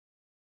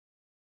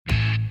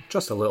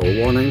Just a little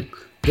warning,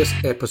 this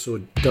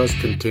episode does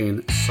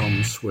contain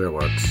some swear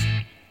words.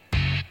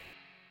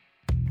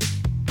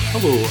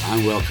 Hello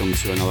and welcome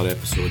to another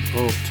episode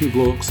of Two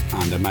Blokes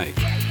and a Mic.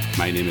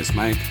 My name is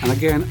Mike, and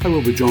again I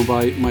will be joined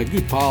by my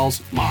good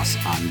pals Mas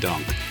and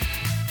Dunk.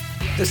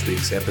 This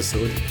week's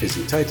episode is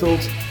entitled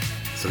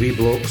Three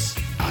Blokes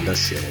and a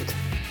Shed.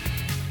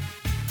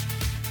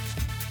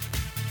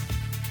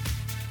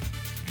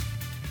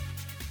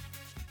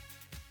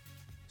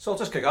 So I'll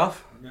just kick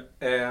off.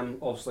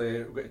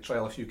 Obviously we've got to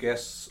trial a few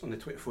guests on the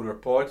 24-hour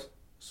pod.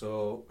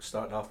 So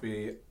starting off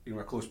with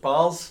our close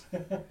pals.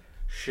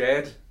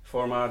 Shed,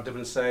 former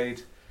Devon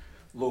side,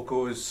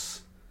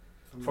 Locos,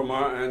 for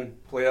Martin,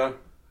 player,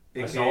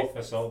 Thistle,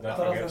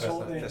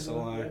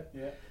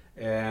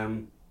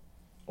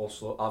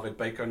 also avid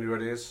biker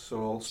nowadays,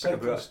 so I'll speak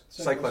about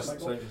cyclist,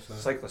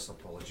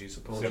 apologies. Is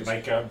it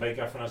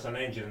biker for us an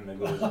engine that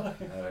goes,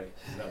 alright,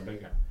 is that a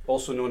biker?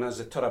 Also known as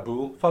the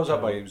Turaboo. What was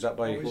that by? Was that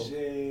by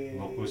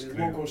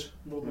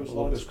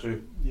Locos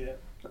Crew? Yeah.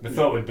 We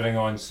thought we'd bring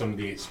on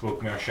somebody that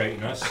spoke more shite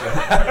than us. So.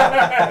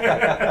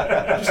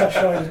 Just a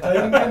short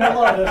time,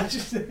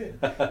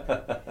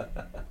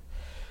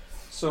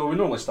 So we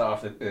normally start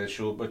off the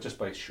show, but just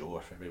by show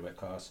if everybody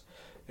cars,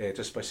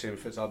 just by saying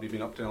what have you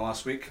been up to in the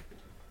last week.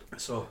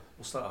 So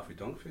we'll start off with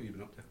Dunk. What have you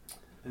been up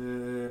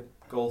to?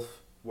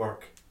 Golf,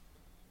 work,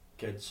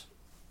 kids,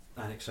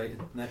 and exciting.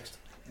 Next,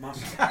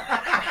 Mas.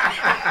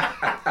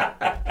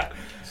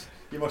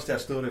 You must have a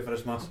story for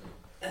us, Mas.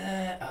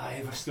 I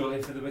have a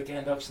story for the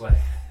weekend actually.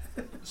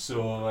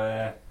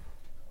 So,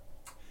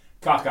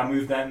 Kaka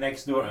moved in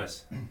next door to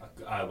us.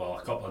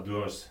 A couple of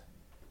doors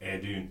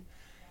down.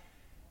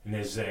 And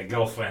his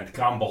girlfriend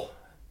Campbell.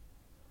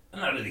 I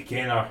don't really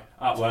ken her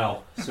that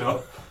well.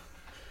 So,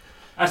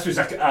 this was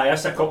a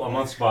couple of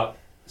months back.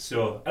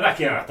 So, I don't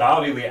ken her at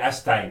all really at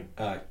this time.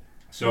 Aye.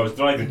 So I was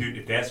driving down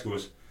to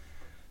Tesco's.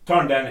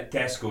 Turned in at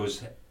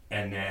Tesco's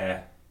and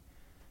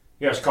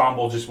here's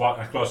Campbell just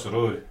walking across the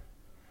road.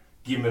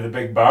 Give me the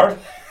big bird.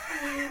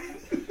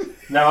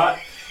 Now, at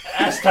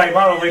this time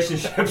our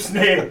relationship's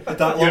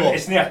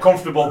it's not a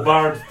comfortable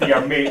bird to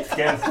your mate,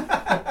 ken.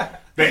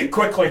 But it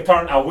quickly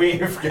turned a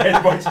wave,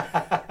 ken.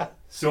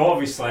 So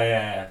obviously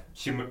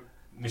she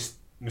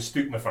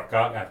mistook me for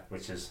Kaka,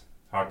 which is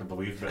hard to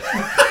believe,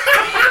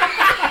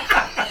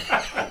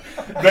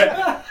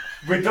 but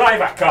we drive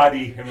a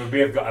caddy and we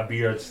both got a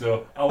beard,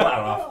 so I'll let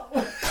her off.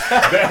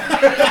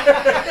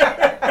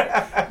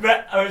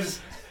 But I was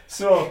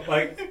so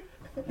like,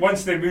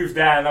 once they moved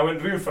in, I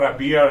went round for a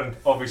beer and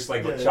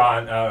obviously got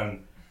chatting to her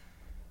and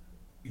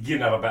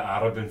giving her a bit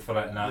of a ribbon for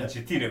it and that. And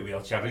she's in a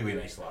wheelchair, really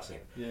nice lassie.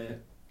 Yeah.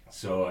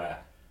 So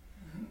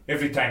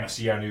every time I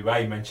see her now,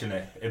 I mention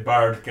a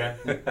bird, ken.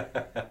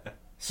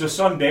 So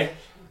Sunday,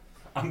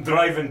 I'm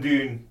driving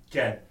down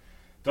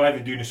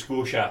the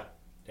Scotia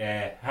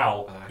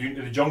hill, down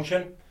to the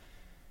junction.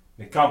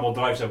 The Campbell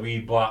drives a wee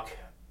black,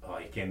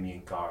 you ken me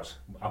in cars,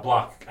 a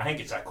black, I think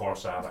it's a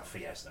Corsa or a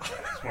Fiesta,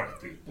 it's one of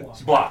the two.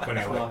 It's black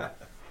anyway.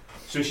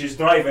 So she's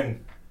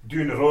driving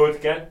down the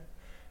road, ken,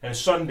 and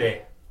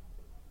Sunday,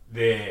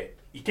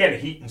 you ken the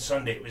heat, and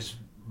Sunday it was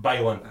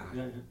biling.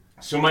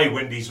 So my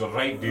windies were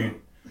right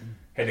down,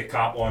 had the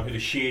cap on, had the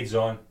shades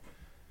on.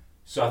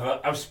 So I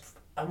thought,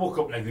 I woke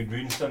up in a good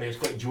mood Sunday, it was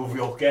quite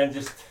jovial, ken,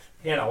 just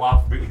had a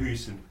laugh about the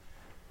house. And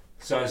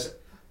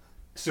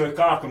so the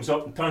car comes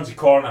up and turns the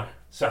corner,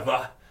 so I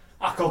thought,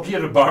 I'll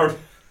gear a bird.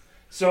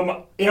 So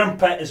my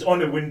armpit is on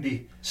the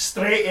windy,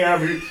 straight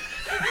arm out,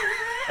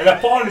 and I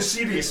put on a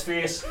serious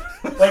face,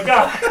 like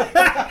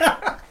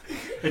that.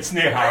 It's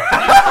nae hard.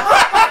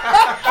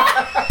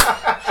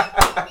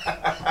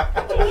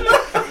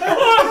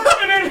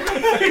 And then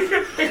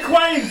he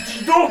whined,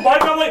 she drove by,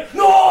 and I'm like,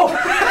 no!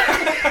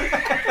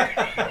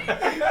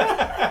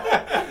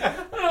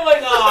 And I'm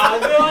like, oh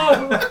no!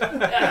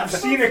 I've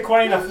seen her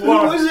whine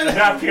before. I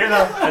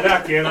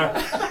don't ken her.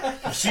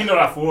 I've seen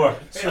her before.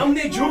 I'm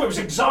no joke, it was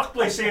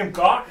exactly the same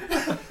car.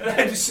 And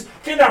I just,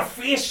 in her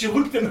face, she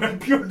looked at me in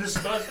pure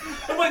disgust.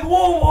 I'm like,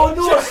 whoa,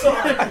 no,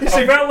 sorry.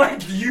 I felt like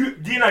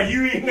Dina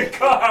Yui in the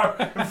car.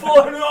 And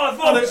falling off, I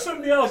thought it was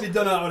somebody else. If he'd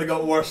done that, it would have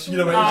got worse. You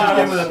know, he just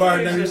came with a bird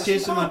and now he's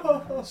chasing me.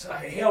 It's a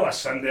hell of a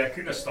Sunday, I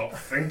couldn't have stopped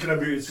thinking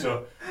about it.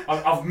 So,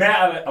 I've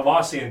met a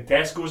lassie in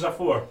Tesco's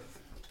before.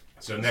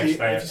 So next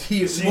time.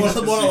 More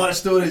of that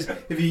stories,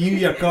 if you knew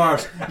your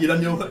cars,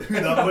 you'd know who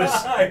that was.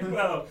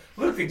 Well,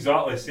 looked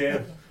exactly the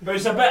same. But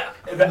it's a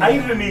bit the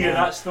irony in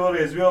that story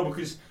as well,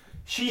 because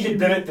she had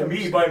done it to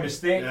me by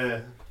mistake. Yeah.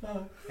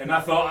 And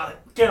I thought,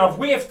 I've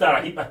waved her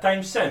a heap of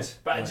times since,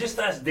 but just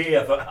this day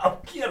I thought,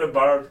 I'll get a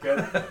bird,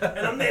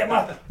 and I'm there,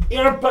 my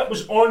armpit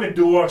was on the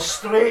door,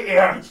 straight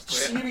air,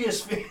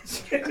 serious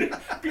face.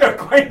 Pure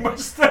quite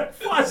mustard.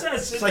 What's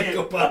that?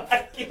 Psychopath.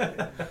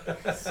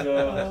 So,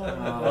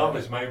 that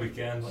was my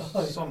weekend.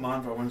 Some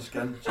man for one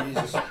skin,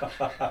 Jesus.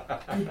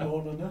 Good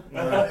morning,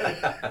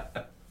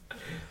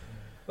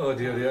 Oh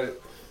dear.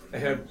 I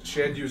heard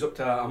Shed you was up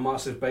to a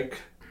massive bike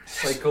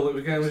cycle at the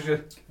weekend, was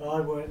you?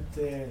 I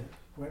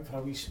went went for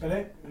a wee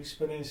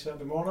spinny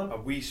Saturday morning. A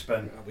wee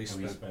spin. A wee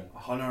spin.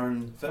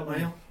 150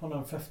 mile.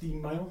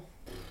 115 mile,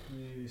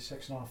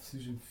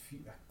 6,500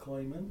 feet of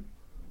climbing.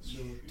 So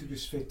took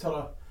us from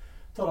Turra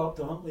up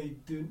to Huntly,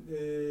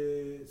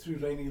 through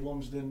Riney,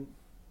 Lumsden,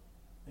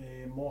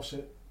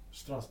 Mossett,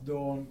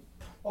 Strathdawn,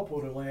 up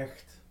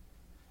Orlecht,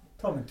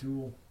 Tom and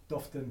Tool,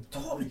 Dufton.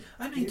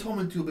 I mean Tom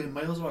and Tool being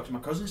miles away because my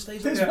cousin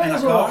stays It's there in a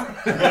miles car.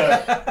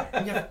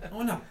 And you're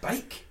on a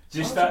bike.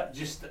 Just a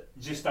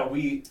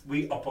wee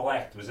upper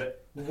left, was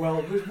it? Well,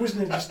 it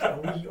wasn't just a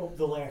wee up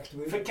the left.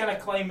 What kind of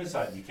climb is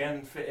that? You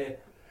can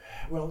fit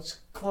Well, it's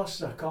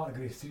classed as a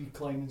category 3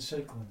 climbing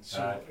cycling,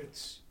 so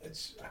it's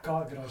a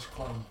categorised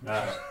climb.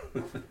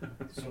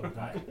 So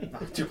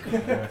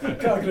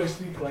categorised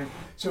 3 climb.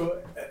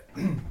 So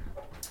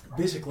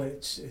basically,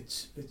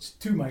 it's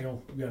 2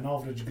 mile with an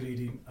average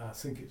gradient. I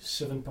think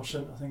it's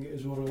 7%. I think it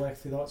is over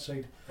left to that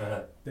side.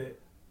 But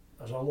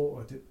there's a lot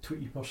of it,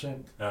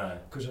 20%.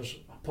 Because there's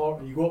a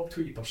part you go up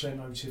 20%.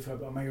 I would say for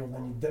about a mile, and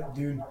then you dip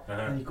down,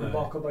 and you go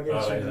back up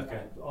again. So it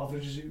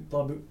averages it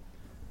about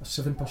a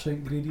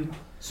 7% gradient.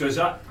 So is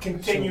that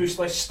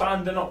continuously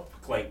standing up,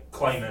 like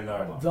climbing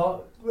there?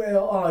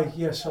 Aye,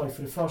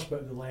 for the first bit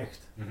of the left,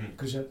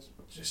 because it's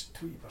just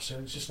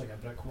 20%, it's just like a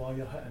brick wall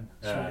you're hitting.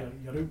 So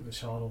you're out with the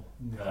saddle,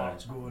 and the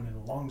heart's going, and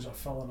the lungs are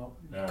filling up,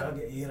 you can't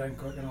get air in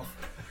quick enough,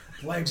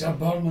 legs are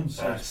burning.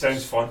 So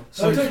sounds fun.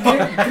 So great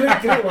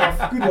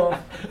laugh, good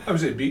laugh. I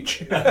was at the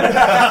beach.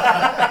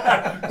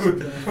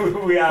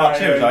 We are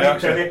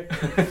actually.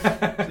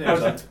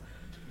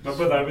 But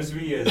that was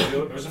 3 years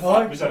ago. It was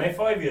it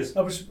 5 years?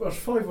 I was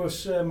 5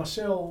 was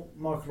myself,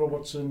 Mark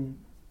Robertson,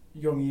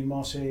 young Ian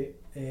Massey,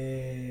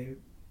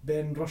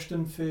 Ben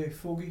Rushton for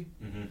Fogey,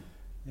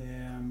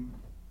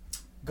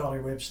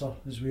 Gary Webster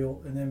as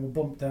well, and then we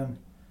bumped in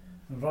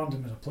and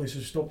random as a place.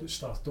 We stopped at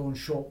Strathdawn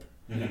shop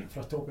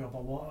for a top of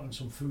water and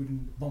some food,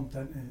 and bumped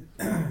into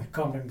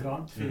Cameron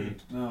Grant for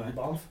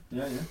Banff.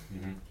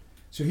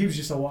 So he was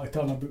just about to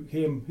turn about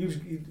home. He was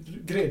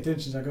great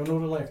intentions. I go no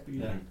left,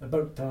 but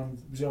about turn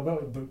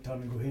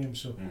and go home.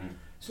 So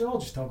I'll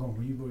just tag on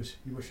with you boys.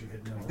 You wish you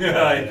had known.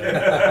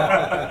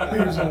 He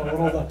was in a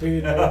world of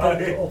pain.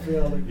 Off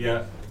early.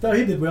 No,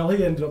 he did well.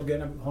 He ended up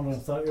getting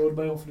 130 odd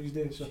mile for his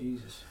day. So.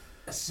 Jesus.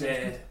 It's,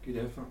 good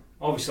effort.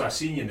 Obviously, I've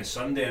seen you on the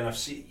Sunday, and I've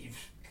seen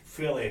you've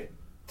fairly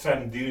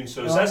trimmed down.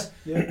 So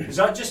is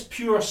that just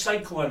pure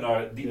cycling,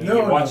 or do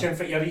you watch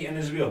anything you're eating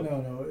as well?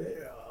 No.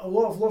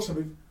 I've lost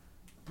about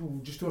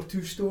just over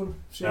 2 stone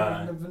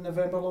in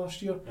November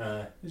last year.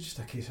 It's just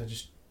a case of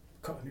just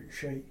cutting out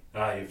shite.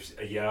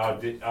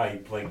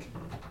 Like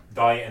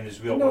dieting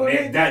as well.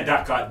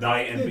 That got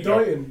dieting, but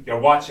you're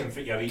watching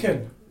what you're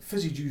eating.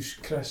 Fizzy juice,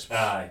 crisps.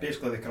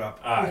 Basically the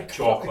crap.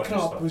 Chocolate. The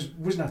crap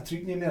wasn't a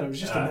treat anymore, it was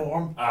just a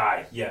norm.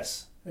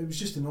 Yes. It was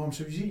just a norm,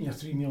 so he was eating your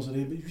 3 meals a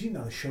day, but he was eating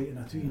all the shite in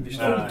that too.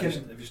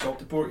 Have you stopped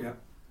the pork yet?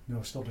 No,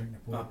 I still drinking the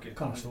pork. Okay.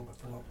 Can't stop the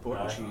pork. Pork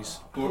and cheese.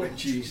 Pork and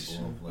cheese.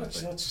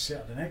 That's a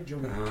Saturday night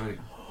job.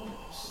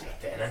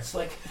 Then it's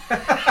like.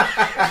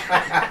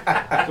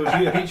 So was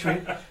you at the beach,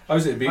 mate? I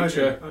was at the beach.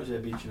 I was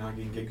at the beach and I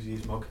getting gigs with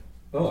his mug.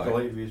 I was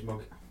delighted with his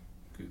mug.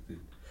 Good.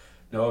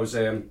 No, I was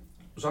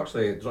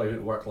actually driving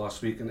to work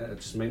last week, and it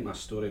just made my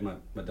story. My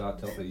dad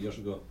told me years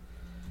ago,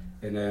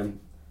 and I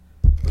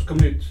was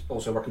coming out,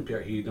 also working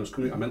Peter Heed, and I was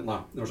coming out of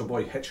Mintla. There was a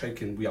boy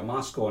hitchhiking with a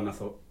mask on. I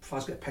thought, if I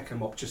was going to pick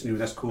him up just now,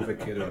 this COVID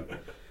carry on.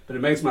 But it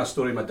reminds me of a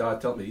story my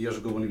dad told me years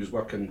ago when he was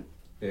working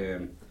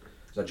as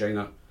a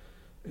joiner,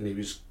 and he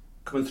was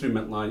coming through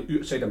Mintla,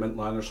 outside of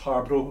Mintla, and there's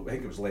Harborough. I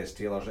think it was Les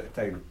Taylor's at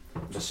the time.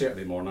 It was a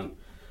Saturday morning.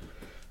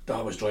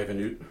 Dad was driving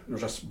out, and there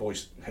was this boy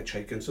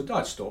hitchhiking, so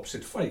Dad stopped,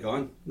 said, "Where you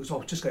going?" He goes,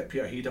 "Oh, just got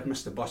Peter Heed, I've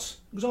missed the bus."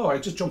 He goes, "Oh,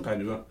 alright, just jump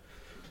in here."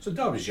 So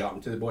Dad was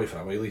yapping to the boy for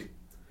a while, and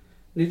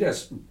he did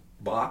his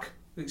back,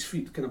 his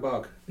feet kind of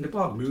bag, and the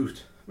bag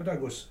moved. My dad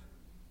goes,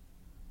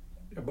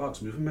 "Your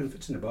bag's moving, man, if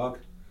it's in the bag."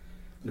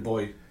 And the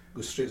boy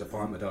goes straight to the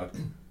plant, my dad,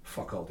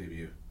 "Fuck, I'll do with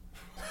you."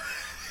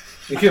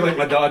 He came like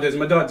my dad is.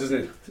 My dad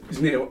doesn't,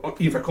 he's not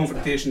even for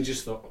confrontation,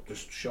 just thought,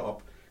 just shut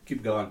up,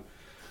 keep going.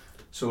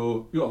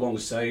 So we got along the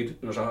side,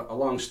 there's a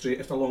long straight,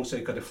 after a long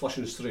side got a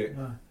flushing straight.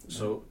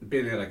 So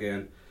being there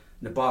again, and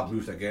the bag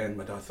moved again.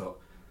 My dad thought,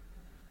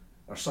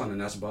 our son in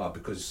this bag,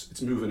 because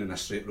it's moving in a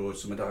straight road.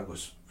 So my dad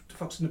goes, "What the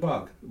fuck's in the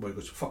bag?" The boy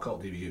goes, "Fuck, I'll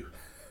do with you."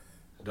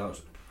 My dad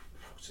was,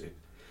 fuck's sake.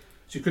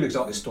 So you couldn't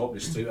exactly stop the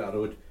straight out of the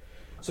road.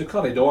 So he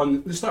carried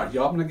on, they started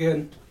yapping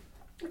again,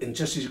 and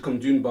just as you come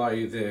down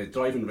by the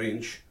driving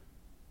range,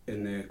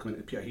 and coming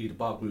into Peter Heed, the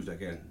bag moved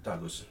again. Dad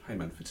goes, "Hey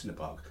man, if it's in the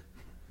bag."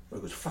 The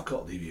boy goes, "Fuck,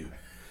 I'll do with you."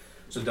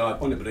 So Dad,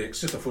 on the brakes,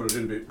 just before the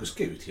roundabout, goes,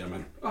 "Get out here,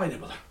 man." "Aye,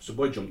 never." So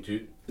boy jumped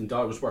out, and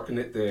Dad was working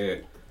at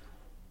is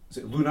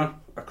it Luna,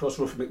 across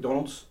the road from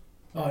McDonald's?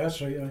 Oh, that's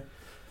right, yeah.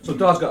 So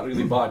Dad's got a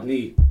really bad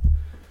knee.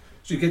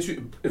 So he gets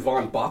out the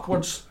van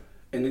backwards,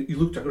 and he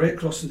looked right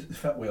across into the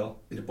fitwell,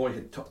 and the boy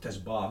had tucked his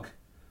bag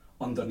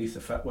underneath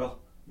the fitwell.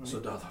 Right. So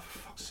Dad, for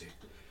fuck's sake.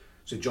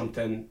 So he jumped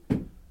into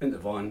the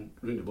van,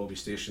 round the Bobby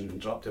station,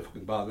 and dropped the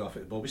fucking bag off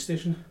at the Bobby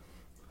station.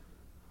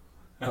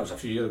 That was a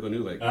few years ago now,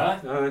 like.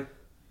 Aye.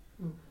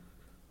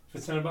 If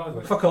it's in a bag,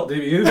 like. Fuck all to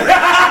do with you.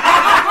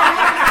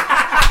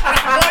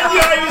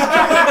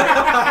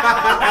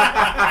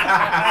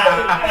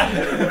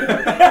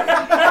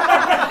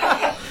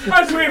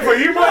 I was waiting for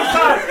you, my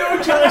son.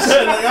 No chance. He's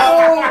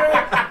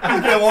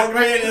going to walk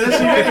right into this.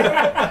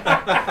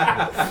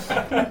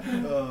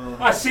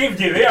 I saved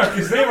you there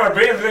because they were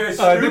brave. They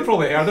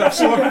probably heard it.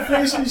 See their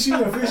face, you see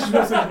their faces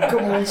with it.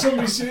 Come on,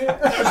 somebody say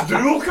it. There's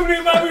drool coming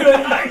out my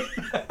mouth. Like,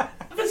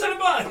 if it's in a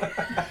bag.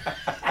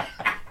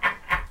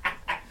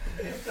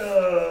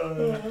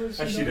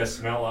 I should have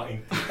smelled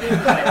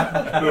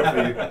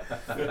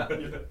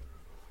that.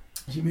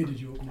 You made a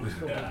joke, man.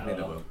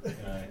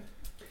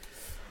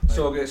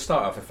 So we'll get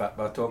start off with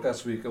Fatbar talk.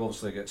 This week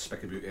obviously get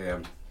speak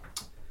about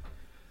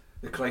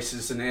the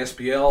crisis in the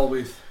SPL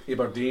with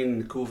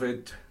Aberdeen,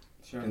 COVID,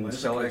 and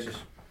Celtic.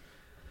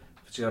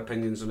 What's your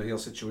opinions on the whole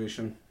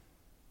situation?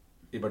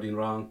 Aberdeen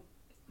rang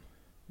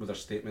with their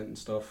statement and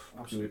stuff.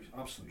 Absolute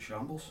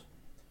shambles.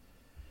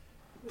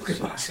 Look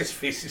at Max's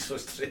face, he's so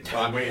straight.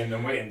 I'm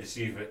waiting to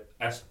see if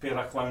this pair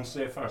of clowns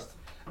say first.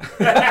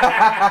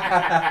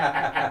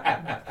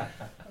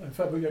 In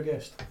fact, about your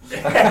guest.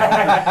 I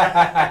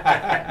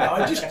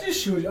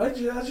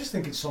just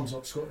think it sums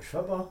up Scottish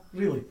football,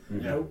 really.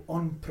 Mm-hmm. How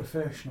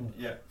unprofessional.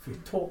 Yeah.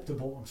 From top to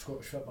bottom,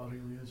 Scottish football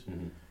really is.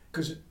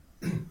 Because,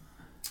 I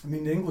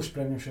mean, the English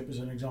Premiership is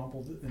an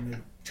example, in the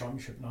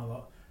Championship and all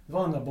that. They've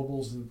all in their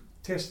bubbles, they've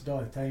tested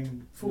all the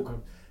time. Folk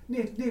have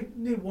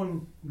no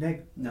one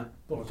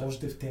or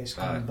positive test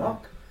coming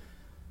back.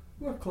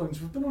 We're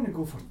clowns, we've been on the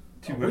go for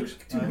 2 weeks.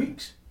 2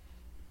 weeks.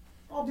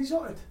 Nobody's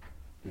at it.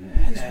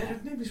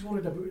 Nobody's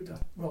worried about it.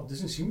 Well, it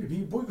doesn't seem to be.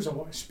 Boy goes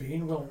away to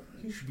Spain, well,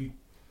 he should be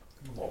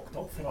locked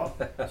up for that.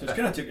 So it's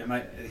kind of took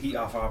the heat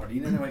off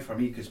Aberdeen anyway for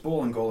me, because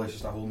bowling goal is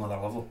just a whole nother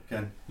level.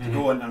 To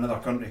go into another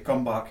country,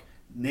 come back,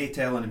 nae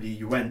telling him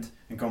you went,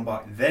 and come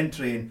back, then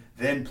train,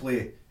 then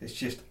play. It's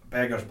just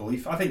beggars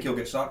belief. I think he'll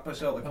get sacked by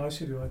Celtic. I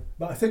see, do I.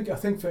 But I think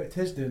what it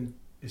is doing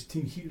is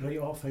team heat right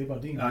off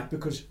Aberdeen.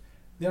 Because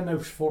they're now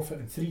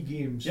forfeiting 3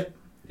 games. Yep.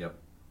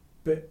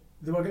 But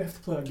they were going to have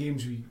to play at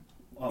games with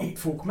 8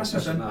 folk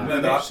missing. They're all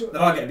going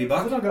to be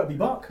back. They're not going to be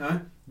back.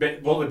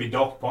 But will there be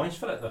docked points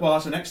for it though? Well,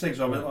 that's the next thing.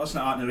 So that's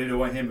not on the radio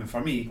with him. And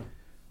for me,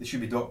 they should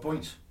be docked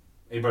points.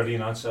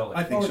 Aberdeen and Celtic.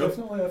 I think so.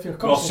 Definitely. If you're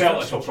Well,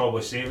 Celtic will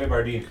probably save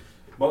Aberdeen,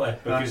 won't they?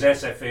 Because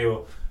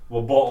SFA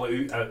will bottle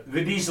it out.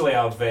 They'd easily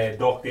have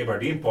docked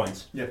Aberdeen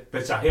points. Yeah.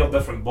 But it's a whole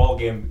different ball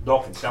game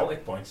docking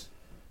Celtic points,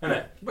 isn't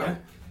it? Well,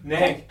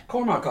 Nay.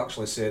 Cormac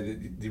actually said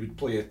that they would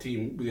play a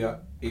team with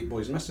 8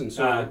 boys missing,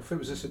 so if it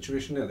was a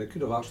situation there, they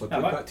could have actually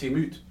played that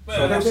team out. Well,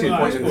 so I don't see a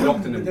point in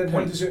docking them Then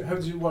points. how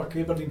does it work?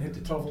 Aberdeen had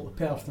to travel to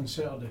Perth on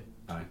Saturday.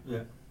 Aye.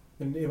 Yeah.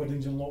 And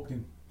Aberdeen's in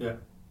lockdown. Yeah.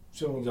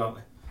 So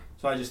Exactly.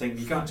 So I just think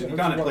you can't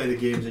play the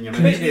games in your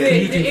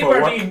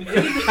Aberdeen.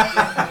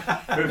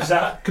 What was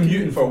that?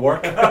 Commuting for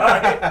work. Well, they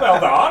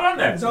are, aren't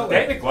they? Exactly.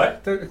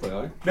 Technically,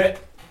 aye. But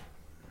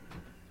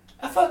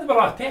I thought they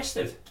were all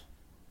tested.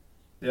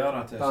 They are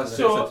at That's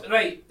So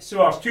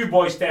there's 2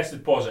 boys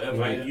tested positive,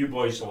 right? Yeah. You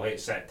boys will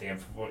sit 10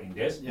 for 14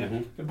 days. Yeah.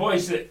 The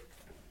boys that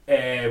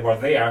were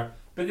there,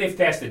 but they've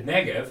tested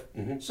negative,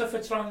 so if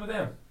it's wrong with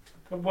them,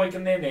 why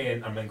can they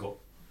intermingle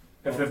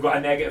if they've got a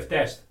negative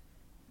test?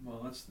 Well,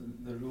 that's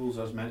the rules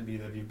as meant to be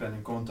that you've been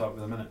in contact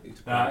with a minute.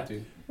 But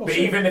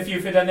even if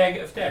you've had a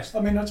negative test? I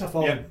mean, that's a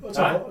valid, Yeah.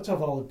 that's a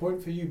valid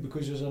point for you,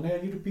 because there's an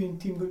European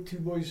team got 2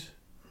 boys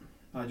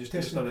Just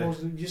tested yesterday.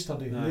 positive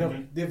yesterday.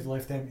 Aye. They've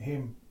left them at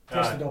home,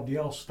 tested everybody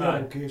else. They're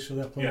okay, so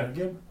they're playing a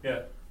game.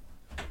 Yeah.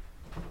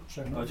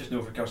 I just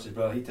know for Kirsty's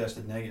brother, he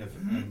tested negative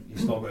and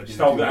he's still got to do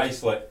Still the 2 got weeks.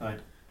 isolate. Aye.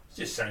 It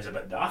just sounds a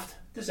bit daft,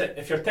 does it?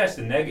 If you're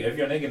testing negative,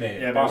 you're not going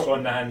to Yeah, pass but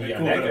on the hand The you're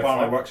COVID negative.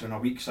 apparently works on a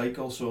week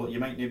cycle, so you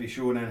might maybe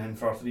show anything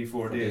for 3-4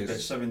 4 days, days. but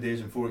it's 7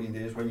 days and 14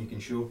 days when you can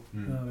show.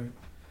 Alright.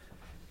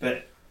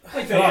 But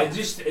I've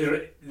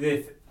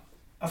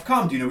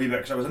calmed down a wee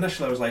bit,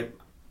 because I was like,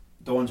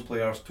 Don's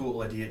players,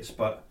 total idiots,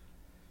 but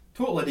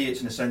total idiots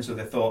in the sense of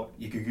they thought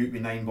you could go out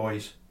with 9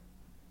 boys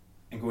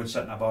and go and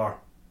sit in a bar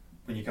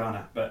when you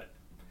can't. But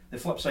the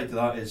flip side to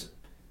that is,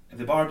 if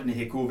the bar didn't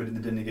get COVID and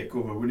they didn't get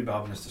COVID, we wouldn't be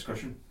having this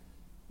discussion.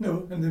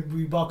 No, and then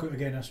we back out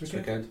again this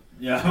weekend.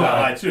 Yeah,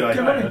 well, aye, true.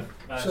 Come on.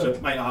 So it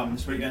might not happen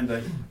this weekend.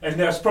 And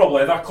there's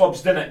probably other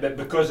clubs didn't it, but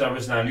because there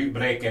was an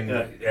outbreak in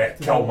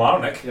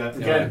Kilmarnock.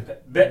 Again,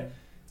 but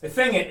the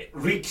thing it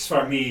reeks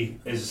for me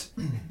is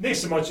not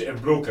so much that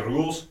it broke the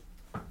rules,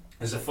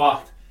 is the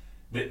fact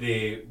that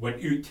they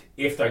went out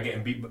after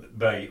getting beat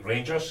by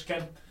Rangers.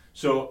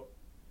 So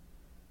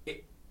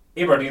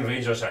Aberdeen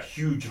Rangers are a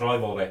huge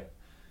rivalry,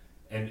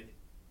 and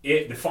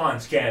the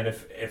fans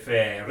if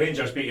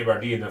Rangers beat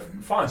Aberdeen, the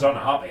fans aren't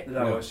happy.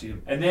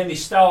 And then they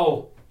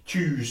still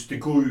choose to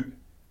go out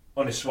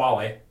on a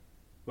swally.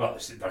 Well,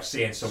 they're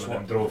saying some of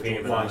them drove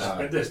home,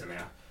 but it doesn't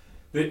matter.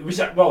 It was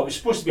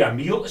supposed to be a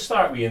meal to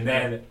start with,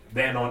 and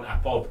then on to a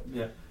pub.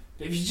 Yeah.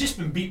 But if you've just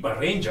been beat by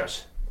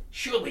Rangers,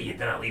 surely you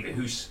didn't leave the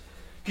house,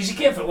 because you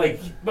can't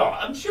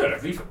I'm sure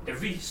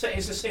every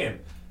city's the same.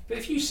 But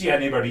if you see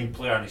an Aberdeen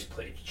player and he's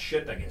played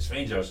shit against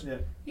Rangers,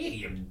 I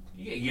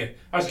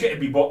was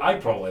getting to be I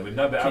probably wouldn't,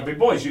 but I'd be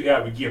boys who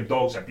would give him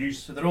dogs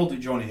abuse. So they're all do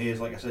Johnny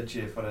Hayes, like I said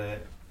to you for the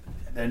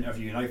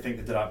interview, and I think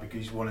they did that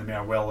because he's one of the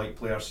more well-liked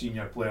players,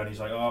 senior player, and he's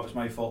like, oh, it was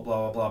my fault,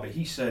 blah blah blah. But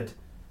he said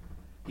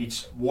he'd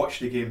watched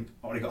the game,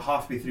 or he got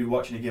halfway through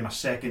watching the game a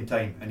second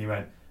time, and he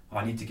went, oh,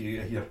 I need to get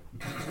out of here.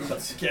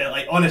 So,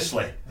 like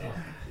honestly,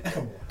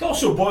 Come on.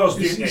 Also, Boyle's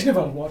doing He's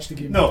never watched the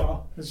game.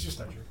 No. It's just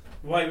a joke.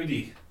 Why would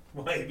he?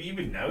 Why you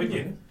wouldn't know, would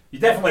you? You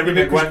definitely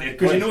wouldn't go into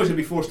because he knows he'll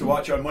be forced to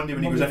watch it on Monday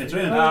when he goes into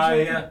training.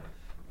 Yeah.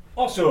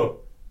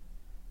 Also,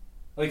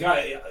 like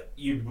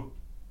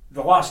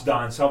the last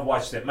dance I've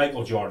watched it,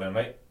 Michael Jordan,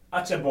 right?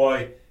 That's a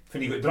boy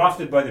when he got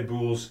drafted by the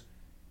Bulls.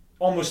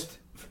 Almost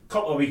a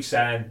couple of weeks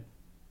in,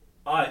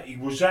 he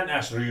was in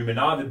this room and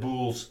all the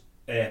Bulls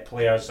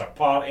players are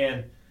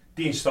partying,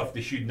 doing stuff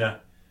they shouldn't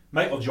have.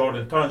 Michael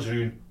Jordan turns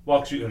around,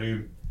 walks out the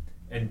room,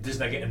 and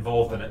doesn't get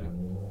involved in it.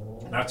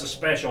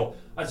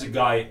 That's a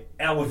guy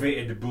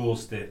elevated the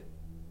Bulls to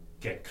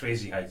get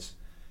crazy heights.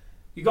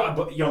 You got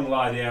a young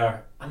lad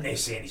there. I'm not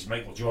saying he's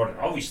Michael Jordan.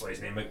 Obviously,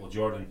 his name Michael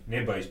Jordan.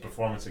 Nobody's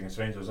performance against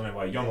Rangers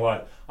anyway. Young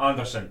lad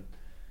Anderson.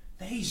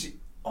 He's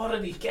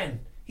already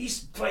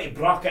he's trying to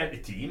break into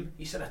the team.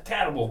 He's had a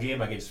terrible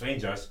game against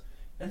Rangers,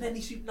 and then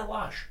he's eating a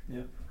lash.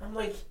 Yeah. I'm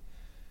like,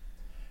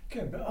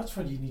 Okay, but that's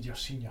where you need your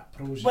senior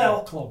pros Well,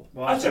 in the club.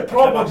 that's a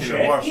problem, that's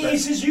Shed. worse, He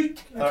is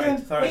out.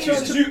 Again, He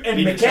is out,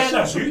 and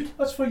McKenna's out.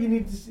 That's why you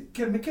need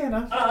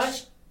McKenna.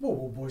 Aye.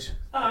 Whoa, boys.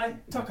 Aye.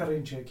 Tuck a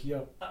rain check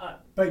here. Aye.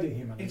 Bite at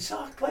him.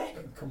 Exactly.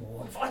 Come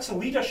on. That's the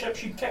leadership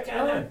should kick in.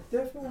 Aye,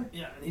 definitely.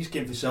 Yeah, and he's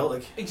came for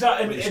Celtic.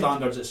 Exactly. With the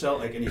standards at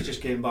Celtic, and he's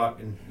just came back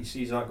and he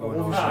sees that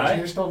going on. Obviously, Aye.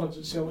 there's no standards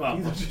at Celtic Well,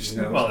 either. Just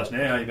Well, that's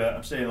no, but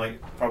I'm saying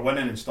like for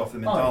winning and stuff, the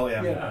mentality.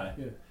 I mean,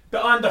 yeah.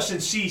 But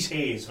Anderson sees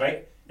Hayes,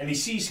 right? And he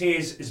sees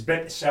Hayes is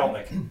bent to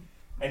Celtic.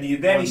 And he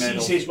Won sees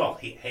medals. Hayes, well,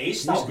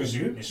 Hayes still He's goes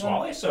good, out in the yeah.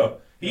 Swally, so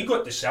he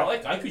got to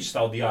Celtic. I could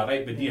still do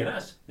alright with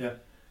DNS. Yeah.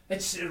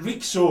 It's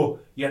reeks so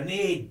you're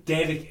nae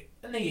dedicated.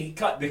 They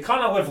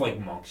can't live like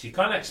monks. You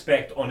can't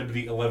expect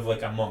anybody to live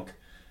like a monk.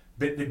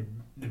 But the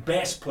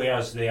best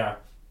players, they are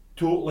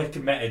totally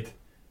committed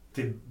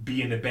to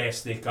being the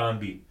best they can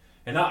be.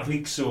 And that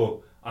reeks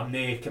so I'm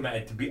nae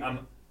committed to be.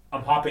 I'm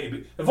happy to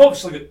be. They've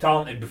obviously got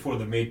talented before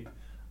they made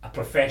a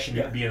profession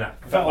at being a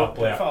football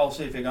player. I'll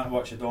say if you can't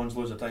watch the Dons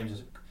loads of times,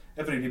 is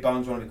everybody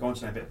bangs on the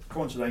Considine, but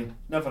Considine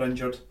never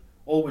injured,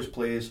 always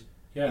plays.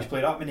 Yeah. He's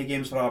played that many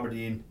games for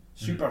Aberdeen,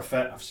 super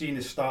fit. I've seen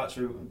his stats,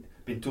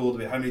 been told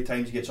about how many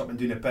times he gets up and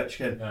doing a pitch.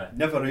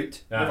 Never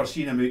out, never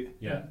seen him out.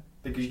 Yeah.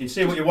 Because you can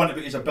say what you want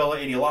about his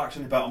ability and he lacks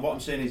in the bit, and what I'm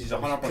saying is he's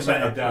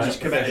 100%. He's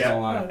committed,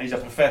 and he's a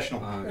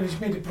professional. And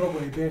he's made it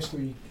probably the best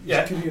way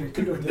Yeah. his career he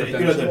could have That he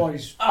done. could have done.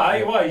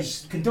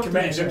 He's Conducted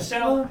committed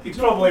himself. himself. He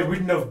probably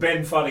wouldn't have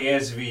been for he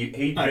is if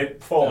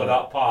he'd followed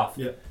that path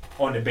Yeah.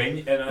 on the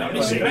bench. I'm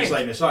not saying he's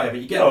like Messiah,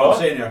 but you get what I'm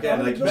saying here.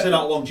 Again, like you say that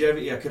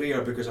longevity of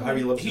career because of how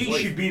he lives his He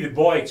life. should be the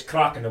boy that's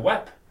cracking the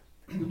whip.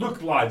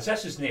 Look, lads,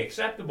 this isn't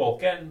acceptable.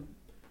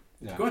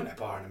 Yeah. Going to a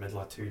bar in the middle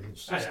of town,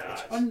 it's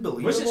Aye,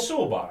 unbelievable. Was it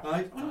sober?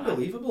 Aye,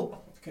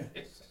 unbelievable. Okay.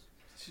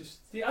 It's just,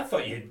 I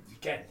thought you'd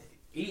get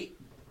 8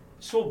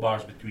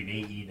 sobers between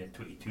 18 and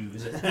 22,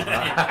 is it?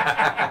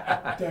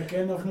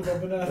 Again, I've never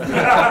been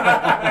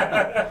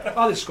at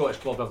All the Scottish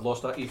club have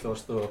lost that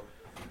ethos though.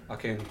 I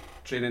can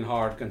training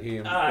hard, can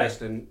hear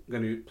investing,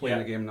 going out playing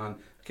the game. And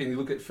can you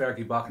look at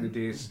Fergie back in the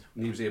days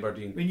when he was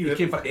Aberdeen? He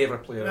came for every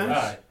player.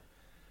 Aye.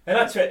 And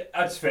that's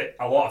what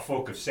a lot of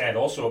folk have said.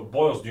 Also, it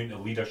boils down to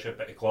leadership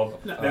at the club.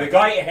 Now, the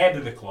guy ahead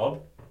of the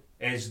club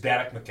is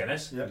Derek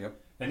McInnes. Yep.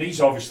 And he's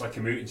obviously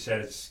come out and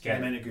said it's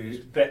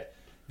getting. But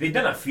they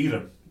didn't fear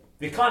him.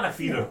 They can't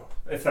fear him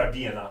if they're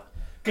doing that.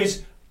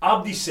 Because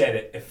Abdi said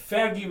it. If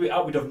Fergie,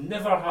 that would have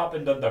never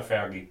happened under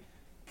Fergie.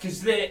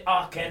 Because they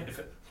are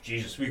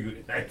Jesus, we go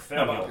to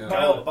Fergie.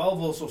 But I've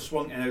also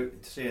swung it out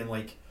saying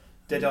like,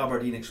 did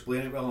Aberdeen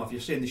explain it well enough? You're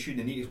saying they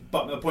shouldn't need it.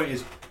 But the point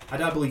is, I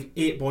believe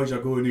 8 boys are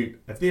going out.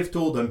 If they've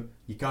told them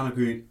you can't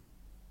go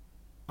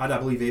out, I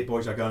believe 8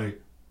 boys are going out.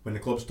 When the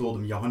club's told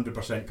them you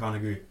 100%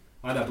 can't go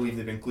out, I believe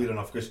they've been clear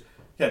enough. Because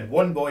again,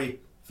 one boy,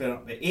 fair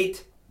enough, but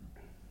 8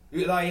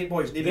 out of that 8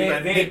 boys,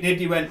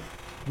 nobody went,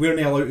 we're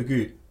not allowed to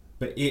go out.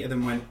 But 8 of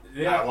them went,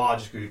 well, I'll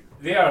just go out.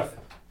 Their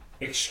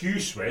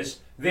excuse was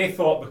they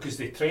thought because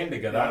they trained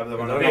together, they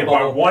they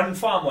were one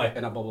family.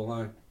 In a bubble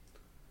now.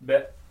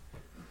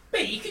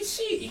 But you can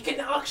see, you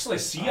can actually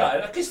see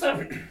it because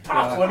they're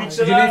tackling each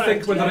You other. don't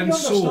think when they're in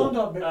Seoul?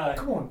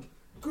 Come on,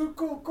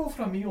 go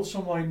for a meal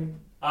somewhere and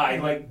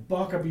like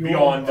back a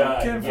beyond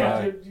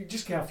you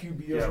just get a few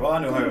beers. Yeah, well, I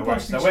know how it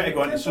works. I went to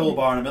go into Soul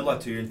Bar in the middle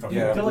of town for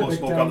blow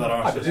smoke up their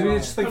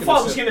arses. The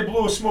father's going to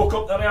blow smoke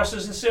up their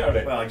arses on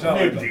Saturday. Well,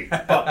 exactly. Nobody.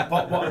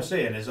 But what I'm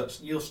saying is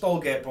that you'll still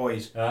get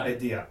boys that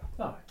do it.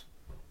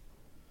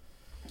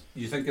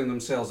 you thinking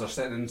themselves, they're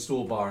sitting in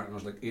Stoll Bar and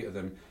there's like 8 of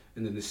them,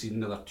 and then they see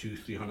another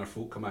 200-300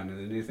 folk come in, and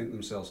then they think to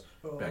themselves,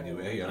 better get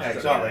away here. Yeah,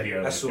 exactly.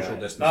 That's social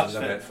distance is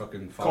a bit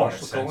fucking far.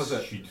 Common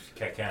sense should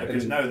kick in.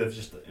 Because now they've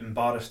just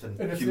embarrassed and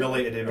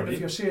humiliated If everybody.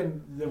 you're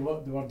saying they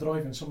were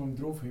driving, someone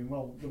drove him,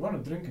 well, they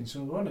weren't drinking, so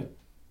they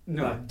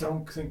weren't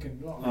drunk thinking,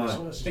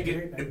 so this is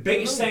great. The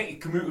biggest thing to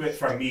come out of it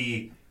for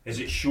me is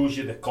it shows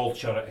you the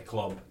culture at the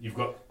club. You've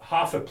got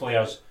half the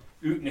players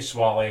out in the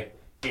Swally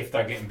if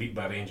they're getting beat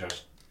by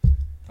Rangers.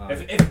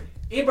 If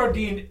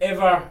Aberdeen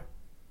ever,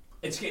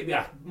 it's going to be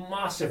a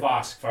massive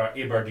ask for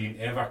Aberdeen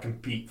to ever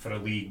compete for a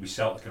league with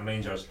Celtic and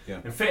Rangers.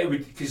 Yeah. In fact,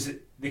 because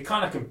they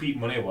can't compete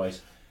money-wise,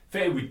 in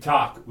fact, would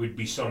talk would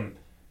be some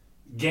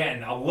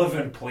getting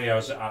 11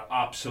 players that are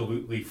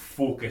absolutely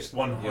focused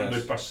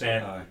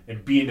 100%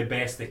 and being the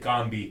best they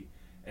can be,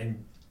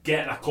 and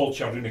getting a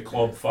culture in the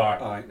club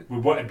for we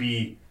want to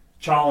be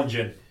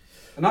challenging.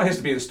 And that has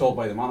to be installed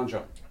by the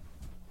manager.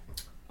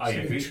 I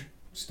agree.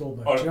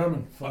 Installed by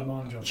chairman for the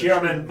manager.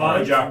 Chairman,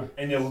 manager,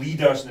 and the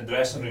leaders in the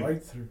dressing room.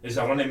 Right through. Is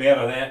there any more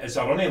of that? Is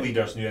there any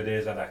leaders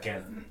nowadays that I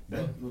can?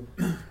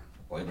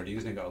 Well,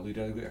 Aberdeen's not got a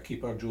leader, they've got a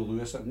keeper, Joe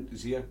Lewis.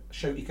 Is he a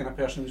shouty kind of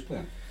person who's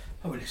playing?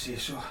 I wouldn't say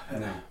so.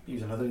 No. He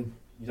was another one.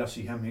 You don't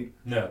see him, mate.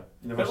 No.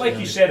 You But like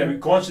you said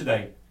about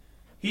Considine,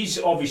 he's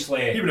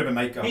obviously... He would have been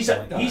Mike. He's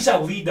a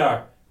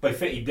leader by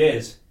what he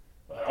does.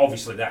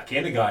 Obviously that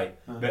kind of guy.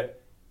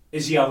 But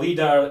is he a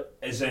leader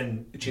as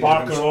in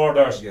barking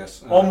orders?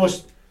 Yes.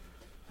 Almost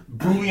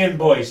bullying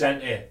boys,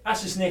 isn't he?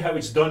 That's just not how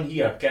it's done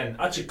here, Ken.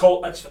 That's a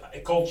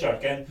culture,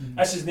 Ken.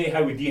 This is not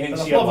how we do things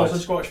There's here. levels in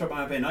Scottish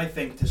football, and I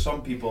think to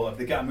some people, if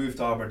they get a move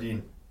to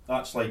Aberdeen,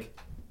 that's like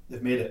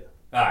they've made it.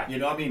 Aye. You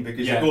know what I mean?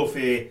 Because you go for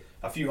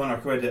a few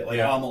 £100 at like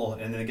Hamilton,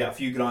 and then they get a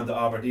few grand at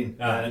Aberdeen,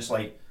 and it's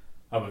like,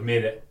 we've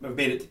made it. We've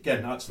made it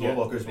again. That's the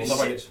level because we'll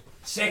never get.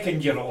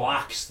 Second you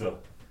relax, though.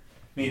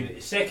 I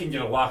mean, second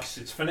you relax,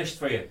 it's finished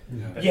for you.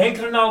 Yeah. You think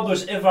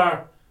Ronaldo's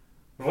ever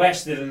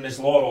rested in his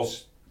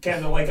laurels?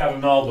 Kind of like a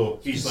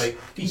Ronaldo. He's like,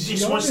 he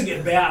just wants to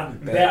get better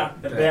and better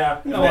and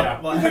better and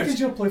better. How did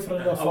you play for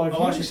another 5 I years?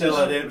 watched you say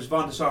that day, it was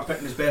Van der Sar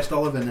picking his best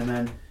 11, and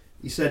then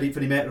he said when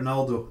he met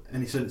Ronaldo,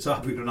 and he said it's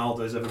about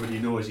Ronaldo, as everybody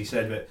knows, he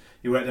said that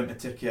he went down to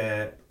take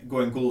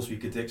go in goals so he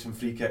could take some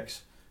free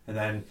kicks, and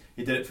then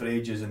he did it for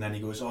ages, and then he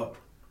goes, oh,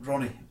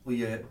 Ronnie, will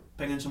you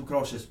ping in some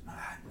crosses? Nah,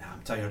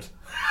 I'm tired.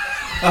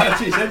 That's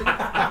what he said.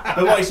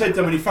 But what he said to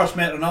him when he first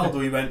met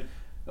Ronaldo, he went,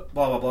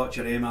 blah blah blah,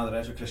 Chirema, the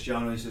rest of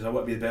Cristiano. He says, I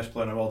want to be the best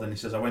player in the world, and he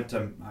says, I went to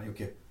him,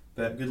 okay,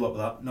 but good luck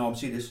with that. No, I'm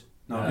serious.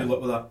 No, good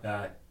luck with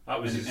that.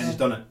 That was and he's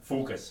done it.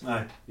 Focus.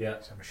 Aye. Yeah,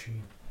 it's a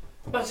machine.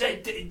 But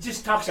it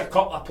just talks a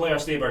couple of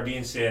players to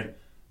Aberdeen saying,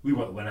 we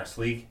want to win this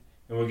league,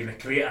 and we're going to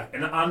create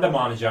and a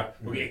manager,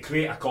 we're going to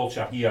create a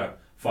culture here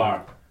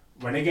for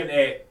when they get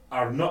to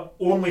our not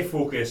only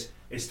focus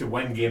is to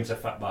win games of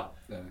football,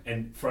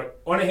 and for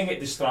anything that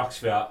distracts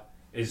for that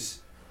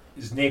is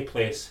no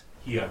place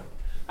here.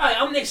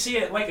 I'm not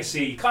saying, like I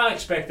say, you can't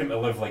expect them to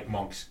live like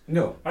monks.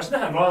 No. There's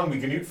nothing wrong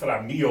with going out for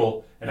a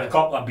meal and a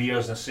couple of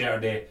beers on a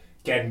Saturday,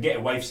 get your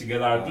wives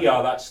together, do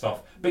all that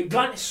stuff. But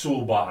going to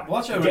Soul Bar.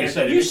 Well, that's what I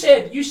said.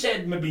 You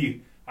said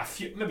maybe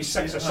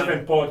 6 or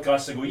 7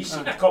 podcasts ago, you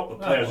seen a couple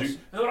of players who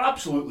they were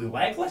absolutely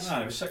legless.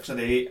 It was 6 of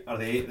the 8 or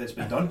the 8 that's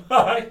been done.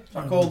 Aye.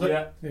 I called it.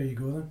 Yeah. There you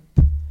go then.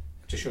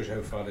 Just shows you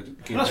how far it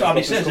came. That's what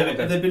Abby says. If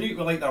they've been out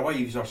with like their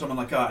wives or something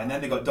like that, and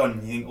then they got done,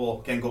 and you think, oh,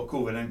 Ken got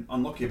COVID, and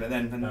unlucky, but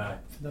then They're out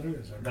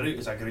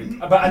as a group.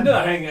 But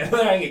another thing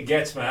it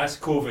gets me, this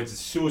COVID is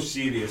so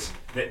serious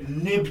that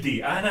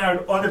nobody, I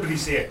heard anybody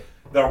say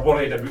they're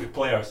worried about the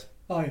players.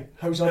 Aye,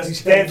 how's that?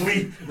 This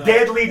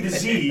deadly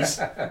disease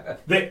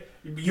that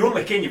you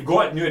only can, you've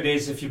got it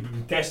nowadays if you've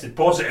been tested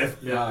positive.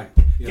 Yeah.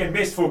 Can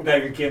most folk now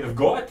even can have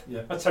got it.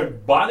 Yeah. That's how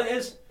bad it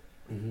is.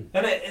 Mm-hmm.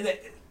 And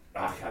it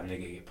I'm not going to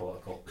get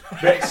political.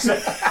 But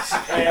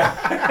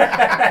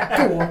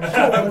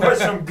I've got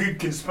some good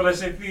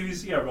conspiracy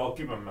theories here, but I'll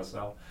keep them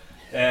myself.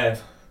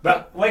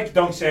 But like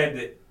Dunk said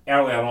that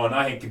earlier on,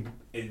 I think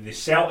the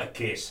Celtic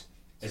case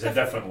is a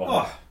different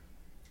one.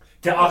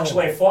 To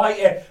actually fly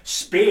to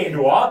Spain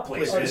or other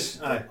places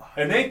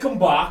and then come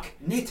back.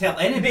 Nay tell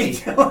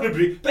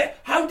anybody. But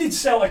how did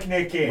Celtic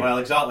not care? Well,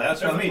 exactly,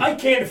 that's what I mean. I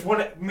can't if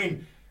one. I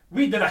mean,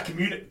 we did a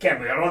community.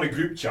 We are on a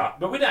group chat,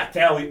 but we didn't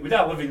tell. We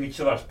didn't live in each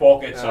other's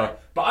pockets.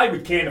 But I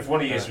would care if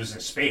one of us was in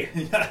Spain.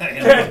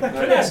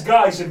 This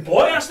guy's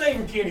employer's not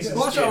even care.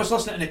 Well, that's what I was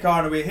listening in the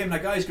car on the way home. The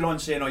guy's gone on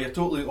saying, "Oh, you're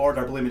totally out of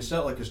order blaming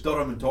Celtic," because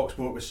Durham and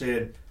Talksport was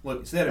saying,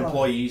 "Look, it's their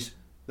employees."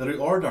 They're out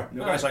of order. The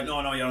guy's like,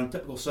 no, you're a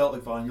typical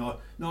Celtic fan. You're like,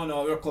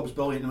 no, our club's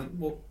brilliant. I'm like,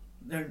 well,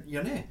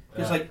 you're not.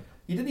 It's like,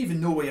 you didn't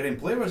even know where your own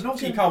player was. And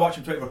obviously you can't watch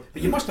him 24,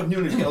 but you must have known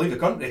he was going to leave the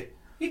country.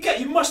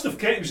 You must have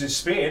cared he was in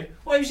Spain.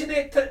 Why was he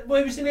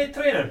in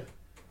training?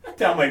 I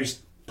tell him he was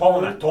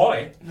pulling a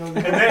toy. And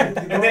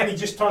then he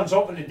just turns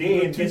up in the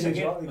day and gets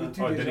again. What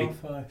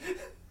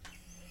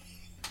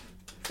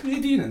are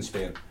you doing in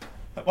Spain?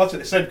 That's what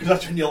they said, because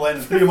that's when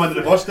you threw him under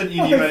the bus, didn't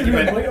you?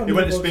 You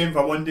went to Spain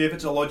for one day, if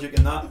it's a logic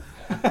in that.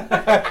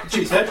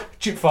 She said.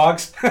 Cheap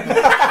fags.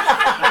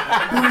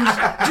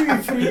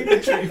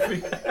 Duty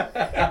free.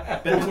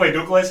 Oakley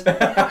Douglas.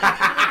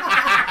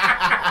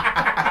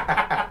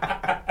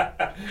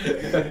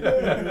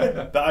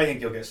 But I think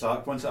he'll get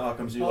sacked once it all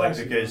comes out, like,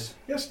 because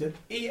Yes, did.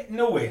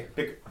 No way.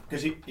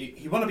 because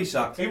he want to be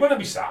sacked. He wouldn't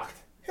be sacked.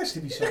 Has to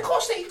be It sacked.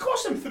 cost him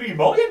 $3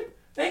 million. I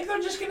think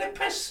they're just going to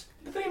piss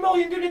the $3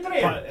 million down the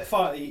drain. But the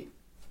fact that he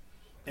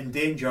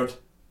endangered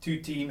two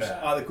teams,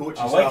 the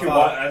coaching I like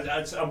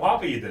staff. it. I'm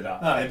happy you did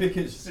that. Aye,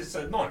 because It's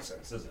a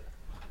nonsense, is it?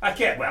 I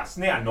can't. Well, it's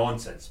not a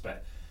nonsense,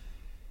 but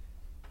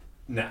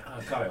nah,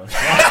 I'll carry on.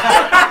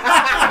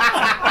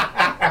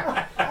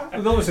 They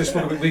obviously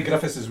spoke about Lee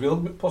Griffiths as well,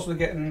 possibly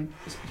getting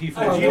he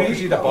Oh,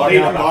 he'd a party.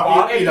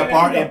 party. he'd a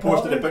party and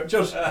posted the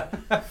pictures.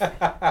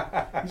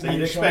 He's So you'd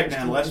not expect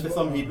sharp nothing less with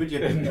him, would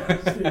you?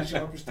 He's not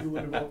sharp as steel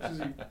in the box, is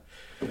he?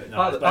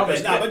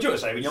 But joke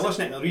aside, when you're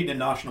listening to reading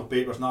national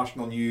papers,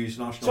 national news,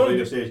 national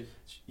radio stations,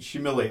 it's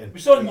humiliating. It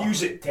was on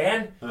News at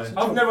 10. Aye.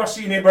 I've never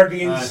seen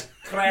Aberdeen's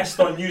crest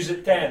on News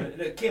at 10.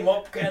 And it came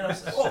up, and I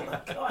was like, oh my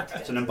god.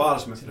 It's an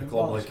embarrassment for the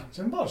club, like. It's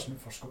an embarrassment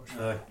for Scottish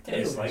football. It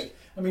is, like.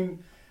 I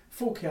mean,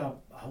 folk have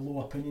a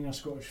low opinion of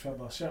Scottish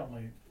football,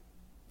 certainly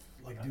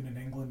like doing in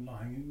England,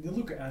 nothing. They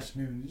look at us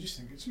now and they just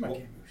think it's Mickey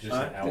Mouse. Just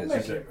an It's else, Mickey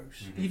is it?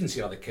 Mouse. You even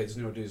see other kids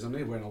nowadays, and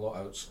they wearing a lot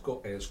of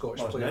Scottish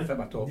playing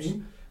fit tops.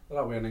 Name? They're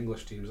not wearing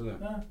English teams, are they?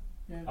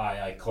 Yeah.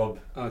 Aye, club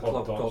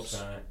Club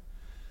tops. aye.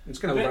 It's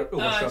kind of But,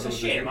 it's overshadowed. a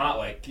shame, that,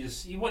 like,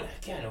 because you want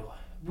to kind of.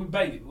 We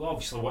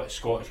obviously want a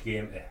Scottish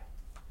game to.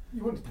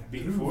 You want to Be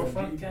improve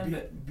forefront, and can be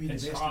it? the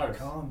It's best hard. you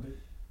can, but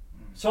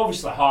It's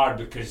obviously hard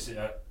because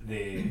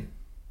the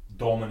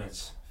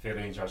dominance for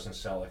Rangers and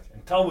Celtic.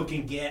 Until we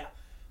can get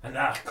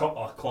another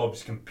couple of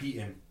clubs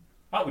competing,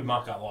 that would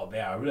make it a lot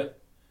better, would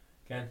it?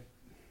 Ken?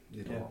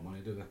 They don't want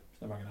money, do they?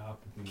 It's never going to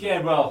happen.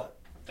 Yeah, well,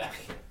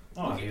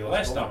 Okay,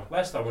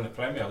 Leicester won the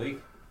Premier League,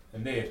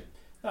 and they.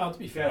 To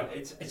be Fair, fair,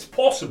 it's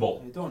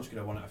possible. Don's could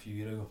have won it a few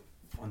years ago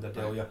under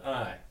Delia.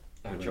 Aye,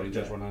 And Chuck the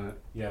Rangers it. won on it.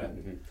 yeah.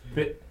 Mhm.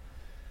 But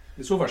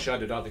It's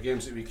overshadowed other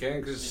games at the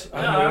weekend because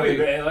a wee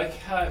bit like,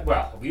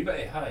 well, a wee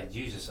bit,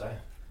 Jesus, aye.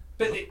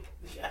 But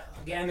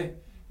again,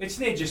 it's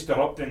not just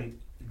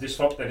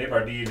disrupting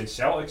Aberdeen and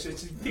Celtics.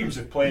 It's the teams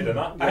that played in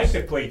that. I think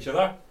they play each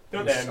other,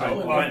 don't they? Yes.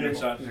 No, Oh, I it's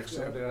that. Next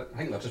Saturday, I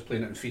think they're just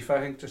playing it in FIFA. I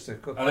think just to.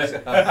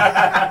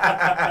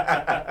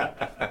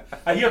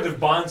 I hear they've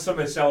banned some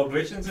of the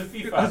celebrations in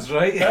FIFA. That's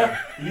right. Yeah,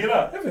 you hear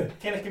that? Have they?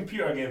 Kind of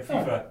computer game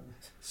FIFA.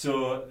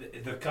 So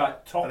they've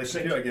got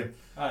toxic. Computer game.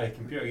 Aye,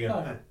 computer game.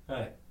 Aye.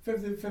 Aye.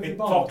 50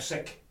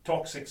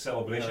 Toxic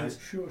celebrations.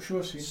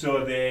 Sure, see.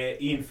 So they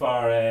aim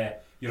for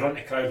you run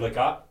a crowd like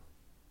that,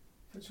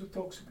 What's so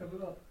toxic about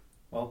that?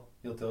 Well,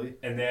 he'll tell you.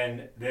 and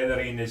then the other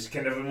end is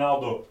kind of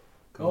Ronaldo. Oh,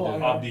 Calm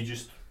down. aye. Abdi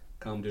just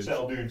Calm down.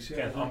 settle down.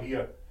 Settle Ken, down. I'm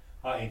here.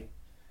 Aye.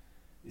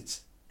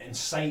 It's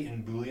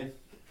inciting bullying.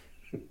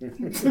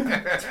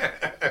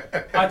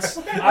 that's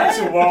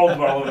the world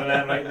we're living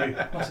in right now.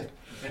 That's it.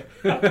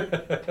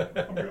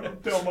 I'm gonna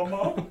tell my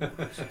mum.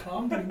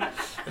 Calm down.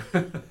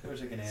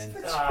 Where's it going to end?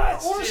 It's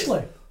just-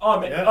 Honestly. Oh,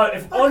 man, Yeah.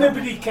 if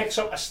anybody kicks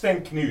up a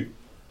stink now,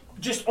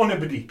 just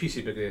anybody.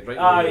 PC Brigade, right?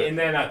 Aye, and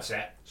then that's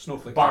it.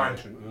 Snowflake. Banned.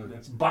 Generation,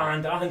 It's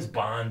banned. Everything's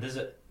banned, is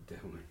it?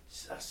 Definitely.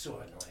 That's so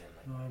annoying.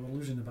 We're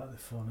losing a bit of the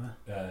fun,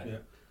 Yeah.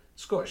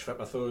 Scottish fit.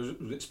 I thought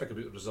we would speak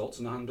about the results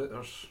in the hand, but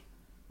there's.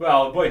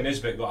 Well, the boy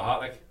Nisbet got a hat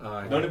trick.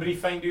 Aye. Did anybody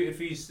find out if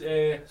he's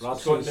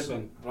Rabsey's Scott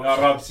son.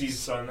 Rabsey's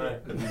son? Aye.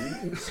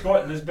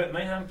 Scott Nisbet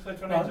might have played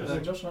for Rangers. They're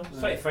just now.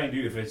 Try to find out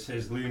if it's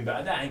his loon, but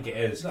I don't think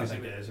it is. I 'cause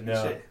think it is.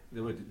 No.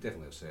 They would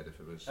definitely have said if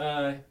it was.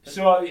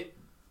 So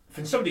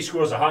when somebody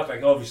scores a hat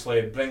trick, obviously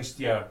it brings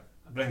your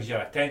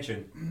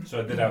attention. So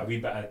I did a wee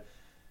bit of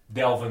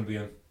delving with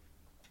him.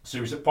 So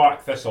he was at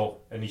Park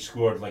Thistle and he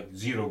scored like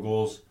 0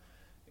 goals,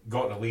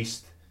 got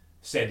released,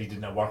 said he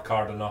didn't work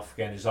hard enough,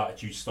 again his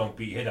attitude stunk,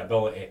 but he had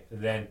ability. And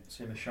then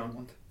Same as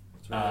Shankland.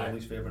 It's Aye. one of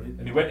his favourite.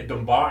 and he went to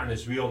Dumbarton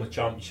as well in the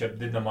championship,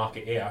 didn't make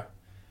it air.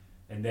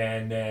 And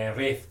then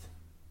Wraith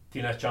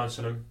taking a chance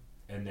on him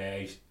and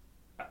he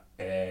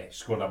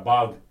scored a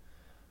bag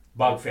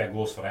for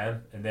goals for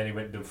him. And then he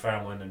went to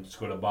Dunfermline and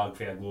scored a bag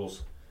for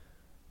goals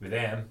with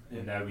them.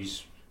 And now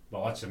he's,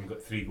 well, that's him,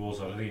 got 3 goals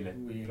already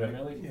in the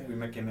Premier League. Yeah. With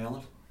Mickey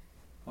Mellon.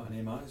 What a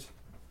name that is.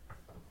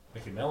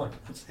 Mickey Mellon.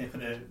 That's the name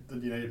of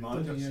the United Dundee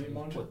managers. United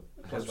manager.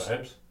 Plays for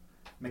Hibs.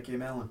 Mickey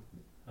Mellon.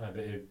 I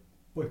bet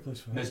Boy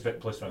plays for him. Nisbet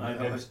plays for I know.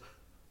 Hibs.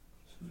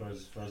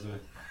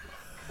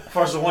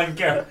 For the link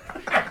here.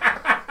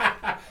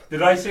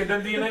 Did I say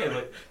Dundee United?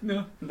 Like,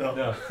 No. No.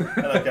 no.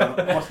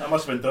 I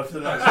must have been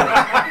drifting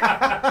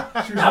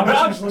that. She Nah,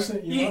 but was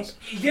listening to you, lads.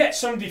 You get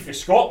somebody from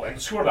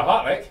Scotland, scored a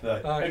hat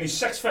trick, Aye. and he's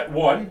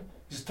 6'1",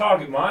 he's a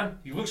target man,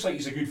 he looks like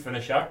he's a good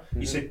finisher.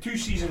 He's had 2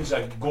 seasons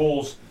of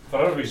goals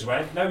wherever he's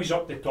went, now he's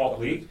up the top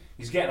league,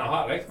 he's getting a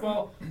hat trick.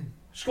 Well,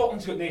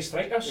 Scotland's got no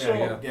strikers,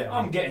 so yeah.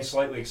 I'm getting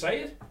slightly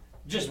excited.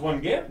 Just one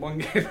game. One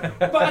game.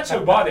 But that's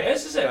how bad it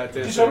is Yeah, it? it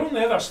is. Because our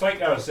only other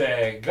striker is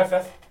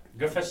Griffith.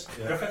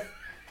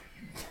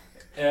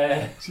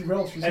 Yeah. See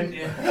Welsh, is And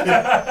he? Worry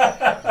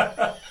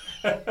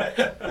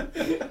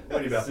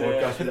about So,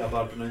 podcast with a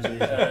bad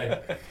pronunciation.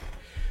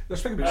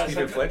 There's thinking about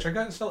Stephen Fletcher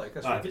getting Celtic.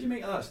 Did you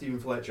make that, Stephen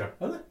Fletcher?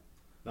 Are they?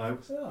 No.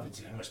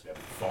 He must be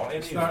about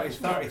 40. He's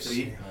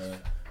 33.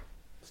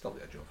 Still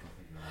get a job.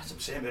 That's what I'm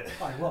saying, but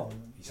Aye, well,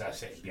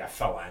 He'd be a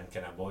fill-in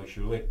kind of boy,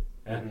 surely.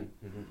 Yeah.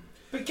 Mm-hmm.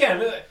 But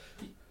again,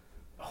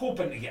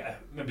 hoping to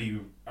get maybe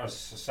a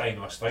sign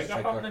of a striker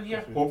happening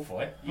here.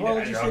 Hopefully. Well,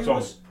 did you say he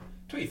was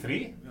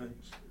 23. Yeah,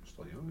 he's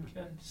still young.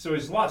 Yeah. So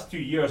his last 2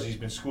 years he's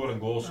been scoring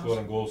goals. So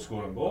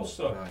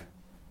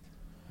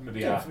maybe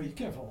you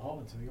can't fault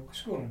Hartman to be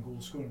scoring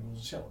goals, and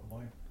Celtic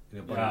boy.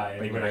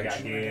 and he win a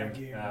game.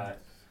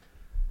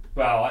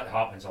 Well, that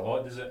happens a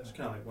lot, does it? it's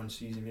kind of like one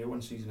season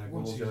of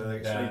goals.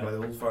 Like signed by the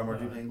old farmer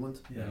down in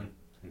England. Yeah.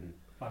 Mm-hmm.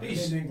 But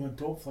in England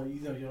top flight,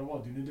 either you're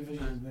doing the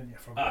division and then you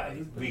forget.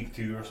 League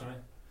 2 or something.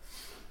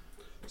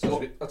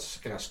 So that's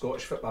kind of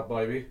Scottish football,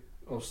 by the way.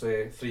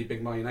 Obviously, 3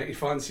 big Man United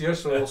fans here,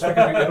 so speaking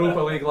about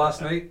Europa League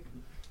last night,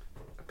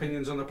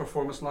 opinions on the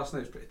performance last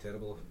night? It's pretty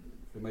terrible.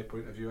 From my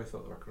point of view, I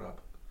thought they were crap.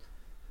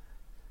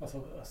 I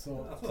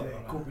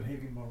thought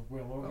Copenhagen were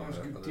well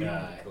organised, good team.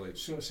 Yeah.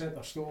 So it set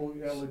their stall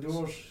early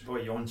doors.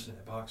 Boy, Johnson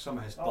at the back. Some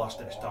of his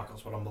blasted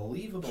tackles were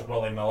unbelievable. Just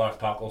Willie Miller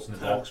tackles in the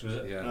box, was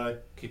it? Yeah.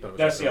 Keeper was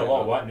That's a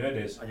lot of what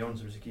nowadays.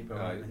 Johnson was the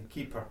keeper.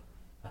 Keeper.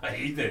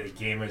 He did the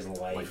game his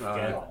life.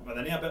 But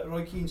then a bit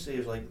Roy Keane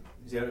says like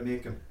he's there to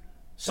make him.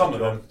 Some of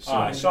them.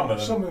 Some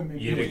of them.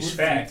 You'd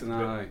expect.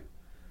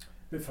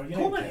 But for United,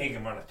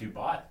 Copenhagen weren't too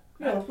bad.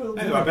 Yeah, well,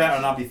 They were better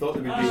than Abby thought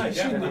they would be.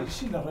 You've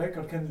seen the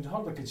record, can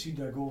hardly concede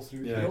a goal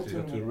through the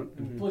tournament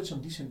and played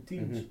some decent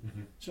teams.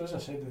 So as I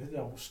said, they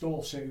had a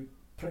stall set out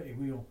pretty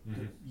well.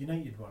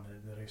 United won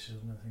the races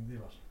and I think they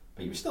were.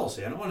 But you were still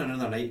saying on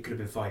another night it could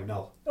have been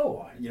 5-0. Oh,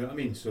 aye. You know what I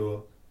mean?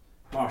 So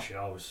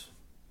Martial was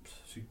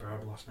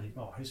superb last night.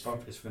 Oh, his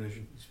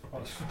finishing.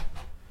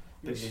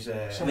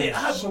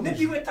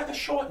 Nobody would take a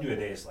shot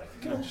nowadays.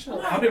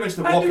 How do we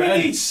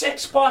need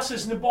 6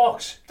 passes in the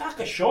box? Take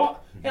a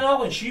shot. And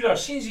Alan Shearer,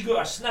 as soon as he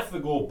got a sniff of the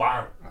goal,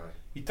 bang.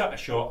 He took a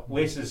shot,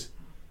 laces.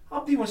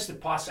 Nobody wants to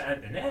pass it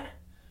into the net.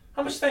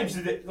 How much times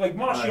did it, like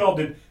Martial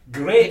did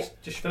great,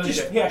 just play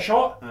a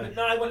shot, but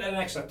now I went to an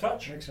extra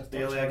touch.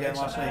 Bailey again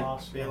last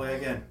night. Bailey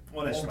again.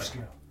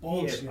 Honestly,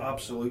 he is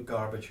absolute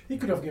garbage. He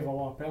could have given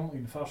a penalty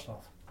in the first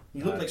half. He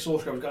looked like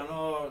Solskjaer was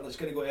going, let's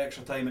go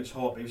extra time, it's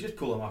hot. But he was just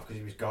pulling him off because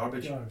he was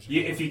garbage.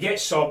 If you get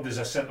subbed as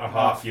a centre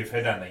half, you've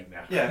had a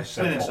nightmare. Yeah,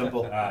 plain and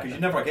simple. Because you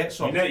never get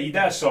subbed. You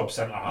don't sub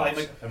centre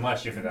halves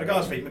unless you've had a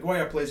nightmare.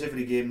 Maguire plays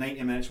every game,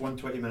 90 minutes,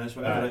 120 minutes,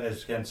 whatever it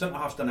is. Again, centre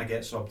halves didn't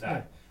get subbed.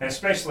 And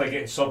especially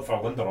getting subbed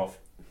for Lindelof.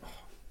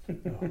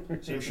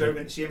 See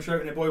him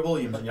shouting at Boy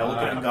Williams, and you're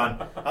looking at him going,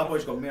 that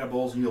boy's got more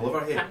balls than you'll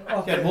ever hit.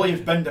 Again,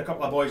 Williams binned a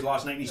couple of boys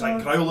last night and he's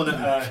like growling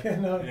at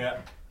him.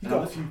 He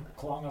got a few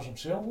clangers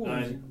himself.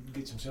 He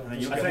gets himself.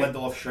 And you get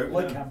Lindelof shouting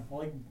like him.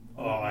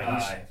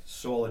 He's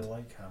solid.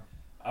 Like him.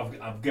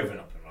 I've given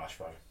up on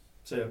Rashford.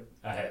 So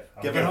I have.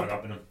 I've given up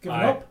on him. Given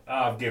up?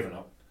 I've given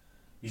up.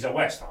 He's a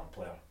West Ham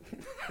player.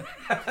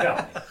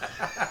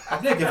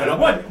 I've never given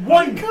up.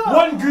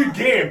 One good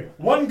game.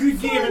 One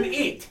good game in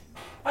 8.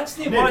 That's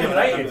the Man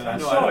United. I'm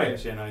sorry.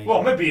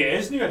 Well, maybe it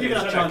is new.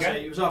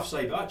 It was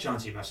offside, but that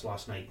chance he missed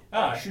last night.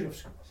 Should have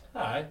scored.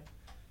 Aye.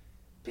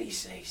 But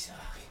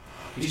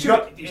he's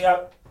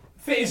got.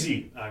 Fit is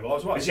he?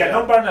 Is he a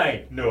number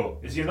 9? No.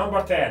 Is he a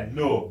number 10?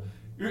 No.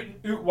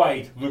 Out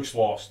wide looks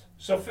lost.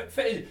 So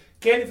fit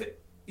is.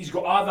 He's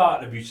got other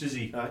attributes, is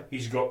he?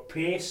 He's got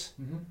pace.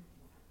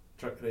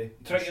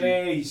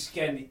 Trickery. He's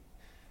getting.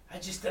 I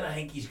just don't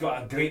think he's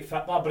got a great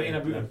fit labyrinth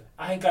about him.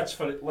 I think that's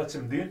what it lets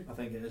him do. I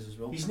think it is as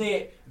well. He's not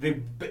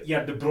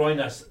your De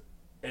Bruyne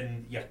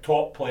and your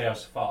top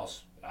players,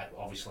 fast.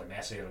 Obviously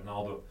Messi,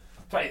 Ronaldo.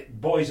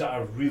 Boys that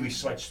are really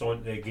switched on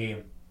to the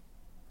game.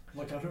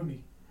 Like a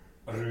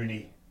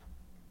Rooney.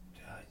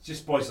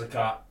 Just boys like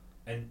that.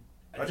 And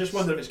I just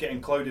wonder if it's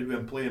getting clouded with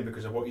him playing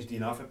because of what he's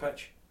doing off the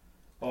pitch.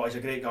 Oh, he's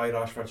a great guy,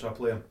 Rashford, so I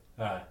play him.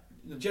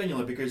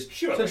 Genuinely, because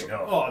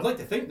I'd like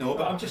to think no,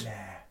 but I'm just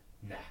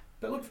nah.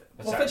 But look,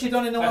 what Fitzy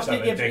done in the last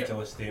 8 games?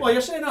 Ridiculous well,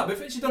 you're saying that, but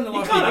Fitzy done in the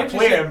last 8 games. You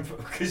can't play him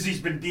because he's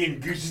been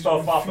doing good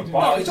stuff off the park.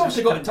 No, he's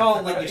obviously got the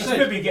talent, like you said.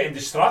 He's maybe getting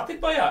distracted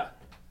by it.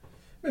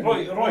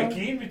 Roy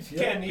Keane would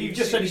get. He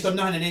just said he's done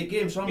nothing in 8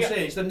 games, so I'm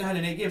saying he's done nothing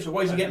in 8 games. So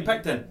why is he getting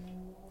picked in?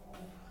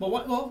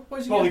 Why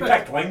is he getting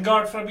picked? He picked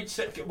Lingard for a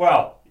bit.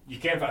 Well, you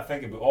can't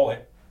think about Ollie.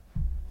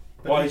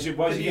 Why is he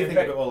getting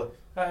picked?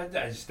 I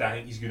just don't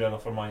think he's good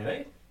enough for Man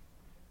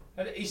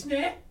United. He's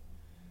not.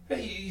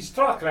 His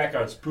track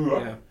record's poor.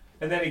 Yeah.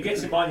 And then he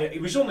gets him on. He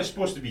was only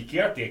supposed to be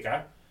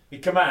caretaker. He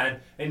come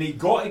in and he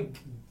got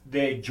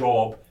the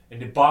job in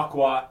the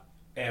backward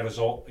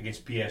result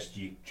against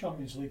PSG.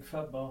 Champions League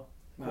football.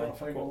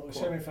 Quarter-final,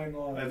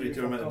 semi-final. Every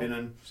tournament I've been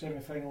in.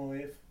 Semi-final of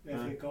the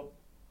FA Cup.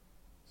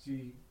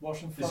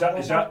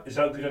 Is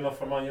that good enough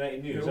for Man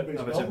United new? Is it?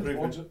 No, it's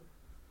improvement.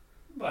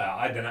 Well,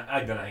 I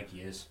don't think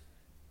he is.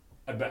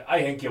 But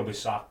I think he'll be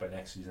sacked by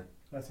next season.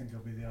 I think he'll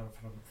be there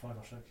for 5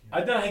 or 6 years.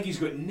 I don't think he's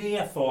got any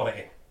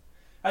authority.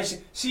 I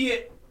see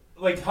it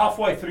like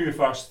halfway through the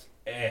first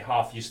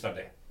half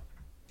yesterday.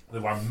 They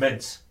were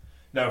mints.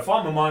 Now, if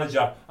I'm a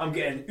manager, I'm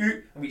getting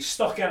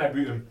stuck in about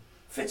him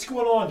Fit's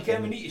going on,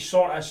 Ken, we need to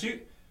sort us out.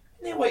 And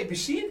they want to be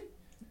seen.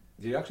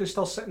 Do you actually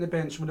still sit on the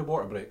bench with the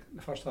water break in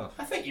the first half?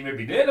 I think he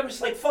maybe did. I was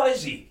like, "Far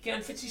is he?"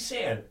 Ken Fitzy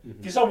saying,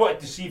 because I wanted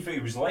to see if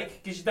it was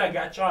like, because you didn't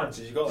get a chance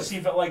to see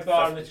if it like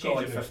that in the He's got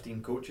like changing room.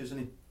 15 coaches, isn't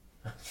he?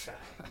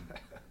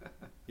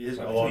 He has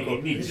got a He lot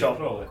of needs it, coaches.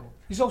 probably.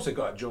 He's also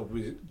got a job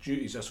with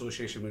duties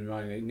association with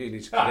Man United. He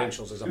needs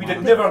credentials as a We'd manager.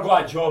 have never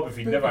got a job if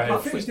he'd But- never but I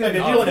had. think he's If you're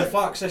doing dealing in that.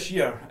 facts this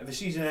year, if the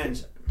season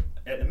ends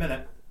at the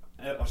minute,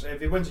 or say if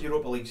he wins the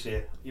Europa League,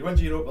 say he wins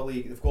the Europa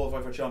League, they've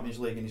qualified for Champions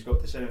League, and he's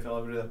got the semi-final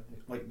every year,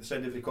 like the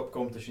said every cup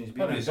competition he's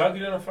been in. Is that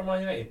good enough for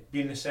Man United?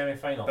 Being in the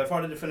semi-final. But how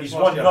did they finish He's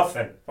last won year?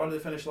 nothing. How did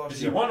they finish last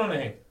Has year? he won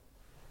anything?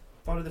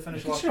 How did they finish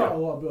You can last say that year? a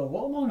lot about a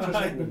lot of managers. Aye.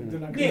 Like,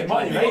 doing a Yeah, good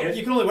Man job. United.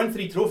 You can only win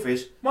 3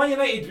 trophies. Man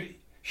United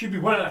should be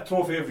winning a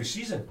trophy every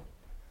season.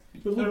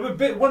 But They're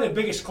look, one of the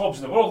biggest clubs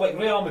in the world, like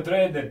Real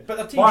Madrid and But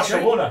their team's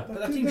Barcelona. But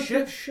their team's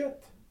shit.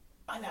 shit.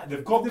 And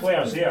they've got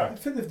players there. The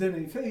thing they've done,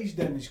 what he's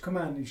done, he's come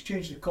in, he's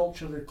changed the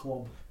culture of the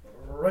club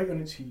right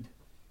on its head.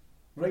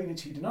 Right on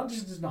its head. And that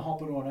just doesn't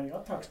happen overnight.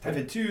 That takes I've time.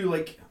 had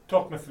two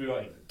Talk me through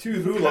it.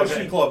 rulers How's at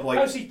he- the club, like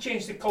How's he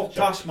changed the culture?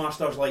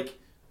 taskmasters like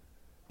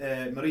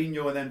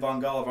Mourinho and then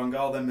Van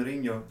Gaal then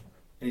Mourinho. And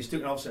he's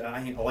taken off saying,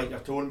 I think I like your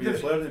tone with the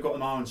player, they've got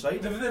them all on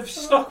side. They've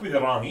stuck with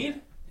the wrong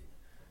end.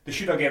 They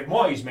should have given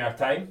Moyes more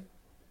time.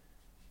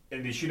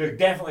 And they should have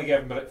definitely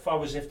given him, if I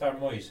was after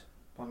Moyes,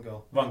 Van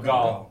Gaal. Van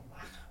Gaal.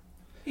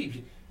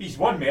 He's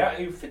won,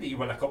 mate. He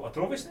won a couple of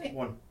trophies, didn't he?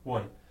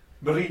 One.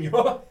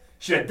 Mourinho.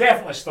 Should have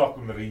definitely stuck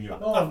with Mourinho.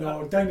 Oh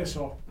no,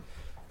 dinosaur.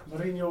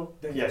 Mourinho,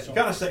 Yeah, dinosaur.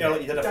 you can't sit here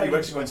like you did a few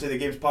weeks ago and say the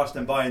game's passed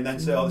them by and then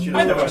say, oh, they should I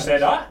have never lost.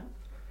 said that.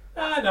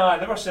 No, I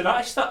never said that.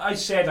 I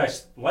said I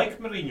like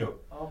Mourinho.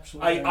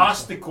 Absolutely. I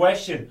asked the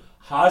question,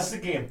 has the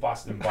game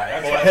passed him by?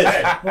 That's Well, what it I is.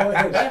 said. Well,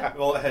 it is.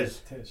 Well, it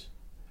is. It is.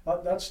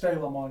 That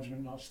style of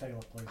management, that style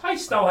of play. I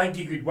still think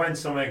he could win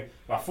something with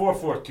a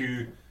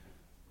 4-4-2,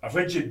 a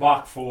rigid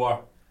back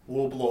four.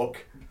 Low block.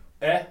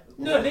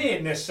 No, they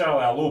ain't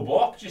necessarily a low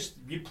block. Just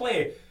you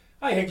play.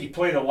 I think you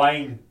play the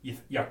line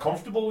you're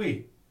comfortable with.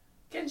 You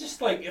can just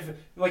like if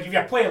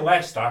you're playing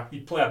Leicester,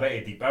 you'd play a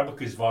bit deeper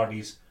because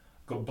Vardy's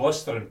got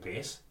blistering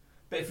pace.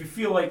 But if you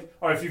feel like,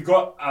 or if you've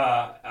got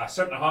a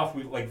centre half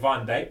with like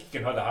Van Dijk, you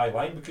can have a high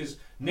line because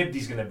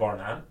nobody's going to burn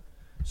him.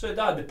 So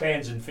that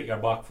depends on what your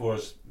back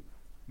four's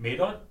made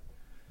on.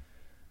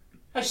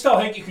 I still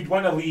think you could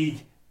win a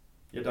league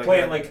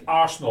playing like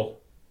Arsenal,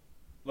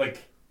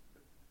 like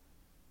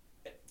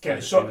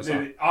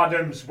the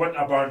Adams,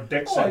 Winterburn, Oh,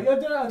 Dixon,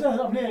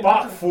 I'm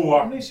back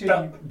four, I'm not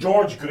saying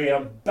George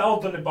Graham,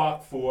 building the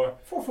back four.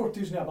 4-4-2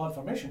 isn't a bad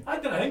formation. I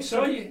don't think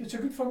so. It's a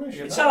good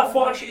formation. It's out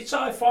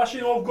of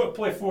fashion. All got to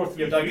play 4-3-3.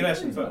 You're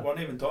digressing, but we're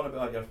not even talking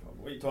about that.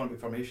 What are you talking about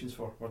formations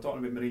for? We're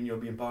talking about Mourinho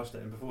being past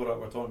it, and before that,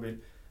 we're talking about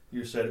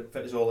you said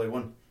fit is all they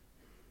won.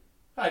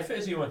 Aye, fit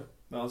as he won.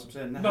 Well, that's what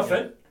I'm saying.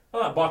 Nothing.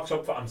 Well, that backs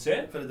up what I'm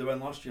saying. Fit did they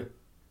win last year?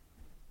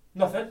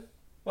 Nothing.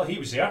 Well, he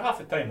was there half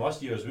the time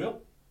last year as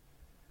well.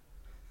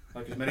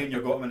 Because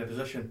Mourinho got him in a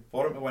position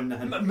for him to win the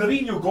him.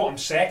 Mourinho got him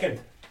second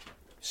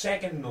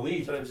in the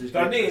league. So it was his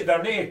They're great-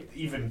 not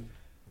even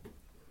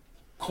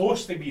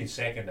close to being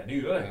second. I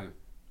knew, really. Yeah.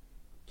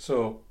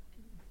 So,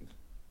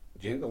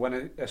 do you think they'll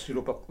win this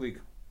Europa League?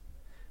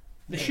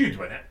 They should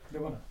win it. They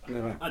won it.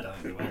 No, I don't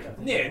think they will.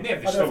 Yeah,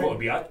 they've I still don't got to think-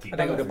 be at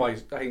I think the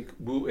boys. I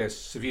think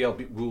Sevilla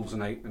beat Wolves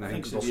tonight, and I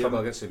think they'll Sevilla- struggle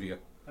against Sevilla.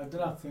 I do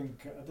not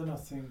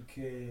think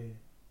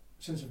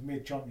since they've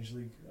made Champions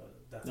League,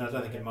 No, I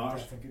don't think it matters. I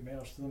don't think it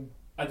matters to them.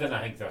 I don't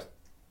think they're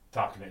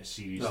taking it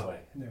seriously.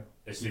 No.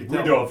 As You they can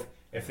would tell. have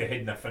if they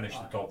hadn't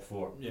finished the top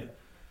four. Yeah.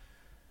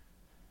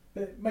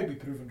 But it might be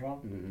proven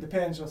wrong. Mhm.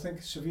 Depends. I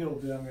think Sevilla will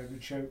do them a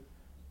good shout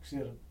because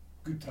they're a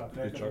good track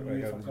record. track in the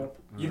record, UEFA isn't Cup.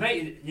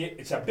 United,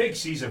 it's a big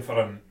season for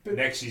him But-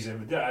 next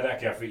season. I don't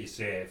care what you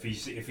say.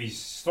 If he's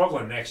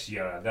struggling next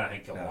year, I don't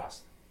think he'll Yeah.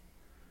 last.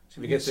 So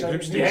if he gets the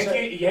group He's Do you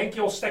stage, think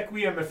you'll stick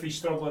with him if he's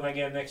struggling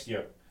again next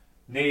year?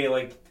 Nay,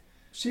 like,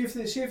 See if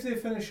they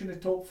finish in the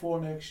top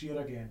 4 next year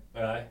again,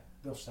 aye.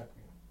 they'll stick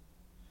with him.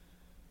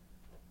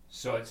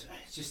 So it's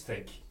just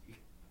think,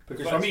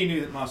 Because for me, you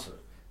knew that massive.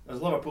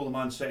 There's Liverpool and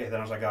Man City,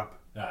 there's a gap.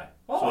 aye.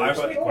 So Oh, there's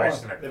they've no got-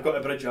 question about They've that. got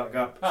to bridge that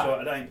gap. Ah. So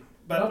I think.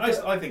 But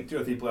I think 2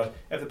 or 3 players.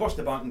 If they bust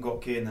the bank and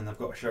got Kane, then they've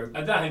got a shout.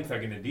 I don't think they're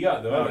going to do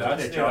that though. No,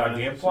 That's it's not not our a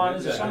game plan,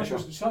 is it? Yeah.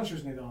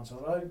 Sancho's need the answer.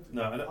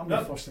 No, I'm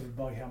not fussed if they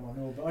buy him or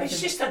no, but I It's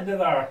think, just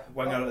another.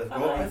 winger that they've I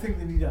got. think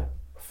they need a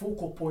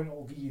focal point that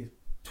will give you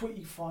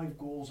 25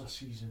 goals a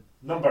season.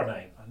 Number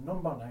 9. A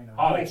number 9.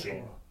 A Harry goal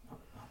Kane.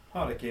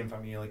 scorer. Harry Kane for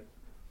me, like.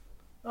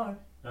 Aye.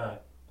 Aye.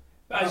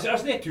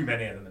 There's not too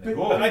many of them in the But-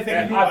 goal. but I think-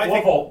 At I think-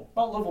 level.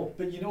 That level,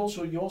 but you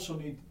also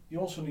need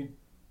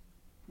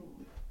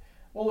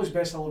all his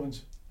best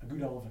 11's a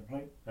good 11,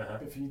 right? Uh-huh.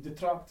 But if you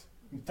detract,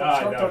 you Aye,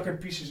 start no. taking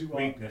pieces out.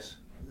 Weakness.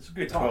 It's a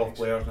good 12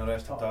 players and the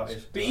rest of that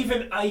Tactics. is. But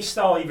even I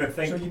still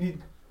think So you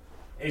need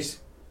his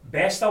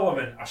best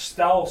 11 are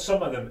still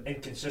some of them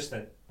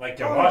inconsistent. Like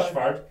Oh,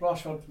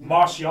 Rashford,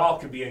 Martial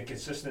could be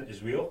inconsistent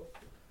as well,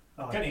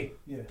 can he?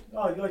 Yeah.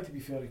 Oh, you like to be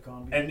fair, he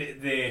can be.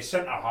 And the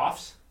centre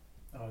halves,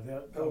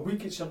 They're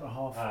weak at centre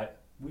half.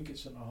 weak at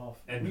centre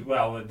half. And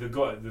well, they've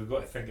got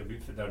to think about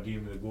what they're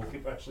doing with the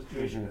goalkeeper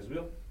situation as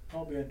well.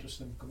 That'll be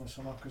interesting coming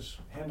summer because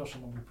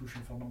Henderson will be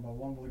pushing for number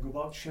 1. Will he go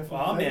back to Sheffield?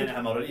 Well, I'm in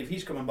him already. If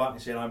he's coming back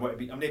and saying I'm not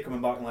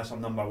coming back unless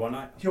I'm number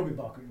 1, he'll be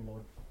back out in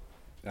loan.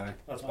 Aye.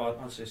 that's bad.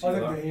 I think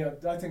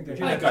I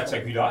think that's a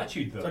good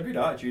attitude, though. It's a good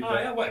attitude.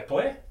 I want to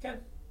play, Ken.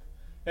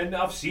 And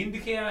I've seen the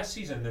this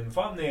season, and if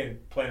I'm there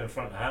playing in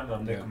front of him,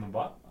 I'm not coming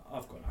back.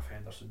 I've got enough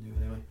Henderson to do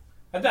anyway.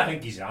 I don't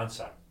think he's the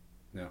answer.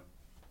 No.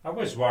 I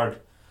was worried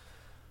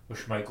with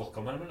Schmeichel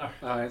coming in there.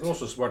 Aye, there's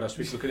also word this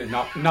week looking at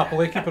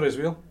Napoli keeper as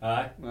well.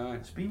 Aye. Aye.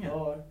 Spina.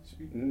 Oh,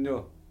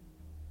 No.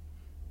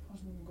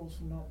 hasn't even goals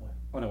from Napoli.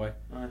 On away.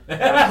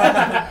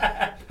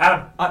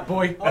 Ham.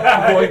 Boy.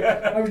 Oh, Boy.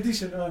 I was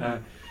decent.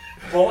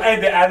 We'll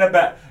end it in a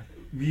bit.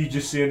 You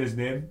just saying his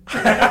name.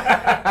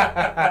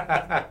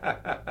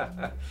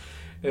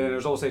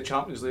 There's also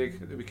Champions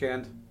League at the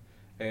weekend.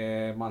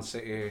 Man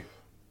City,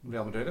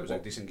 Real Madrid. It was a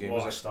decent game.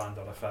 What a Was it?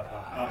 standard of it.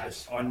 That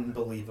is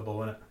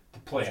unbelievable, isn't it? To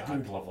play at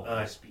that level.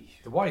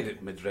 The way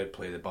that Madrid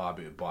played the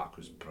Barbie back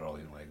was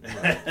brilliant. Like,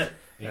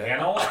 You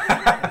know?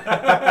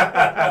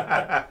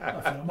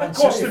 It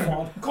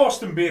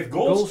Cost them both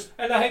goals,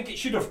 and I think it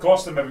should have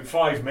cost them about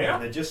 5 more.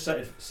 And they just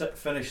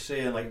finished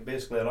saying like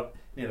basically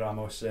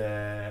Ramos,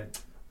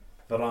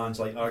 Varane's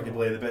like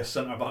arguably the best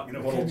centre back in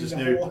the world just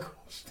now.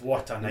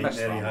 What a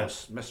nightmare he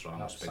has. Miss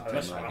Ramos, big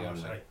Miss time.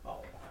 Ramos,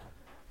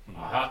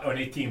 Like,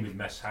 Any team would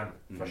miss him,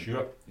 for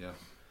sure. Yeah.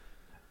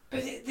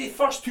 But the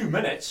first 2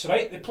 minutes,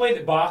 right, they played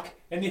it back,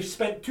 and they've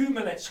spent 2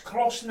 minutes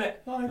crossing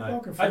it.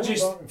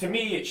 To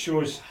me, it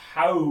shows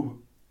how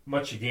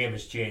much the game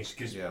has changed.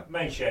 Because,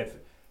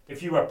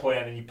 if you were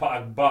playing and you put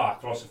a bar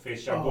across the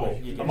face of your goal,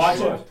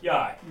 imagine,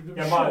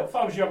 if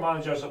I was your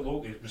manager at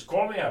Loki, it was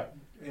Cormier.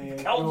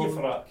 Killed you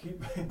for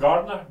it.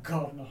 Gardner.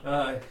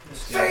 Aye.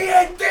 Say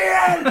it,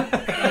 Dan!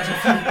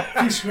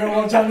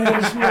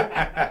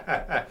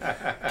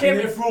 Came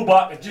to full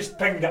back and just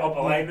pinged it up a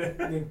line.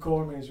 Then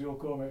Cormier as well,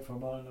 Cormier for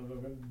man,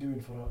 I've been doing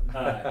for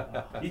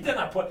that. You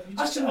didn't play.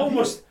 That's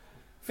almost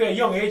for a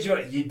young age.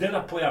 You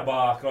didn't play a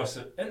bar across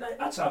it, and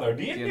that's how they're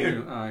doing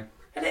it. Aye.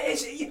 And it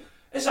is,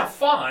 as a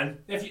fan,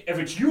 if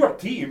it's your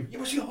team, you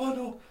must go, oh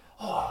no,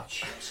 oh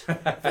jeez.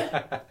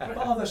 But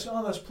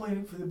others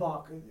playing for the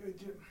back.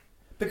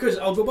 Because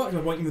I'll go back to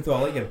my point even though I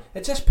like him.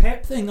 It's this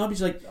Pep thing. I'll be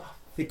like,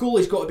 the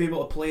goalie's got to be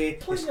able to play.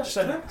 Play your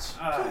strengths.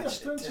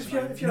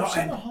 If your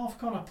centre half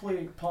can't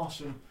play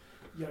passing,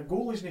 your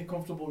goalie's not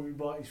comfortable with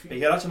back his feet. But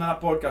yeah, that's another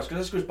podcast because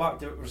this goes back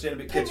to what we were saying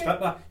about kids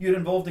fitba. You're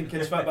involved in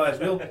kids fitba as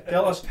well.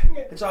 Tell us.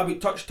 It's all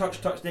about touch,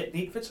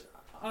 technique. If it's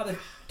the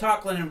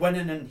tackling and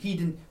winning and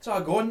heading, it's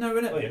all gone now,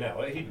 isn't it? Well,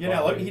 you're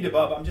not allowed to head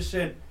about, but I'm just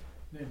saying.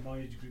 My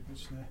age group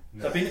is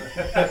No.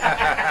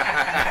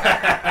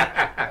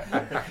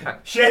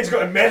 Shed's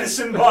got a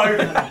medicine bag.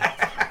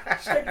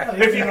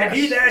 If you can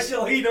heed this,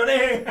 you'll heed on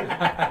it.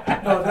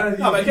 No,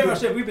 but I can't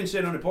say we've been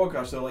saying on the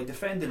podcast though, like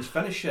defending's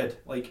finished Shed.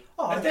 Like,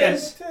 it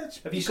is.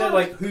 Have you said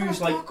like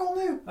who's like?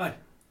 Aye.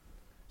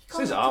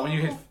 Says that when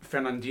you hit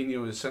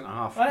Fernandinho as centre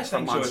half. I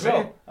think so as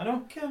well. I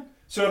know.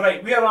 So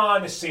right, we are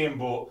on the same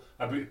boat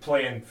about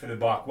playing for the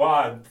back. Well,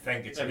 I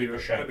think it's a bit of a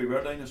shite. Maybe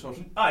we're dinosaurs.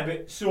 Aye,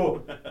 but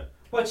so.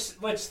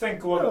 Let's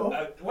think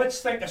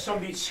of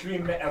somebody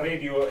screaming at a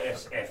radio,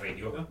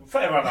 radio,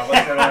 whatever I'm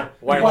listening on.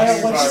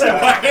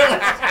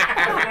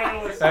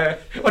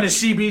 On a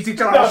CBT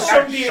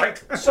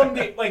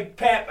somebody like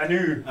Pep, I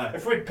knew.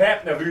 If we had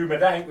Pep in the room, I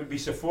think would be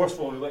so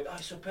forceful. We'd be like,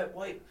 so Pep,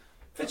 why?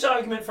 If it's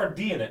argument for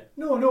doing it.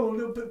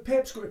 No, but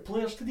Pep's got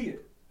players to do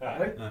it.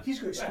 Right? He's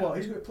got a squad,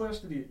 he's got players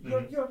to do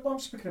it. I'm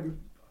speaking about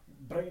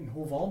Brighton,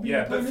 Hove Albion.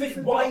 Yeah, but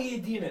why are you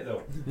doing it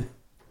though?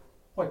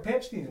 Why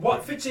Pep's doing it? What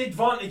if it's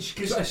advantage?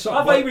 Because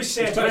I've always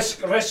said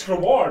risk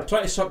reward.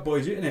 Try to suck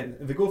boys out in it.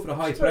 If they go for a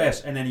high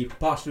press and then you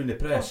pass through the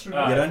press, you're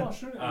in.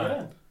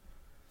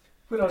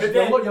 Whereas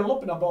you're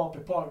looping a ball up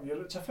the park,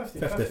 it's a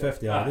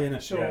 50-50, isn't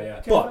it? So,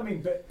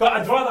 but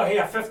I'd rather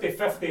hear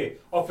 50-50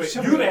 up at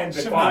your end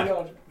of the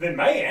park than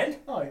my end.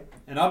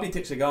 And Abby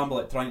takes a gamble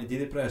at trying to do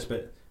the press,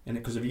 but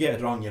because if you get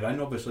it wrong, you're in.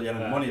 Obviously, you're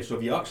in money. So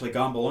if you actually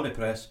gamble on the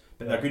press,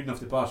 but they're good enough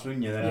to pass through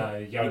you,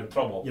 then you're in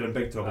trouble. You're in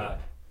big trouble.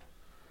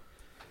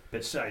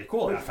 But City,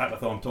 quality of fit,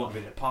 I'm talking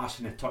about the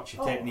passing, the touch,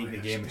 the technique of the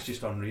game, it's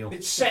just unreal.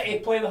 But City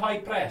play the high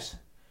press.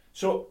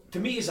 So, to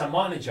me as a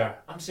manager,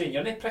 I'm saying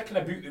you're not pricking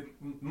about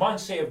Man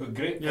City have got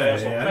great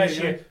players, they'll press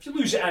you. If you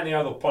lose it any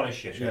other, they'll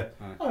punish you.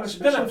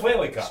 Didn't play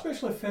like that.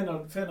 Especially if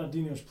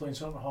Fernandinho's playing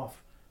centre half.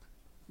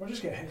 We'll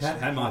just get hit.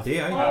 Him a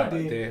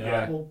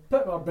day, We'll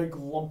put our big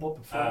lump up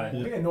in front,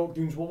 we'll get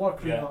knockdowns, we'll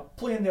work around that,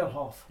 play in their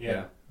half.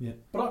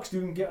 Brock's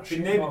doing get a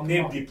shot.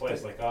 Nobody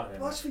plays like that.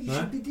 Well, that's what you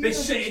should be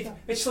doing.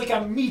 It's like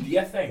a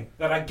media thing.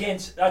 They're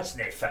against. That's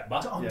not fit,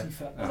 but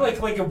it's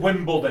like a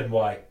Wimbledon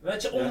why.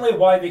 That's only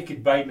why they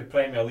could buy in the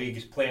Premier League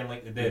is playing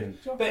like they did.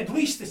 But at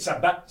least it's a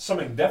bit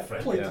something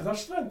different. Play to their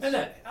strengths. Isn't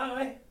it?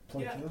 Aye.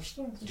 Play to their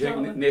strengths. Do you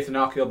think Nathan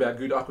Ake will be a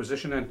good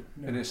acquisition in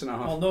the centre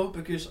half? Well, no,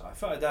 because I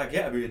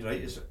get about it,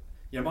 right, is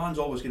your man's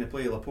always going to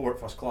play Laporte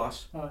first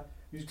class.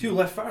 He's 2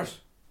 left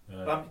footers.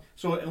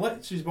 So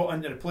unless he's brought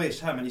in to replace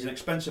him, and he's an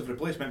expensive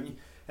replacement,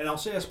 and I'll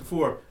say this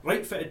before,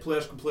 right-footed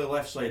players can play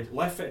left side,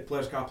 left-footed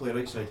players can't play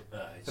right side.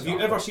 Have you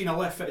ever seen a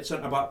left-footed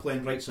centre-back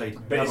playing right side?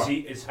 But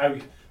is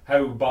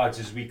how bad's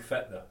his weak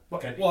fit though?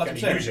 Can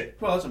he use it?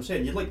 Well, as I'm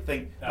saying, you'd like to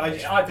think...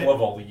 At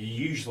level,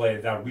 usually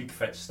their weak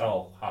fit's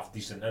still half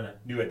decent, innit?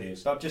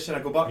 Nowadays. I'm just saying,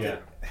 I go back to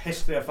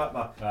history of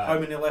football. How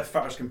many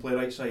left-footers can play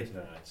right side?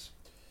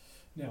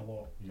 Yeah, a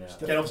lot.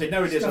 Obviously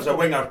nowadays there's a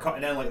winger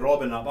cutting in like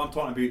Robin, but I'm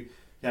talking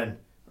about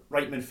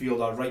right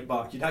midfielder, right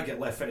back. You don't get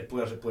left-footed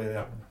players that play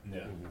there.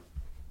 Yeah.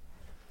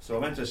 So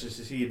I'm interested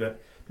to see,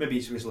 but maybe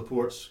it's with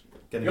Laporte's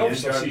getting You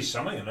obviously injured. see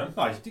something in him.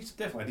 He's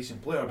definitely a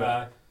decent player,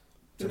 but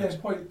There's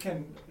quite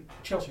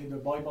Chelsea the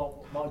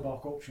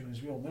buyback option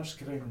as well. They're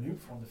screaming out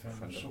for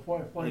defenders. So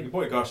why your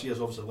boy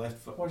Garcia's obviously left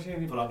for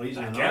that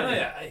reason.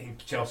 I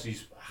think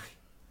Chelsea's.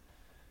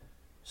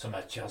 Some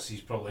of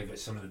Chelsea's probably got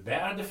some of the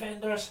better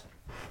defenders.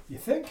 You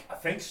think? I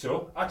think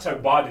so. That's how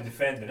bad the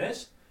defending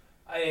is.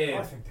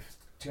 I think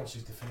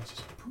Chelsea's defence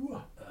is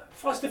poor.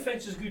 First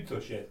defence is good though,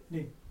 shit.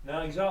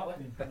 No, exactly.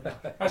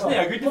 That's not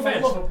a good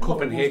defence.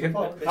 Copenhagen.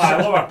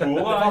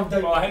 Liverpool.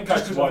 I think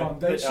that's one.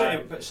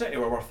 But City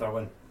were worth their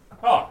win.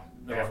 Oh,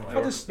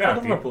 What does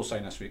Liverpool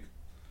sign this week?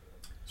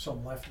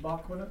 Some left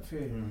back, wasn't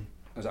it?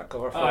 Is that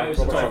cover for it was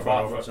a cover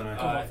for Robertson?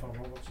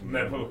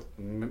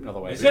 Another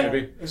way. Is it?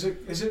 Maybe. Is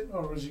it,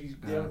 or is he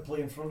there to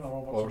play in front of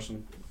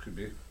Robertson? Could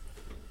be.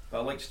 But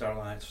I like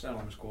Sterling.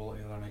 Sterling was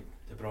quality the other night.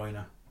 De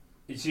Bruyne.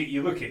 You see,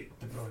 you look at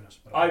De Bruyne's.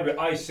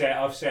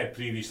 I've said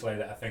previously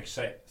that I think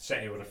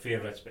City were the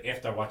favourites, but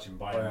after watching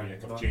Bayern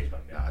Munich, I've changed my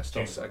mind. I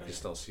can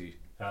still see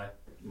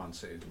Man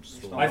City.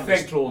 I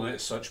think trolling it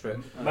as such, but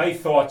my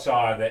thoughts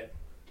are that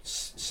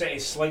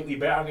City's slightly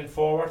better going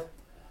forward,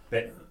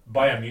 but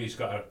Bayern Munich's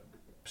got a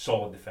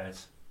solid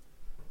defence,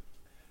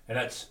 and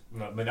that's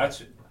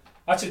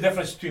the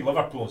difference between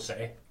Liverpool and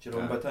City.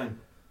 Jerome Boateng.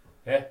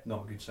 Yeah,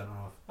 not a good centre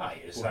half.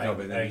 No,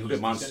 but then you look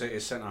at Man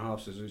City's centre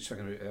halves. Is he's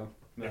talking about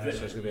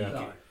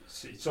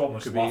it's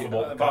almost could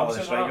laughable. A battle of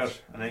the strikers,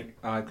 I think.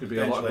 It could be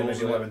a lot of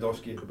goals in it.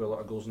 Lewandowski Could be a lot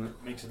of goals in it.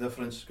 Makes a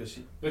difference because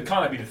it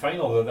can't be the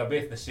final though. They're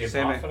both in the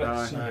same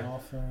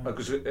half.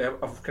 Because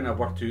I've kind of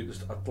worked out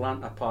this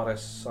Atlanta,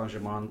 Paris,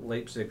 Saint-Germain,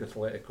 Leipzig,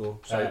 Atletico.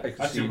 So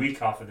that's a weak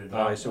half of the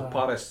day. So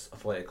Paris,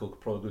 Atletico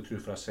could probably go through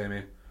for a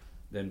semi.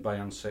 Then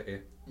Bayern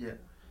City. Yeah.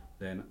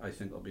 Then I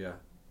think it'll be a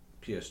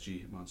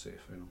PSG Man City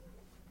final.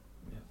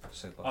 Yeah.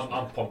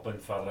 I'm pumping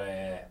for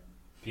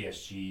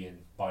PSG and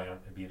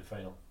Bayern to be in the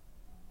final.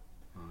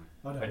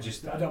 I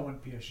don't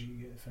want PSG to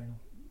get the final.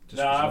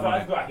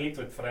 I've got a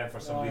hatred for them for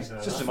some reason.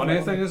 It's just a money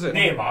thing, is it?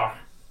 Neymar.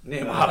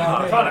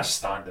 I can't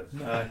stand him.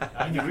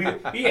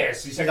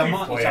 Yes, he's a good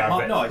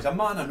player. He's a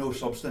man of no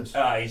substance.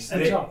 He's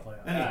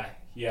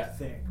yeah.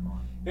 Thick man.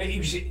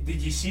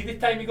 Did you see the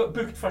time he got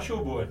booked for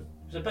showboating?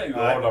 It was a bit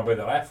out of order by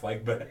the ref,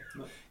 but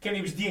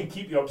he was doing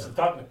keep you ups and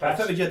talking the pass.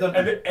 What would you have done?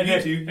 And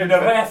the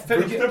ref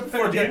booked him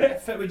for doing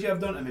it. What would you have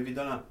done to him if you'd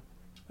done it?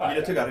 You'd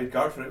have took a red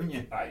card for it, wouldn't you?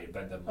 You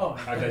bend him.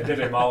 I did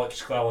him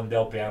Alex Clell and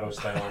Del Piero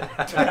style.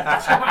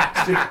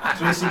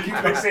 Tracy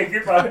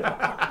Cooper.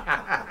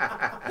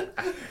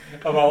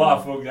 I'm a lot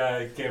of folk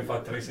that came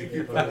for Tracy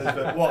Cooper.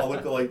 What a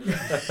look-alike.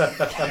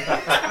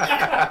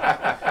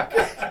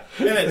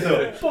 Innit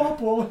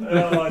though?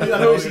 I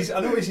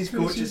know he's his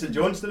coach at St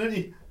Johnstone, isn't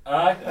he?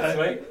 Aye, that's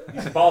right.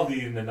 He's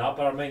baldy in the nap,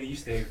 but I mean, he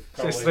used to.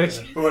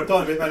 We were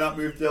talking about when that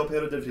move Del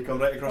Piero did to come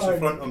right across the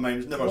front of mine. It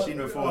was never seen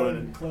before.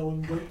 And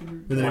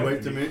then he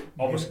wiped him out.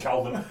 Almost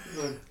killed him. I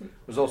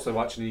was also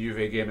watching the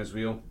Juve game as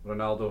well.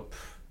 Ronaldo,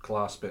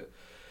 class, but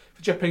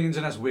what's your opinions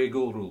on this away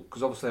goal rule?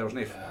 Because obviously there was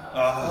no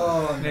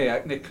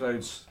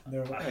crowds.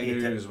 I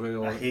knew as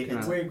well. I hate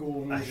it. Away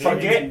goal rule.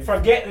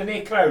 Forget the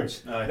no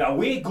crowds. The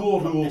away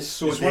goal rule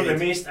is one of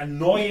the most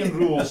annoying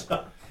rules.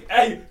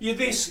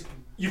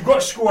 You've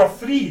got to score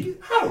 3.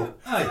 How?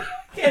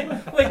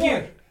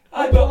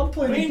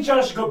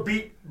 Rangers got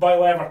beat by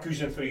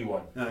Leverkusen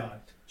 3-1.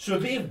 So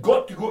they've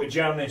got to go to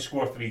Germany and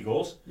score 3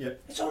 goals. Yeah.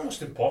 It's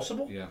almost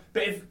impossible. Yeah.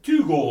 But if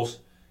 2 goals,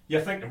 you're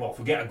thinking, well, if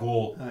we get a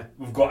goal,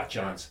 we've got a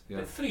chance. Yeah.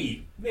 But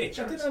 3, no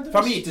chance.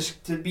 For me,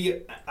 to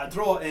be a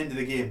draw at the end of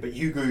the game, but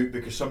you go out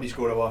because somebody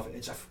scored a laugh,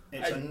 it's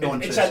a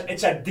nonsense.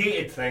 It's a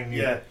dated thing.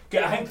 Yeah.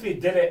 I think they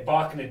did it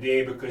back in the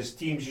day because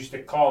teams used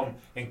to come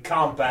and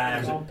camp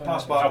and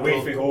pass back away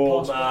from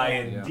home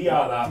and do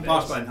all that.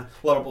 Pass back.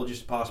 Liverpool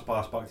just pass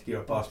back to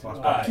keeper, pass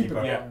back to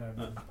keeper.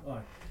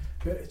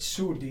 But it's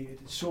so dated,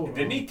 it's so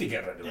They need to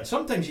get rid of it. And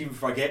sometimes you even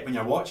forget when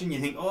you're watching, you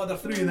think, oh, they're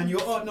through, and then you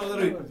go, oh, no,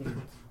 they're out.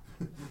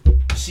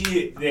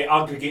 See, the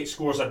aggregate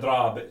scores a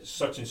draw, but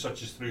such and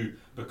such is through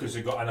because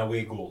they got an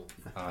away goal.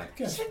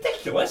 It's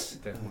ridiculous.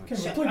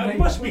 It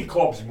must be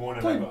clubs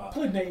moaning about that.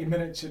 Played 90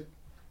 minutes at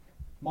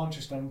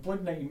Manchester and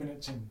played 90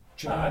 minutes in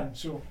Japan,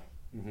 so...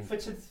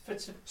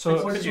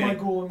 So what's my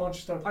goal in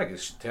Manchester? I think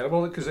it's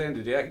terrible because at the end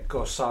of the day it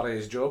cost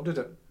Sarri's job, did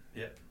it?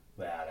 Yeah.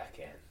 Well, I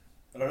can.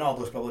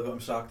 Ronaldo's probably got him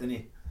sacked, didn't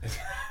he?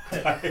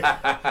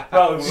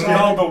 Well,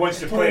 Ronaldo wants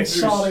to play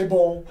through. Sarri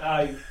ball.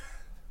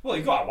 Well,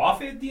 he got a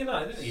laugh at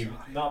Dina, didn't he?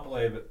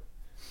 Napoli, but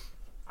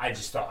I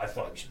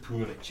thought he was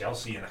poor at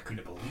Chelsea, and I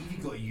couldn't believe he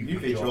got a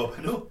Juve job.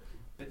 No.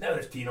 But now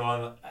they've Tino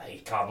on,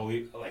 I can't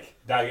believe, like,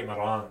 don't get me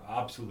wrong, I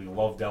absolutely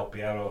love Del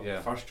Piero.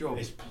 Yeah. First job.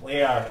 His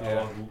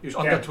player, He was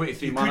under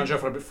 23 manager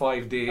for about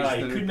 5 days.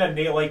 you couldn't have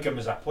nailed like him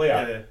as a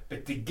player, Yeah.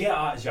 but to get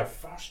that as your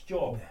first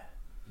job,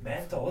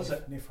 mental, is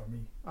it? No for me.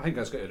 I think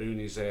that's got to ruin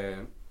his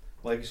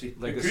Legacy.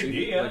 legacy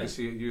yeah.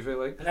 legacy at Juve,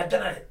 like. And I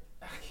don't know,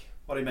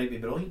 Or he might be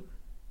brilliant.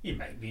 he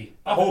might be.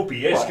 I hope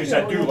he is, because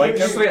Well, I do yeah, like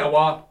yeah. him. Straight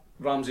away,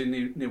 Ramsey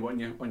knew on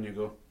you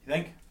go. You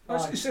think?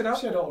 You said that?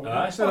 Said it already.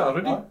 Aye. Said that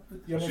already.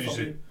 You're So not you for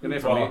said- me. You're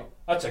never me.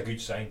 That's a good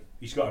sign.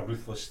 He's got a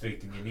ruthless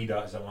streak, and you need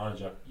that as a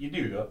manager. You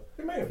do, though.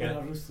 He might have been Yeah.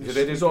 a ruthless. You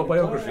read his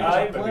autobiography?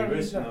 Aye, Aye, but he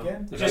was,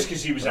 again. Just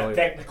because he was a Brilliant.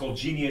 technical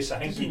genius, I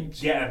think he'd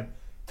get him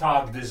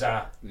tagged as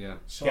a. Yeah.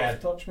 Soft Yeah.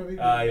 touch maybe.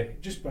 but Aye.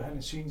 Just behind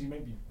the scenes, he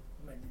might be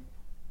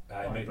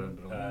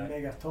Brilliant.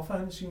 mega tough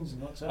behind the scenes,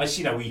 and that's it. I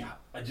seen a wee.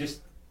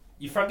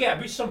 You forget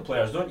about some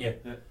players, don't you?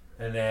 Yeah.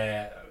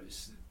 And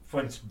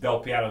once Del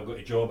Piero got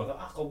a job, I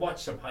thought, I'll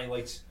watch some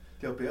highlights.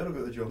 Del Piero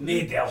got the job.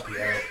 Nay, Del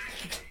Piero.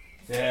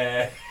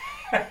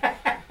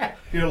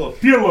 Pirlo.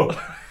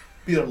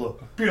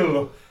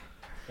 Pirlo.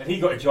 And he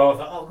got a job. I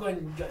thought, I'll go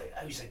and.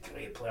 He's a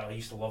great player. I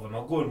used to love him.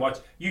 I'll go and watch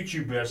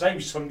YouTubers. I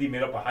was somebody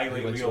made up a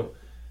highlight reel.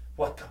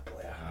 What a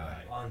player!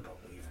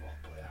 Unbelievable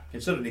player.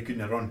 Considering he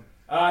couldn't have run.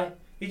 Aye,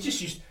 he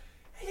just used.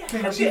 He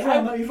ran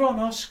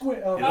a squid.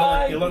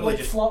 He looked like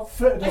just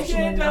flat-footed or Yeah,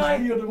 something. aye.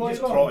 Weird He was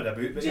just it? trotted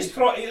about. But Just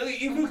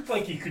he looked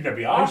like he couldn't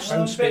be was arsed.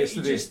 in space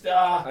But he today. just,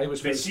 I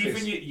was but in see space.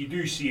 when you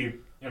do see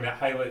him at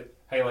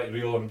highlight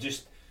reel, and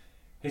just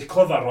his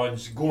clever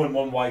runs, going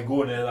one way,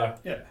 going the other.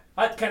 yeah.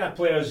 That kind of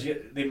players,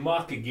 they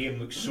mark a game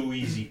look so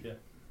easy. Yeah.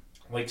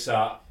 Like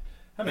that.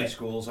 How many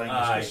schools? I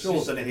Aye, think it's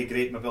schools just- didn't have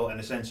great mobility in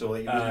the sense of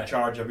like he Aye. wasn't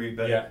charge about,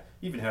 but Yeah,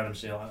 even heard him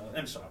say,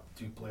 them sort of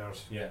two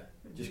players yeah.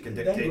 just can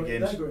Then dictate go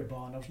games. to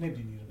Barn, there's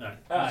nobody near him.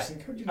 Aye. I Aye. just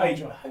think, how do you Aye. manage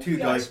that? How do Two you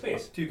get guys,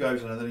 space? two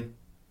guys and another.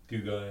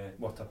 Do go.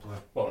 What a player!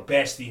 Well, the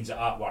best teams at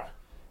that were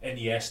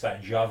Iniesta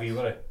and Xavi,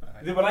 were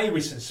they? They were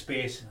always in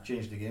space,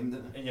 Changed the game,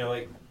 didn't and you're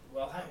like,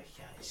 well,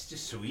 yeah, it's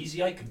just so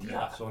easy. I could do it?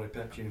 that. Sorry,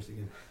 Pep changed the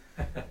game.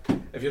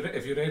 Have you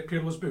read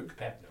Pirlo's book?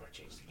 Pep never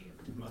changed the game.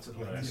 That's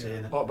what I'm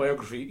saying.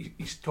 Autobiography.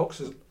 He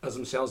talks as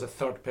himself as a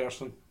third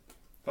person.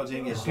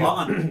 Fudging is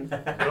Zlatan.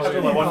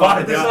 Brilliant. One What man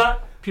is can do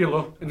that?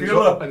 Pirlo in his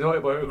Pirlo. in the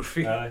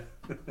autobiography. Aye.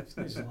 It's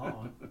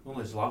not that.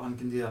 Only Zlatan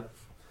can do that.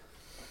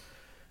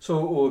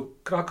 So we'll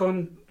crack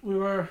on. We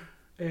were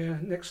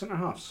next centre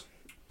halves.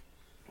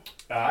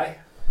 Aye.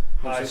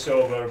 Aye.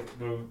 So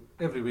we're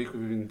Every week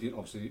we've been doing,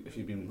 obviously if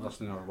you've been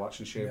listening or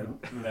watching Shed,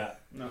 yeah.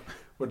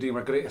 we're doing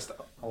our greatest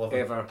 11.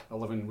 ever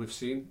 11 we've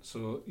seen.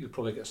 So you'll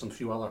probably get some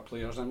few other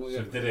players in with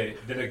So you. did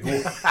it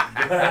go?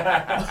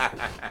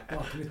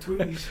 Back in the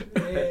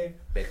 20s.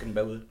 Beckham,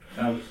 Billy.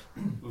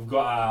 We've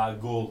got a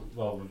goal.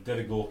 Well, we did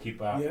a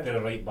goalkeeper, Yeah. did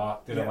a right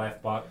back, did a Yeah.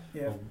 left back.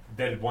 Yeah. We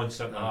did one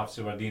centre half.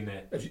 So we're doing the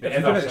If the you've other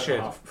been at the centre Shed,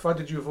 half. what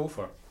did you vote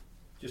for?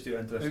 Just do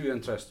interest. Who are you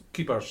interested?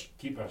 Keepers.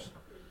 Keepers.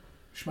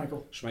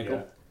 Schmeichel. Schmeichel.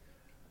 Yeah.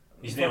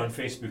 He's now on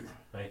Facebook.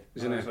 Right.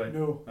 Isn't That's it? right.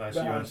 No. Aye,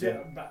 so you want to say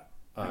but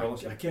Aye.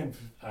 I came.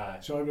 Aye.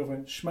 So I would have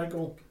went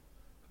Schmeichel,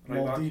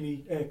 Right back.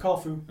 Maldini,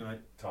 Cafu, Right.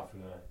 Tough.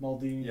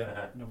 Maldini, Yeah.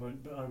 Uh-huh. and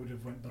I would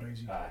have went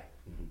Baresi. Aye.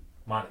 Mhm.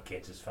 Man, the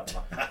kids is fit.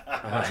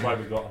 That's why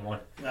we got him on.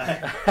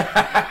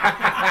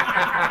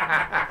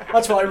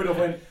 That's why I would have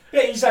went.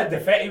 Yeah, he was a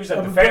I was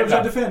a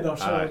defender. defender,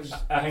 so Aye. I was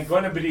I think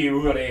anybody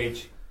our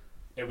age,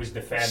 it was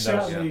defenders.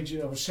 certain age,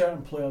 there were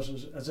certain players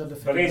as a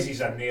defender.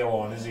 Baresi's a nail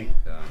on, is he?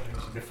 Yeah.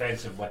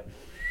 Defensively.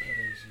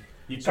 Baresi.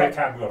 You'd So- pick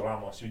him or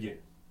Ramos, would you?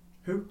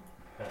 Who?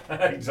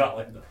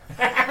 Exactly.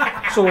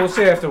 So we'll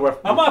say after we're.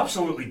 I'm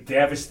absolutely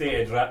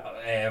devastated.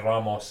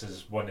 Ramos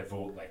is one to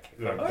vote. Like,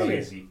 who are Are you?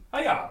 Baresi?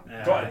 I am.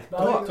 Yeah. Got it.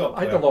 Top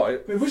I had a lot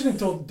of. It wasn't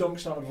until Dunk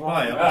started Aye,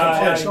 running.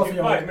 aye, Stuff in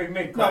your Aye, head. make No,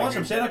 quite that's a what I'm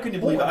good- saying. I couldn't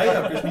believe it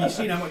either because when you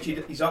see how much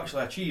he's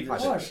actually achieved,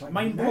 That's Oh, it's it's like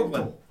mind-boggling.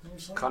 mental. It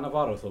was like-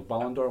 Cannavaro, the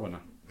Ballon d'Or winner.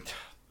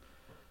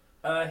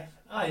 Aye,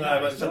 Aye, aye.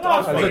 but it's a So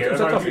tough that's one. why It's a you're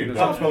tough arguing. one.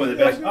 That was probably the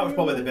best. That was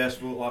probably the best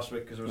vote last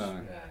week because it was.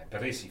 No.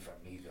 Baresi for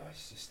me,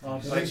 guys. Just Ah,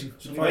 he's Baresi.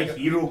 So my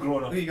hero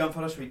growing up. Who you got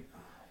for this week?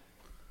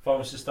 If I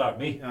was to start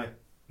me, Aye,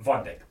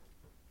 Van Dijk.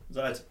 is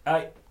that it?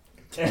 Aye.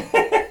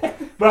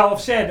 Well,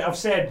 I've said You've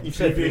said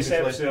previous previously.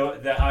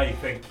 episode that I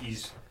think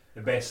he's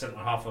the best centre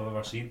half I've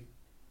ever seen.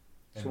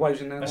 So why was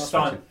he in there? I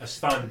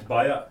stand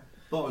by it.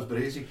 Thought it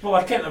was Baresi. Well,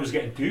 I can't. I was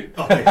getting two.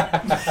 Okay.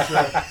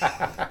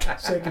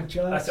 Second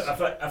chance.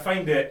 I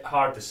find it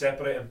hard to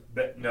separate him,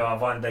 but no,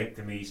 Van Dijk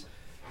to me,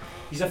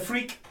 he's a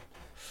freak,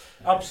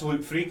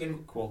 absolute freak,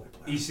 and Quality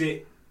player.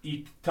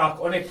 he talk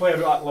on a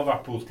player at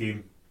Liverpool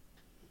team.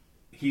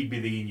 He'd be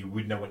the one you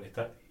wouldn't want to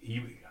touch.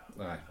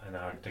 Aye. And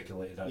I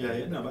articulated that.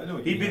 Yeah, no, but I know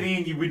what He'd you be mean. the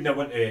one you wouldn't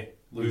want to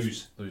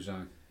lose. Lose,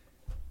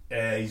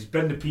 aye. He's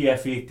been the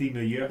PFA Team of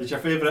the Year. It's your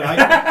favourite?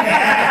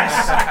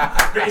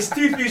 Yes. But his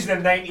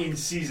 2019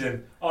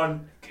 season,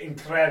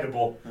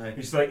 incredible. Aye.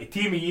 He's like the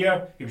Team of the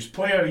Year. He was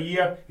Player of the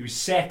Year. He was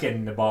second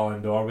in the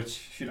Ballon d'Or, which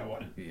Should have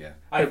won it. Yeah.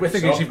 I The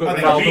thing think is, you've got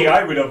I think For me, Ronaldo.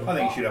 I would have. I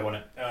think he should have won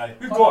it.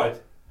 Who got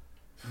it?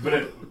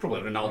 But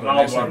Probably Ronaldo.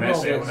 Ronaldo or Messi.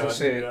 Messi. I was gonna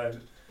say.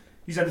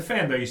 He's a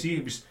defender, you see.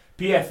 He was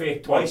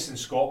PFA twice in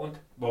Scotland.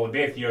 Well, the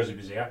both years he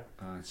was there.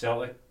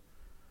 Celtic.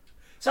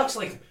 It's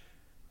actually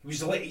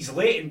like he's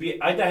late in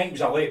being. I don't think he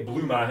was a late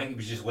bloomer. I think he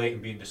was just late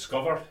in being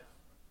discovered.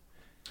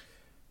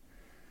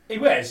 He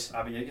was.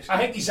 I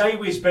think he's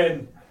always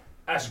been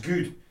as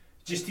good.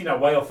 Just in a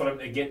while for him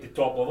to get to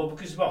top level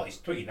because he's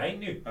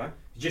 29 now.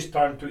 He just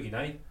turned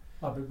 29.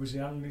 But was he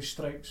on these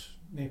stripes?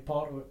 No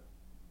part of it.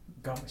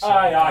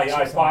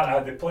 Aye, part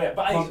of the play.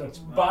 But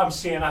I'm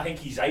saying I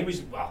think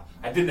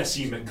I didn't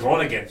see him at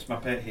Groningen. It's my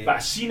pet hate. But I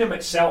seen him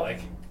at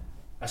Celtic.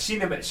 I seen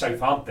him at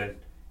Southampton,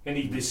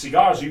 and the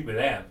cigars out with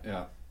them.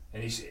 Yeah.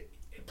 And he's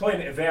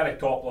playing at a very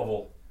top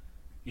level.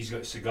 He's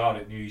got a cigar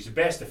out now. He's the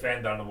best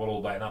defender in the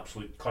world by an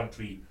absolute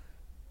country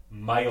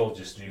mile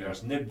just now.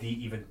 There's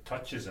nobody even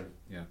touches him.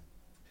 Yeah.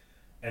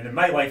 And in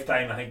my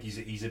lifetime, I think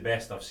he's the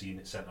best I've seen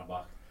at centre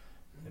back.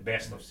 The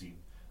best I've seen.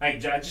 I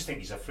just think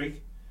he's a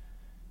freak.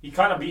 He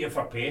can't beat him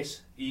for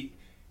pace. He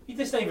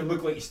doesn't even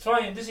look like he's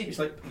trying, does he? He's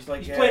playing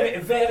at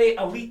a very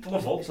elite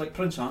level. It's like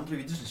Prince Andrew.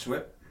 He doesn't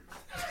sweat.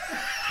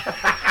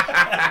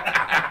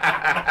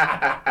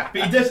 But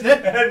he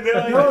doesn't.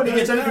 No, he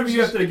gets an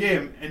interview after the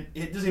game, and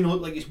it doesn't even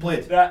look like he's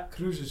played. That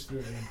cruises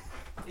through him.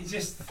 He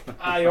just,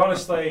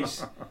 honestly,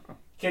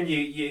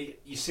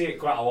 you say it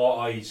quite a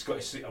lot. He's got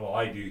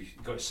I do. He's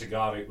got a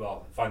cigar out.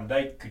 Well, Van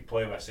Dijk could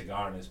play with a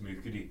cigar in his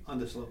mouth, could he? And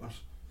the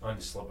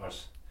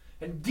slippers.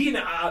 And Dean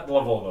at that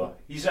level though,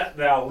 he's at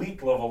the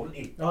elite level, isn't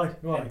he? Aye,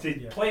 right. And to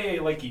play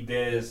like he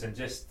does, and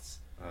just,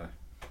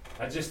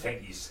 I just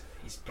think he's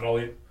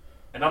brilliant.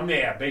 And I'm not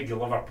a big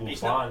Liverpool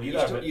fan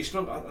either. You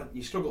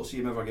struggle to see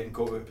him ever getting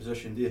caught out of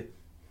position, do you?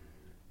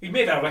 He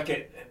made a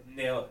wicket.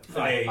 The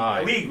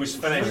league was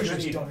finished.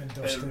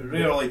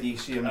 Rarely do you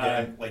see him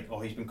getting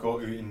he's been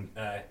caught out and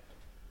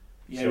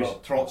he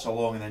trots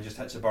along and then just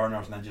hits the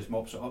burners and then just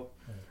mops it up.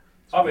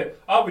 I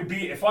would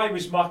be, if I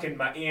was marking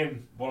my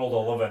aim World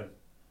 11,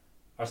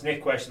 there's no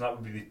question that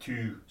would be the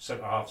two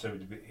centre halves. I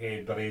would be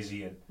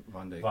Baresi and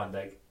Van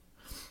Dijk.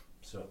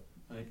 So,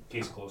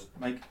 case closed.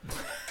 Mike.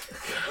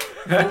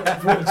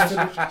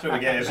 Shall we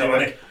get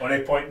it? On a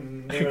point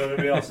and name of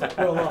everybody else.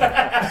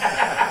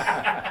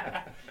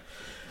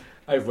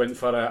 I've went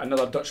for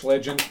another Dutch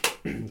legend,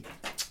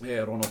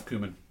 Ronald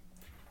Koeman.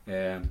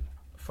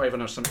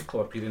 570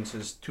 club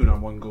appearances,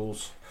 201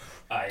 goals.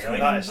 That's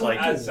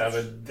a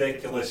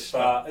ridiculous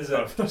stat, is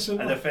it?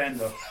 A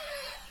defender.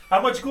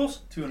 How much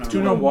goals?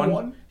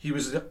 201. He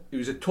was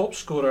a top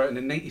scorer in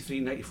the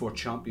 93-94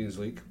 Champions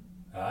League.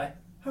 Aye.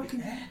 How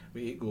can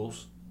with 8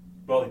 goals?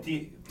 Well,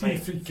 free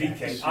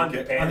kicks and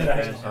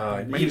defenders.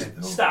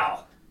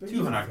 Style.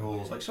 200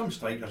 goals, like some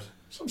strikers.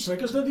 Some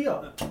strikers did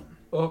that.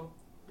 Oh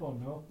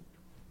no.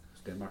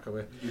 Denmark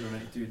away.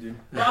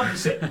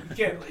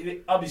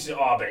 Obviously,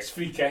 but it's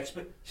free kicks,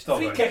 but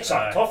free kicks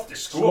are tough to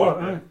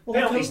score.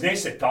 Penalties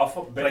nice and tough,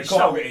 but you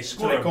still get to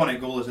score. The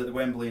iconic goal is at the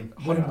Wembley.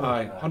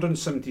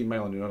 117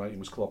 mile an hour. He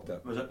was clocked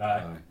at. Was it?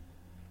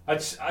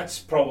 That's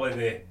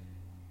probably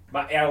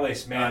my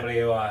earliest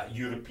memory of a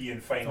European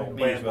final.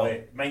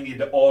 Wembley. Mine is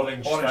the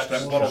orange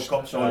strip, World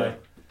Cup song.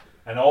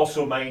 And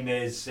also mine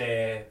is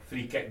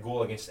free kick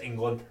goal against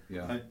England.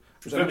 Yeah.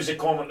 So it was a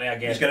commentary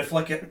again. He's going to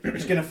flick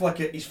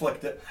it. He's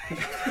flicked it.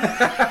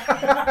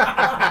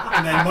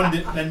 And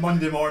then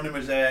Monday morning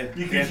was.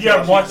 You could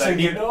hear Watson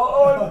going,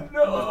 "Oh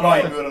no!"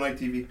 Brian Moore on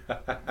ITV.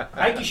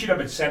 I think he should have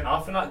been sent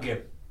off in that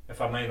game,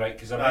 if I'm right,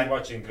 because I've been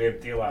watching Graham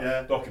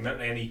Taylor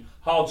documentary, and he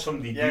held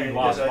somebody due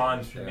last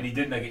man, and he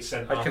didn't get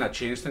sent off. That kind of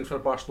changed things for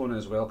Barcelona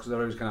as well, because they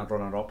were always kind of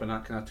runner up in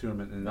that kind of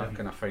tournament, and that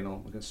kind of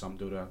final against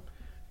Sampdoria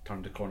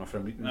turned the corner for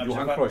him.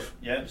 Johan Cruyff.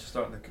 Yeah, it was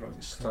starting the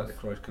Cruyff. Started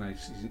the Cruyff kind of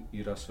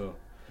era, so.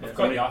 I've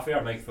got the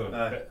affair, Mike,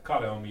 though.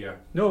 Carry on with your...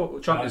 No,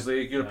 Champions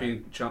League,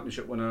 European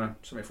Championship winner,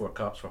 74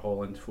 caps for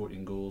Holland,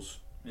 14 goals,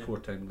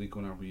 4-time league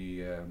winner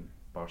with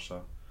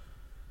Barca.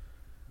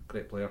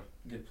 Great player.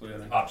 Good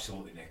player.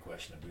 Absolutely no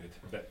question about it.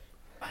 But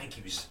I think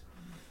he was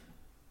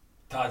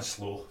tad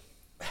slow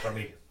for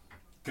me.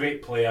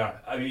 Great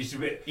player. I mean, he's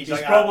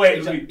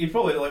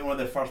probably like one of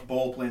the first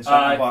ball playing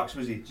centre backs,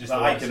 was he? Just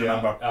that I can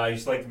remember.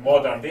 He's like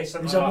modern day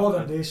centre. He's a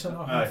modern day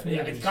centre half.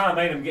 You can't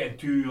mind him getting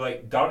too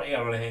dirty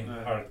or anything,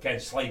 or kind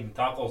of sliding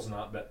tackles and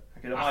that. But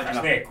there's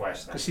no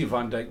question. I see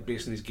Van Dijk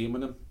basing his game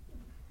on him.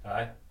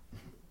 Aye.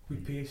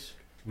 With pace.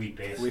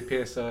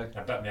 Aye.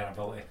 A bit more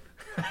ability.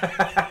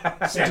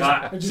 saying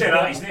that,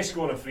 he's not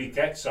scoring free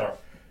kicks or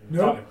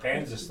tapping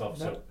pens and stuff.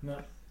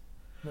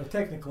 No,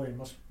 technically it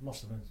must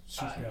have been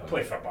super.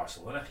 Play for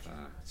Barcelona.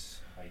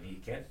 That's how you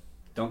need, Ken.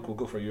 Dunk, we'll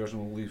go for yours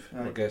and we'll leave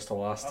our guest to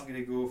last. I'm going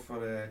to go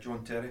for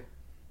John Terry.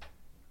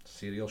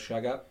 Serial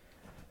Shagat.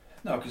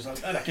 No, because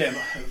I've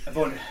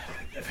only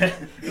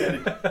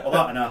well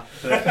that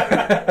enough.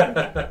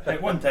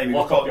 At one time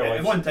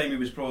he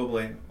was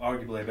probably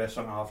arguably the best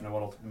centre half in the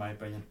world, in my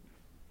opinion.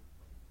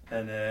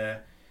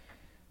 And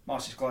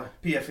Massive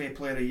PFA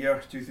Player of the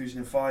Year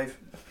 2005,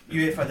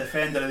 UEFA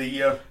Defender of the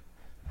Year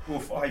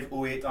 05,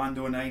 08 and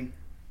 09,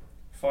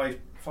 5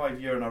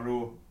 year in a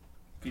row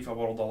FIFA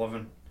World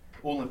 11,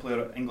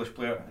 only English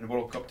player in the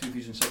World Cup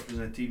 2006 was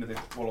in the team of the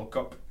World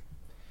Cup,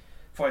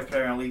 5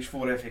 Premier Leagues,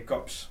 4 FA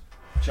Cups,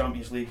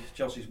 Champions League.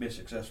 Chelsea's most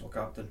successful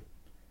captain.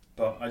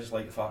 But I just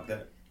like the fact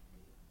that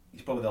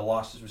he's probably the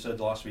last, as we said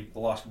last week, the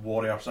last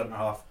warrior centre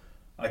half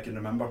I can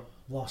remember.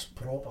 Last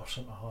proper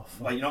centre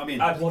half. Like, you know what I mean?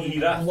 Bloody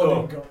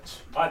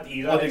guts. At the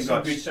era, Bloody it's some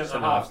guts. good centre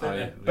half, didn't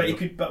it? But he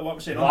could. But what I'm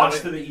saying,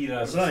 Last of the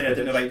era. I don't know, I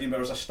didn't write down, but there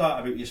was a stat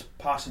about his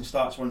passing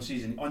stats one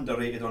season.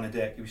 Underrated on the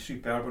deck. He was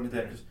superb on the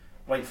deck.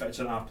 Right footed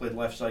centre half, played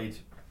left side,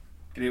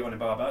 great on the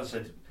bar. But as I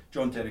said,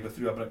 John Terry go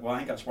through a brick. Well, I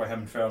think that's why him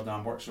and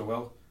Ferdinand work so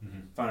well.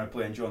 Found out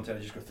playing John Terry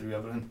just go through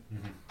everything.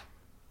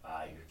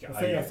 I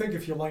think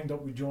if you lined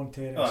up with John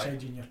Terry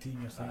inside in your team,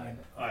 you're thinking,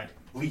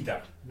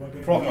 leader,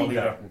 proper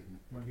leader.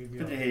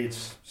 But he had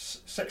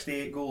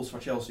 68 goals for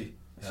Chelsea,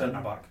 centre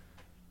back.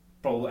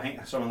 Probably, I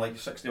think something like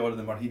 60 odd of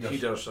them were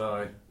headers.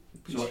 So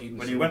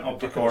when he went up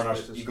the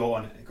corners, he got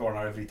on the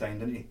corner every time,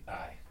 didn't he?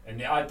 Aye. And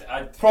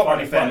I'd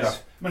proper defender.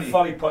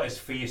 Fully put his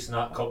face in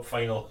that cup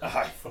final. You're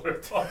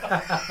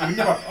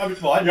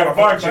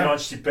verging on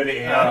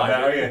stupidity.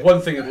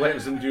 One thing I'd let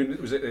us do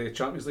was it the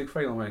Champions League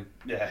final, man?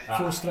 Yeah.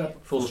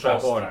 Full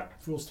strap on.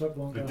 Full strip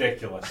long.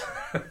 Ridiculous.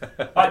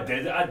 That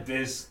did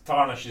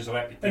tarnish his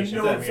reputation.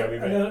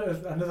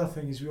 Another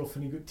thing is we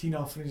often got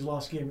Tina for his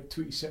last game at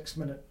 26th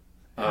minute.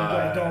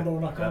 That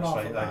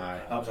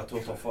was a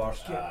total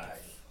farce.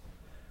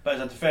 But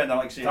as a defender,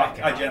 like I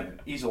say,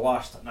 he's the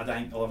last, and I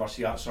don't think I'll ever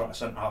see that sort of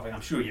centre half. I'm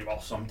sure you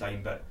will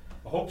sometime, but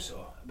I hope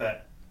so.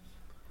 But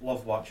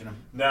love watching him.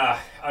 Nah,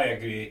 I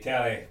agree.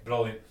 Terry,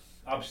 brilliant,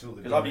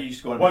 absolutely. Because I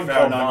used to go on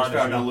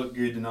Ferdinand looked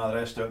good and all the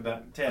rest of it,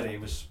 but Terry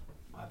was,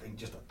 I think,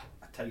 just a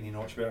tiny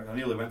notch better. I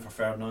nearly went for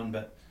Ferdinand,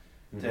 but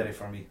Terry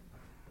for me.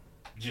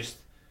 Just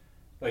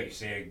like you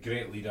say, a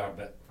great leader,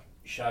 but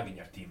shagging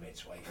your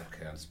teammate's wife.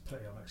 Okay, that's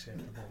pretty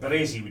unacceptable.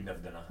 Baresi wouldn't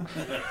have done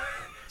that.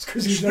 It's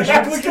because he's not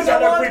ugly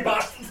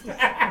bastard.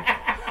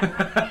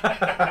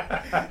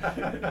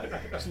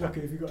 It's lucky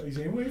if you got his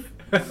aim wave.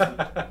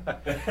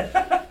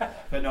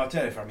 But no,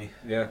 Terry for me.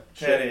 Yeah.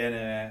 Terry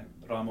and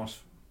Ramos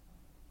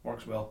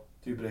works well.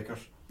 Two breakers.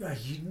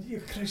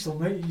 You Christ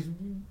almighty, you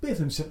both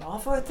them sent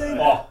off at the time.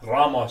 Oh,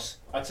 Ramos,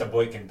 that's a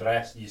boy can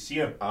dress. You see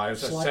him? It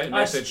was a set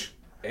message.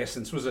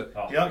 Essence, was it?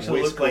 He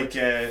actually looked like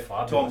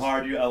Tom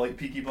Hardy at like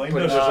Peaky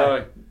Blinders.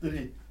 Did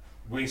he?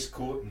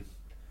 Waistcoat and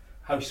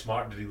how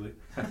smart did he look?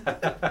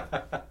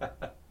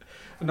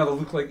 Another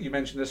look like you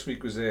mentioned this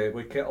week was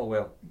with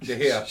Kettlewell. The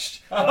hair.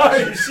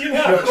 You seen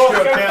that?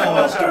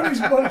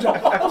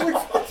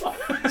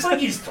 It's like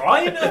he's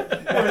trying it.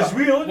 It was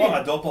real.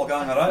 What a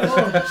doppelganger that is.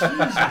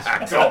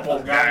 Jesus.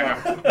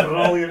 Doppelganger.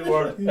 Brilliant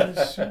word. He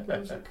was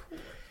super.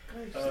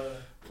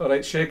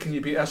 Alright, Shay, can you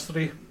beat us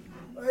 3?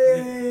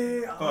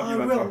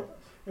 Well,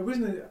 it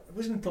wasn't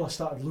until I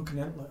started looking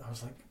into it, I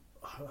was like,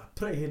 I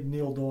pretty had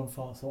nailed on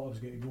for I thought I was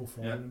going to go for.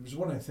 And it was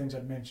one of the things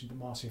I'd mentioned to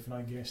Marcy and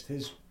I guessed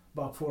his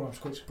back four. I was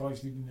quite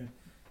surprised he didn't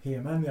hear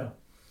him in there.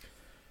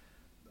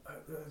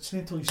 It's not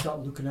until you start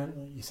looking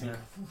into it, you think,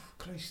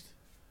 Christ.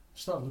 I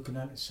started looking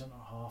into centre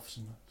halves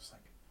and it's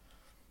like,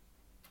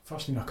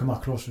 first thing I come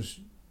across was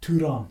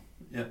Turan.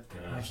 Yeah.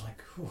 I was like,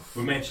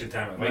 we mentioned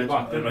him right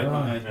back, didn't we?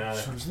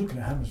 So I was looking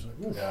at him, I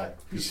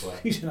was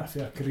like, he's in a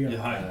fair career.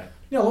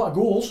 Yeah, a lot of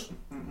goals.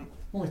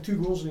 Only 2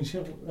 goals in his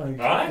hill. Only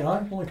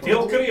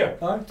Tail career.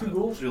 2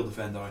 goals. Real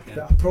defender again.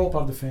 A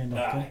proper defender.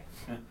 Okay.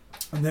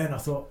 And then I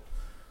thought,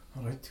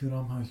 alright,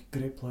 Thuram,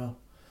 great player.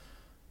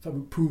 If I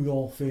would pull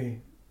off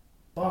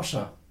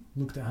Barca,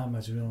 looked at him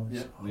as well.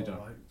 Leader.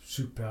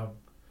 Superb.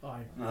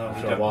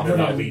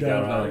 Probably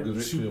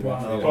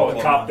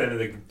captain of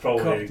the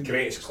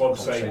greatest club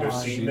side we've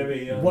seen.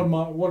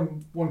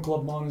 One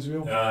club man as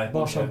well.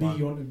 Barca B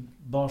on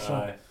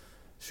Barca.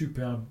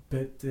 Superb.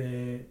 But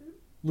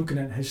looking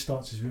at his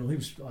stats as well, he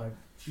was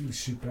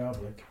superb.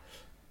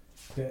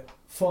 But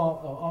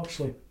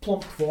actually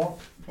plumped for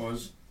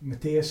was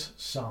Matthias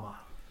Sammer.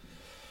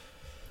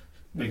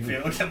 Big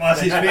feel. Look at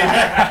Massey's face.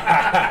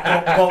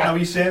 What are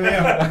we saying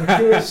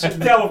there?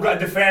 Still, we've got a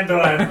defender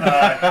in.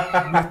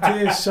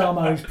 Matthias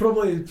Sammer. He's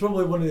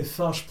probably one of the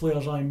first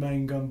players I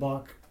mind going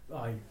back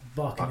in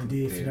the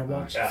day. If you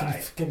watch,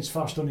 getting his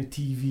first on the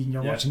TV and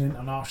you're watching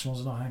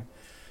internationals and everything.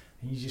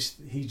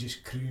 He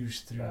just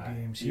cruised through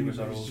games. He was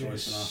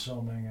just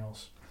something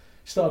else.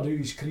 Started out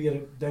his career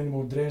at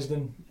Dynamo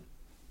Dresden,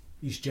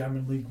 East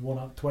German League, won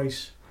it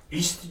twice.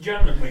 East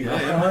German League.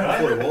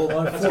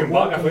 That's come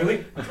back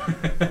really.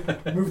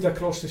 Moved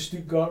across to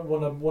Stuttgart,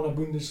 won a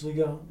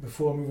Bundesliga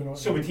before moving on.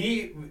 So would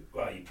he?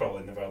 Well, you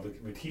probably never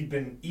looked. Would he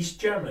been East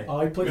Germany?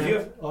 I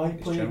played.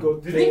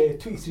 Got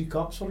 23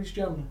 caps for East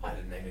Germany. I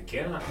didn't even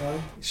care that.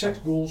 6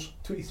 goals,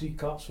 23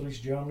 caps for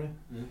East Germany.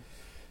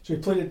 So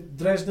he played at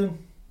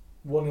Dresden.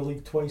 Won the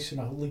league twice in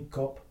a League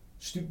Cup.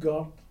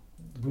 Stuttgart,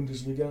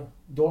 Bundesliga.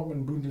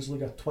 Dortmund,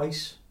 Bundesliga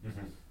twice.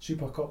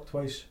 Super Cup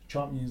twice.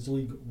 Champions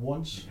League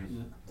once.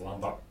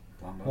 Lambert.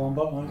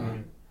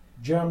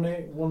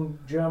 Germany, won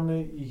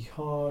Germany. He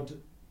had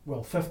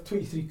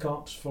 23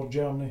 caps for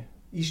Germany,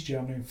 East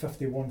Germany, and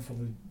 51 for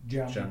the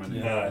German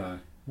team.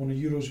 Won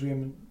the Euros with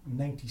him in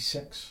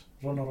 96.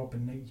 Runner up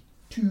in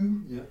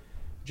 92.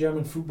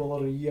 German Footballer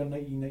of the Year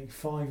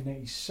 1995,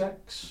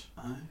 96.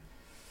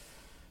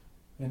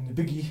 And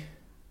the biggie,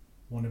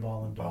 won the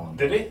Ballon d'Or.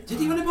 Did he? Did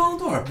he win a Ballon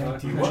d'Or? You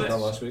Nineteen- mentioned that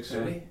last week.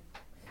 Did he?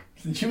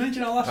 Did you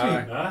mention that last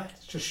Aye. week? Aye.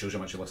 It just shows how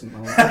much you listen to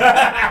me.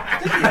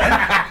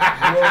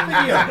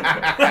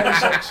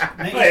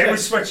 Hey, we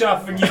switch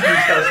off when you do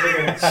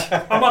start speaking.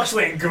 I'm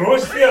actually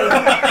engrossed here.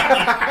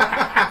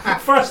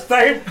 First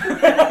time.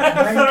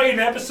 13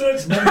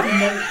 episodes.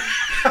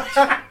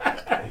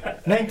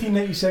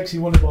 1996, he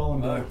won the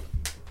Ballon d'Or.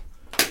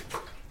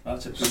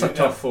 That's it. It's a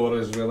tough four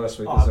as well this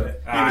week, Ah, is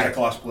it? He was a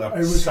class player. It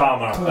was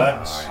Summer.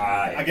 class.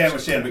 Aye. I get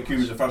what saying about Koeman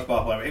was the first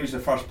bar player. He was the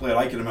first player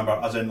I can remember,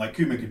 as in like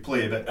Koeman could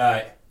play, but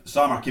Aye.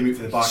 Samar came out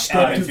for the back Stepped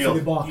and out for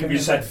the midfield. back. He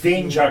was a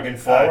danger going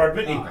forward,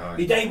 wasn't he? Aye.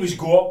 He'd always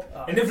go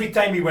up, and every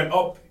time he went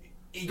up,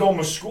 he'd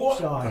almost score.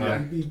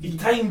 He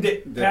timed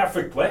it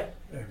perfectly.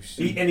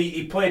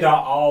 He played that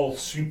all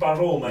sweeper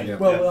role, mate. Yeah.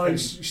 Well, he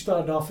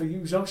started off. He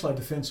was actually a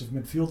defensive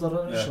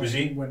midfielder. Yeah. So Was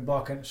he? went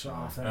back into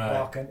half and Aye.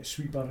 back into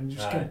sweeper, and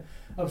just Aye. kind of.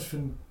 I was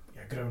from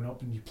growing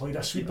up, and you played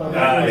a sweeper. Aye, He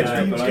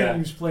aye, was aye. getting- he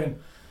was playing.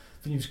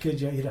 When he was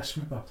kids, you had a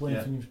sweeper playing.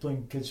 Yeah. When he was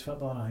playing kids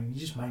football, and you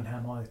just mind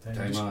him all the time.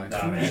 Time, Just aye.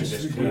 Nah, man, cruising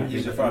just through cruise. the- He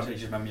was the first. I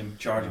just remember him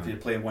charging for you,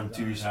 playing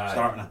 1-2s, Aye.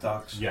 starting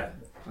attacks. Yeah.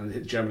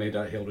 And Germany had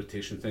that hill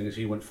rotation thing. As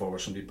he went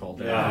forward, somebody pulled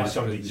down. Yeah,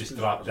 somebody just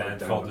dropped down,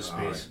 filled the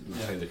space.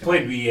 Aye.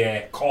 Played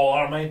with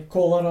Collar, mate.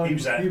 Collar, He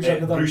was at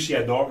another.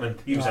 Borussia Dortmund.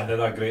 He was Aye.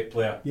 another great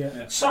player. Yeah.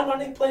 Yeah. Someone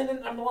he played in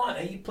Inter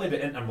Milan. He played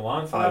at Inter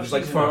Milan for It was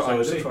like season for, or so, I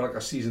was did he? for like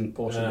a season,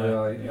 possibly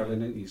early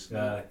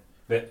 90s.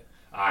 But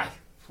aye,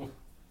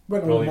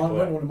 Went Brilliant on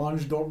player. to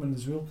manage Dortmund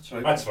as well. That's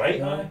right. that's right.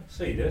 Yeah. Aye,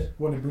 so he did.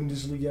 Won the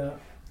Bundesliga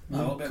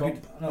Oh, Cup.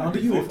 good. And the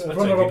Good vote. UEFA, That's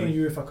runner a up in the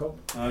goodie. UEFA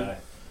Cup. Aye. Aye.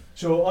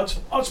 So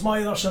that's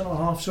my other centre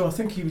half. So I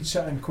think he would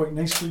sit in quite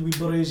nicely with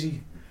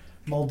Baresi,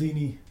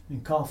 Maldini,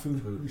 and Cafu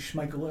with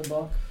Schmeichel at the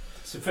back.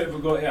 So what have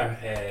we got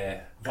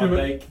here? Van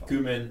Dijk,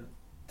 Koeman,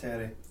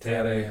 Terry.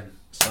 Terry, and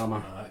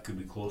Summer. that could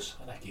be close.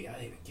 I think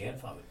again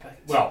if I would pick.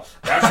 Well,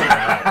 that's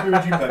it. Who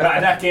would you pick?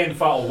 But again,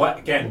 if I'll win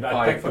again, but Aye.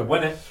 I'd pick for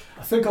win it.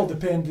 I think it'll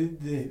depend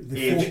the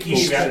The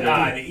focus.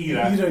 era, the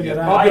era. Either you're Yeah. at.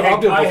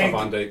 I'll be I both of think-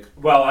 Van Dijk.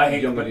 Well, I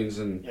think Younger Deans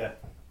and Yeah.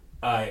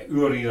 our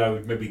era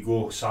would maybe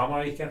go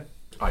Samar, you can.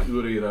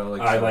 Uri,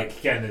 like I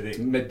like Kennedy.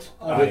 mid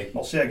Aye.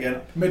 I'll say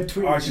again,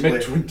 Mid-20s. Mid-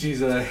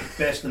 mid-20s.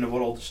 best in the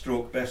world,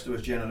 stroke, best of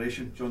his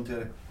generation, John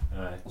Terry.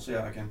 Aye. I'll say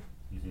that again.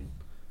 Mhm.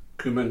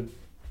 Koeman.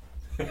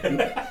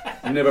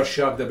 Never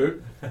shagged a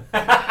boot.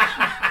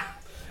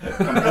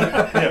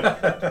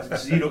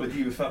 Zero to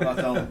do with football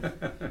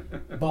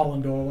talent.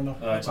 Ballon d'Or winner.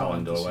 Aye, That's all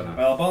Ballon d'Or I'm saying. winner.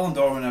 Well, Ballon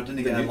d'Or winner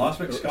didn't get in last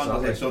week's scandal,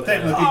 Exactly. so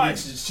technically Aye. you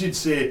should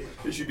say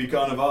it should be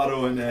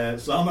Cannavaro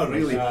and Samar,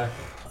 really, Aye.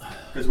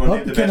 because we're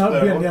named the Can best that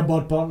player be in in the their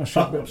world. bad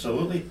partnership? But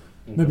Absolutely.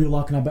 maybe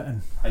lacking a bit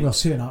in. Aye. Well,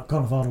 saying that,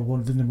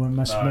 Cannavaro didn't win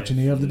much Aye. in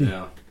the air, did he?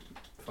 Yeah.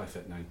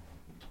 5'9".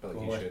 But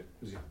like Boy. you should.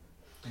 Was he?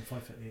 I'm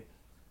 5'8".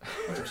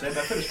 That's what I'm saying. I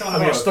thought it was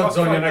Have your Cannavaro. studs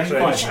on your next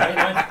 5'9",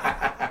 round.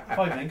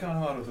 5'9"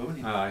 Cannavaro, though, isn't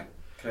he? Aye.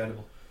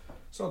 Incredible.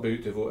 It's all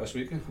about to vote this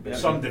week. Yeah.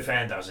 Some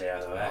defenders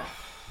there, though.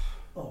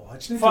 Oh, I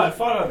just need Far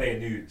to... are they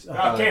new?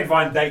 I Aye. Ken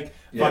Van Dijk.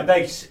 Yeah. Van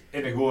Dijk's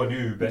in a go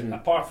new, but Mhm.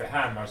 apart from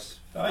him, there's.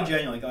 I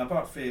genuinely,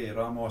 apart from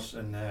Ramos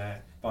and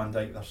Van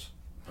Dijk, there's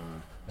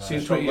See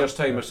in 20 years'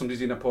 time, if somebody's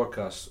doing a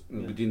podcast,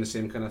 they'll be doing the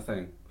same kind of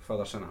thing.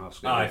 Further centre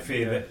halves. Aye, for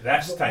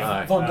this time.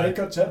 Aye. Van Dijk,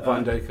 that's it.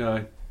 Van Dijk,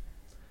 aye.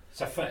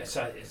 It's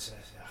a. It's a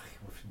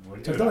We're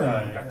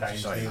dime. at times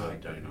It's now, a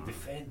like, dime.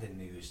 defending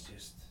now is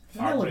just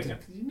You're not allowed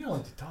heartbreaking. to, you're not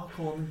allowed to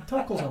tackle. I mean,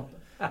 tackles are...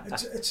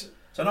 It's it's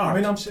an art.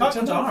 I mean, it's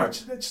Tackling's an an art.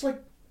 art. It's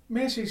like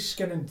Messi's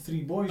skinning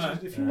three boys. Aye.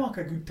 If you Aye. mark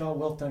a good,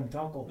 well-timed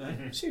tackle, Aye.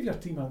 Mhm. save your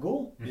team a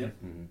goal. Yeah.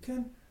 Mhm.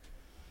 Ken,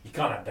 You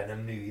can't have been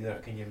him now either,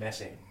 can you,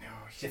 Messi? No.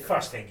 It's the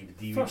first thing you would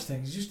do. first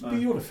thing is just to Aye.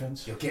 be your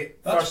defence. You'll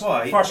get That's first,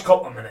 why first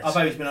couple of minutes. I've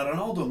always been a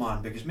Ronaldo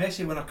man, because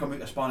Messi, when I come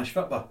out of Spanish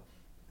football,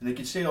 and they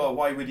could say, oh,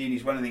 why would he, and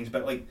he's winning things,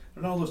 but like,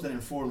 Ronaldo's done it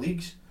in 4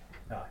 leagues.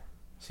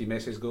 See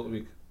Messi's goal of the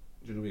week.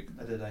 During the week.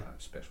 I did, aye.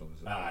 Special,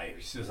 is it? Aye,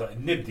 it's just like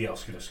nobody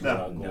else could have scored No,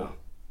 that goal. no.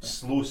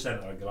 Slow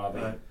centre of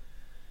gravity. Aye.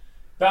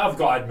 But I've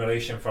got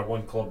admiration for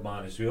one club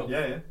man as well.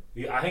 Yeah,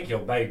 I think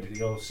he'll bide.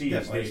 You'll see yeah.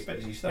 his Well, day. it's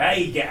easy Yeah, stuff.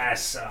 he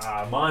gets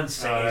man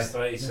sized,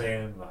 right? Yeah.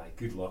 Saying, like,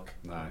 good luck.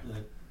 Aye.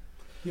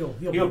 He'll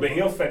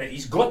He'll finish.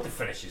 He's got to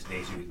finish his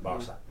days with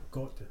Barca.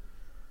 got to.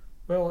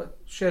 Well,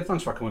 Shed,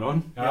 thanks for coming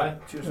on. Aye.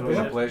 Cheers It for was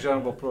a that. pleasure.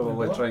 We'll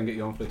probably Yeah. try and get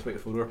you on for the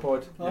 24-hour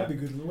pod. That'd be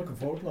good. Looking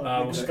forward to that.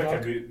 We'll Good speak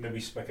crack. about maybe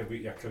speak about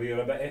your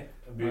career a bit.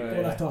 About,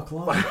 When I talk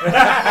loud.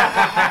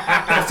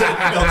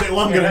 It'll take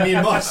longer than me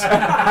and Bus. To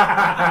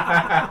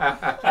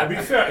be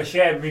fair to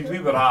Shed, I mean, we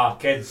were all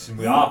kids and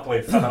we all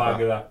played football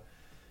together.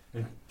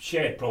 And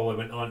Shed probably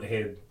went on to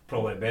have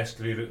probably the best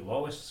career out of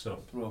all of us,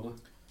 so Probably.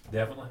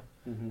 definitely.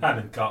 Mhm. Him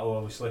and Cato,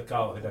 obviously.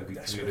 Cato had a good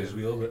That's career good. as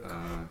well.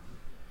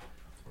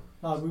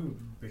 But We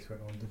both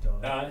went on to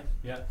that. aye,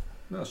 yeah.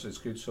 No, so it's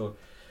good. So,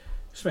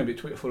 it's maybe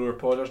 24-hour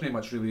pod. There's not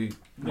much really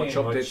much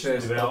Not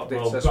updates, well,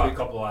 updates this got week. a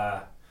couple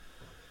of.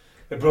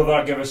 The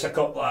brother gave us a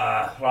couple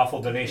of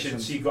raffle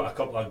donations. He got a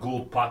couple of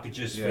gold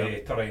packages Yeah. for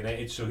Torre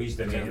United, so he's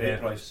Yeah, donated great them.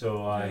 price.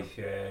 So I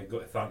got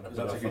to thank the That's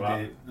brother a for good that.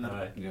 day, isn't it?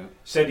 Aye. Yeah.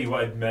 Said he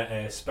wanted me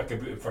to speak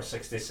about him for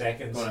 60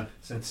 seconds Go on then.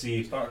 since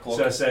he. Start a clock.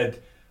 So I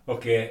said,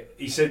 Okay,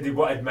 he said he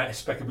wanted me to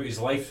speak about his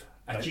life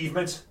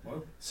achievements.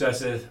 Wow. So I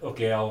said,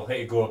 okay, I'll let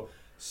it go.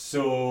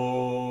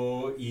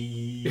 So,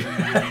 Is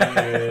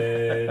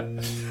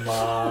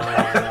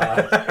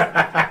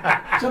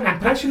that an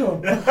impression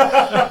of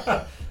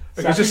him?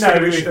 He was just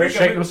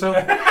shaking himself.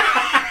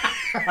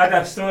 I had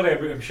a story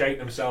about him shaking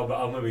himself, but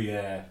I'll maybe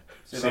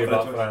save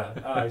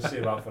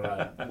that for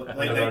a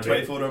Late night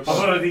 24 hours.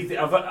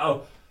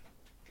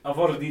 I've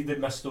already did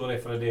my story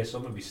for a day, so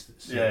I'll maybe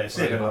save it.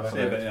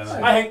 Yeah.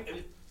 I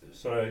think.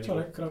 Sorry. It's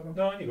alright, crack on.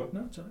 No, you go.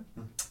 No, it's alright.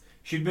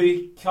 Should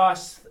we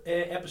cast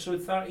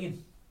episode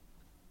 13?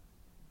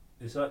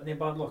 Is that no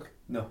bad luck?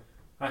 No.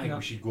 I think No.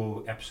 we should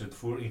go episode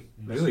 14.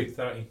 Really?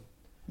 13.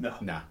 No.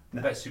 Nah.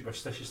 A bit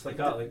superstitious like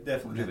that. Like.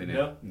 Definitely. Really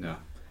No. no.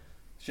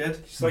 Shed?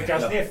 It's like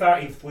there's no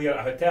 13th floor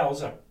at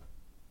hotels or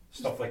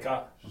stuff like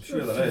that. I'm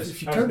sure there is.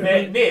 If you count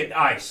it,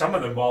 Aye, some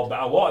of them will, but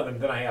a lot of them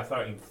didn't have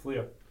 13th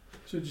floor.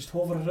 so just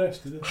hover and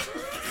rest, is it?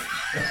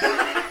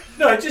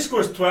 No, it just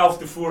goes 12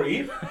 to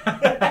 14.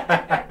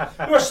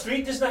 Your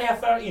street doesn't have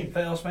 13.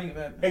 Anything else think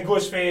about It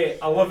goes from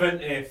 11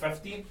 to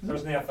 15.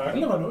 Doesn't have I've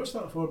 13. never noticed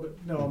that before, but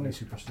no, I'm not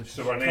superstitious.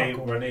 So we're Crack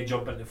not on.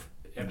 jumping to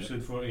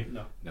episode 14.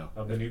 No.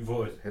 I've been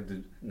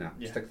outvoted. Nah,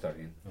 Yeah. stick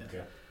 13.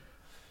 Okay.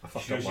 I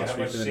fucked Shows up you last how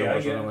week much with the say I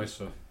numbers get. anyway,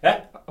 so...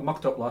 Eh? I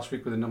mucked up last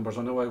week with the numbers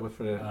anyway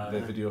for the Aye.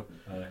 video.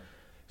 Aye.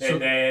 So-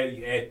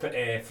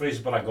 And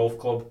Fraserburgh Golf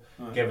Club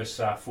gave us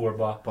a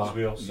 4-bar as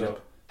well, so Yep.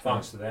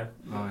 thanks to them.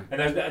 Aye.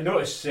 And I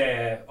noticed,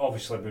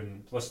 obviously, I've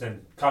been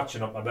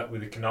catching up a bit with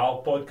the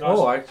Canal podcast.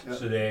 Oh, aye.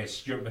 So the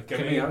Stuart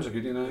Kimmy, that was McKinney.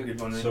 a good a one.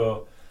 good one.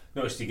 So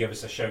noticed he gave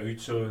us a shout out.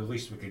 So at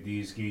least we could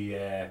give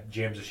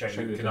James a shout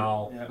Shout out. out,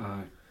 Canal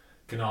Aye.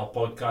 Canal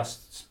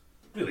podcast. It's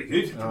really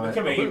good. Aye.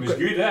 McKinney was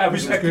good. I It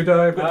was was good,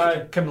 aye. But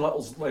Aye. Kim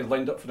Little's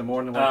lined up for the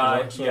morning.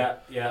 So.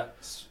 yeah.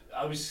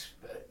 I was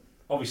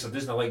obviously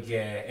doesn't like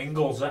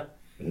Ingalls. No.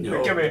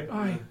 McKinney.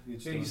 Aye.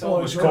 He's Oh,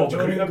 always John- called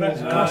John him out a bit.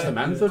 Ingalls. Cast him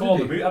in, though, Called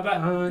did him out a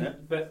bit. Aye.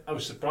 But I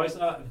was surprised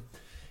at that.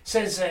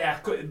 Says I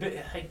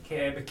think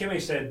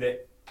McKinney said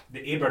that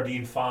the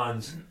Aberdeen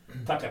fans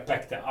took a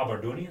pick to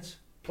Aberdonians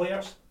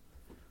players.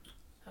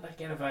 And I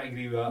kind of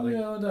agree with that. Like,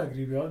 Yeah, I don't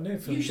agree with that. No,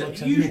 for Usually-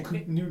 like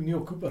usually-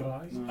 Neil Cooper,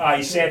 eyes.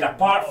 he said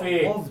apart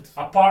Loved.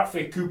 from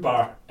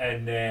Cooper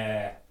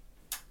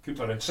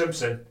and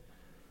Simpson,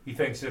 he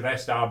thinks the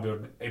rest of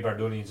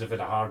Aberdonians have had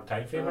a hard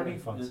time for Aberdeen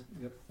fans.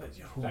 That's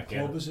your whole That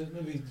club, game. is it?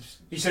 Maybe just,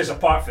 He says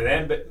apart from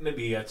them, but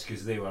maybe it's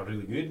because they were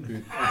really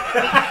good.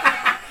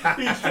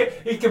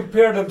 he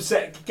compared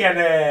himself.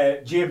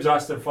 James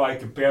asked him why he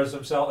compares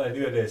himself to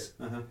who it is,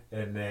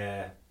 and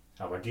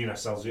Aberdeen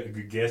sells you a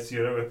good guess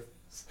here.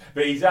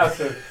 But he asked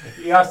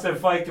him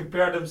why he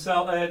compared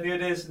himself to who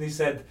it is, and he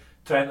said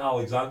Trent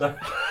Alexander.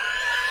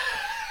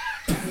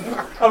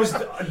 I was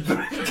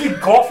drinking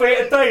coffee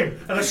at the time,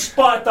 and I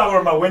spat it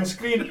over my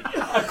windscreen.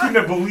 I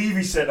couldn't believe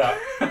he said that.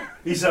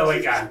 He's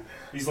like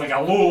a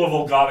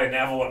low-level Gary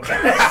Neville at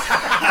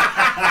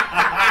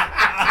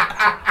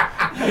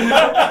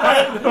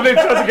I'm trying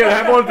to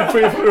get him on the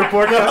 24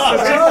 podcast.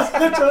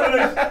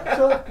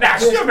 Nah,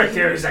 Stuart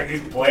McKinney's a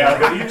good player,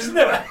 but he was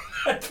never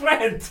a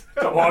Trent.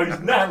 Come on, he's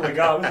nothing like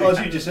that. Well, as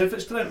you just said,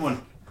 it's Trent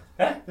one.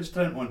 Eh? It's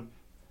Trent one.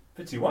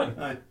 51.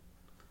 Aye.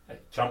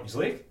 Champions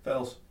League,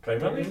 Fells.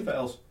 Premier League,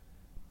 Fells.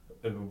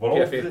 the world,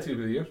 PFA 2 of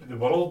the year. the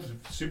world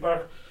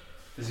Super.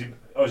 Is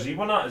he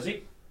won that? Is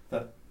he?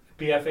 The-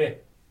 PFA.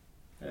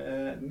 No.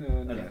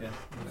 Yeah.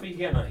 What are you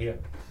getting at here?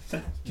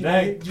 do you know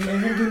him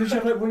doing his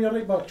one of your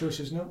right back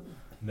choices? No,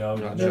 No,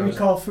 No, no. Jeremy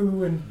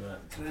Carfu and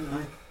Trent,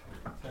 aye.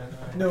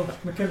 no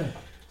McKinney.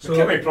 So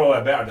McKinney probably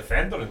a better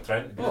defender than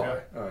Trent. To be Oh,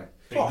 fair.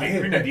 aye. He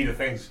couldn't do the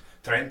things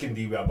Trent can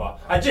do with a bat.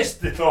 I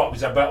just thought it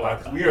was a bit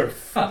like weird.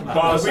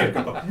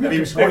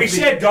 If he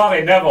said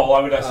Gary Neville, I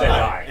would have said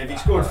aye. If he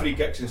scored free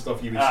kicks and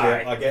stuff, you would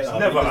say, I get It's that.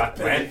 never But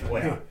a Trent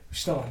player.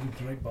 Still a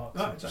good right back.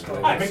 Ah, so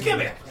exactly. Aye,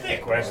 McKinney,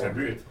 no question about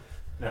it.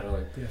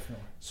 Really. definitely.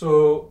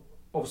 So,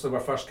 obviously, our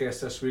first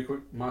guest this week,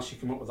 Mass, you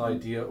came up with the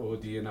idea,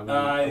 OD, and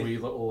Aye. a wee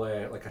little,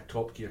 like a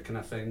Top Gear kind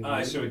of thing.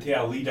 Aye, so we take a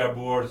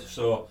leaderboard,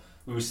 so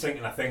we was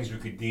thinking of things we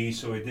could do,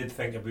 so we did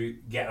think about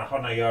getting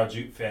 100 yards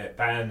out for a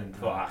pan and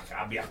thought,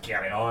 I'll be a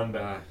carry on,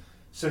 but Aye.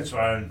 since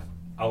we're in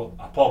a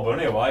pub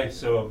anyway,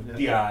 so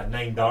do a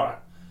 9 dart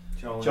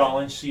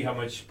challenge, see how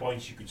much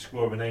points you could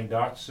score with 9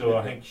 darts, so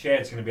I think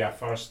Shed's going to be our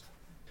first.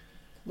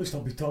 At least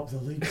I'll be top of the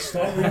league to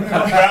start with.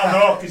 Well,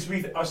 no, because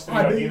us three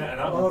are doing it and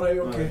All right,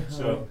 okay.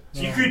 So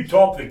you could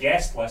top the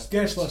guest list.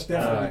 Guest list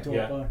definitely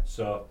top. Yeah,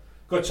 so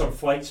got some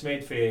flights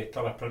made for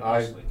colour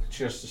printers. Aye,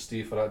 cheers to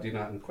Steve for that, doing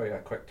that in quite a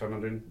quick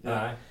turnaround.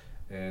 Aye.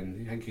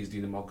 And I think he's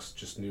doing the mugs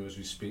just now as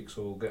we speak,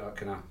 so we'll get that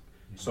kind of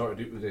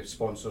sorted out with the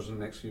sponsors in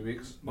the next few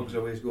weeks. Mugs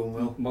away is going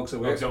well. Mugs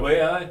away. Mugs away,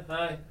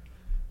 aye.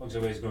 Mugs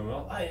away is going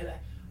well.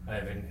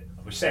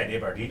 We said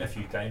Aberdeen a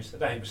few times. I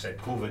don't think we said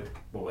COVID,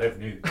 but we have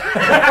now.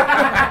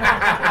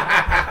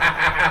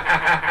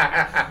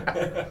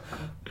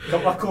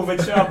 Couple of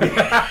COVID shabby.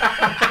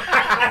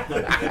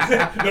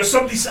 No,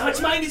 somebody said,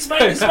 it's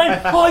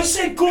mine. Oh, he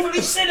said COVID,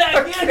 he said that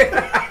again.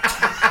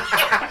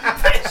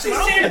 He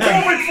said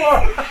COVID for.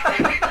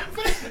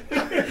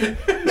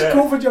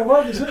 COVID your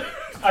word, is it?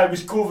 I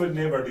was COVID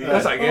neighbour.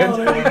 That's that again.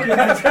 Oh, right,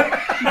 okay.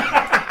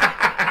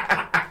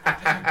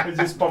 I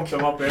just pumped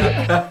them up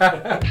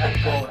there.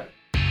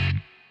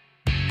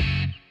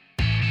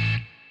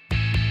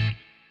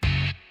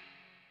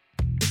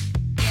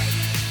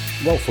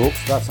 Well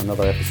folks, that's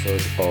another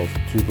episode of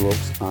Two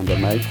Blokes and a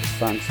Mic.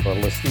 Thanks for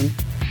listening.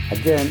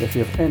 Again, if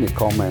you have any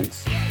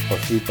comments or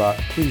feedback,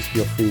 please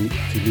feel free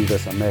to leave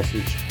us a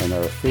message in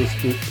our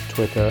Facebook,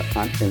 Twitter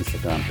and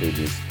Instagram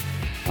pages.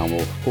 And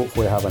we'll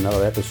hopefully have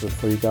another episode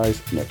for you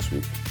guys next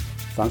week.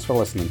 Thanks for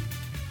listening.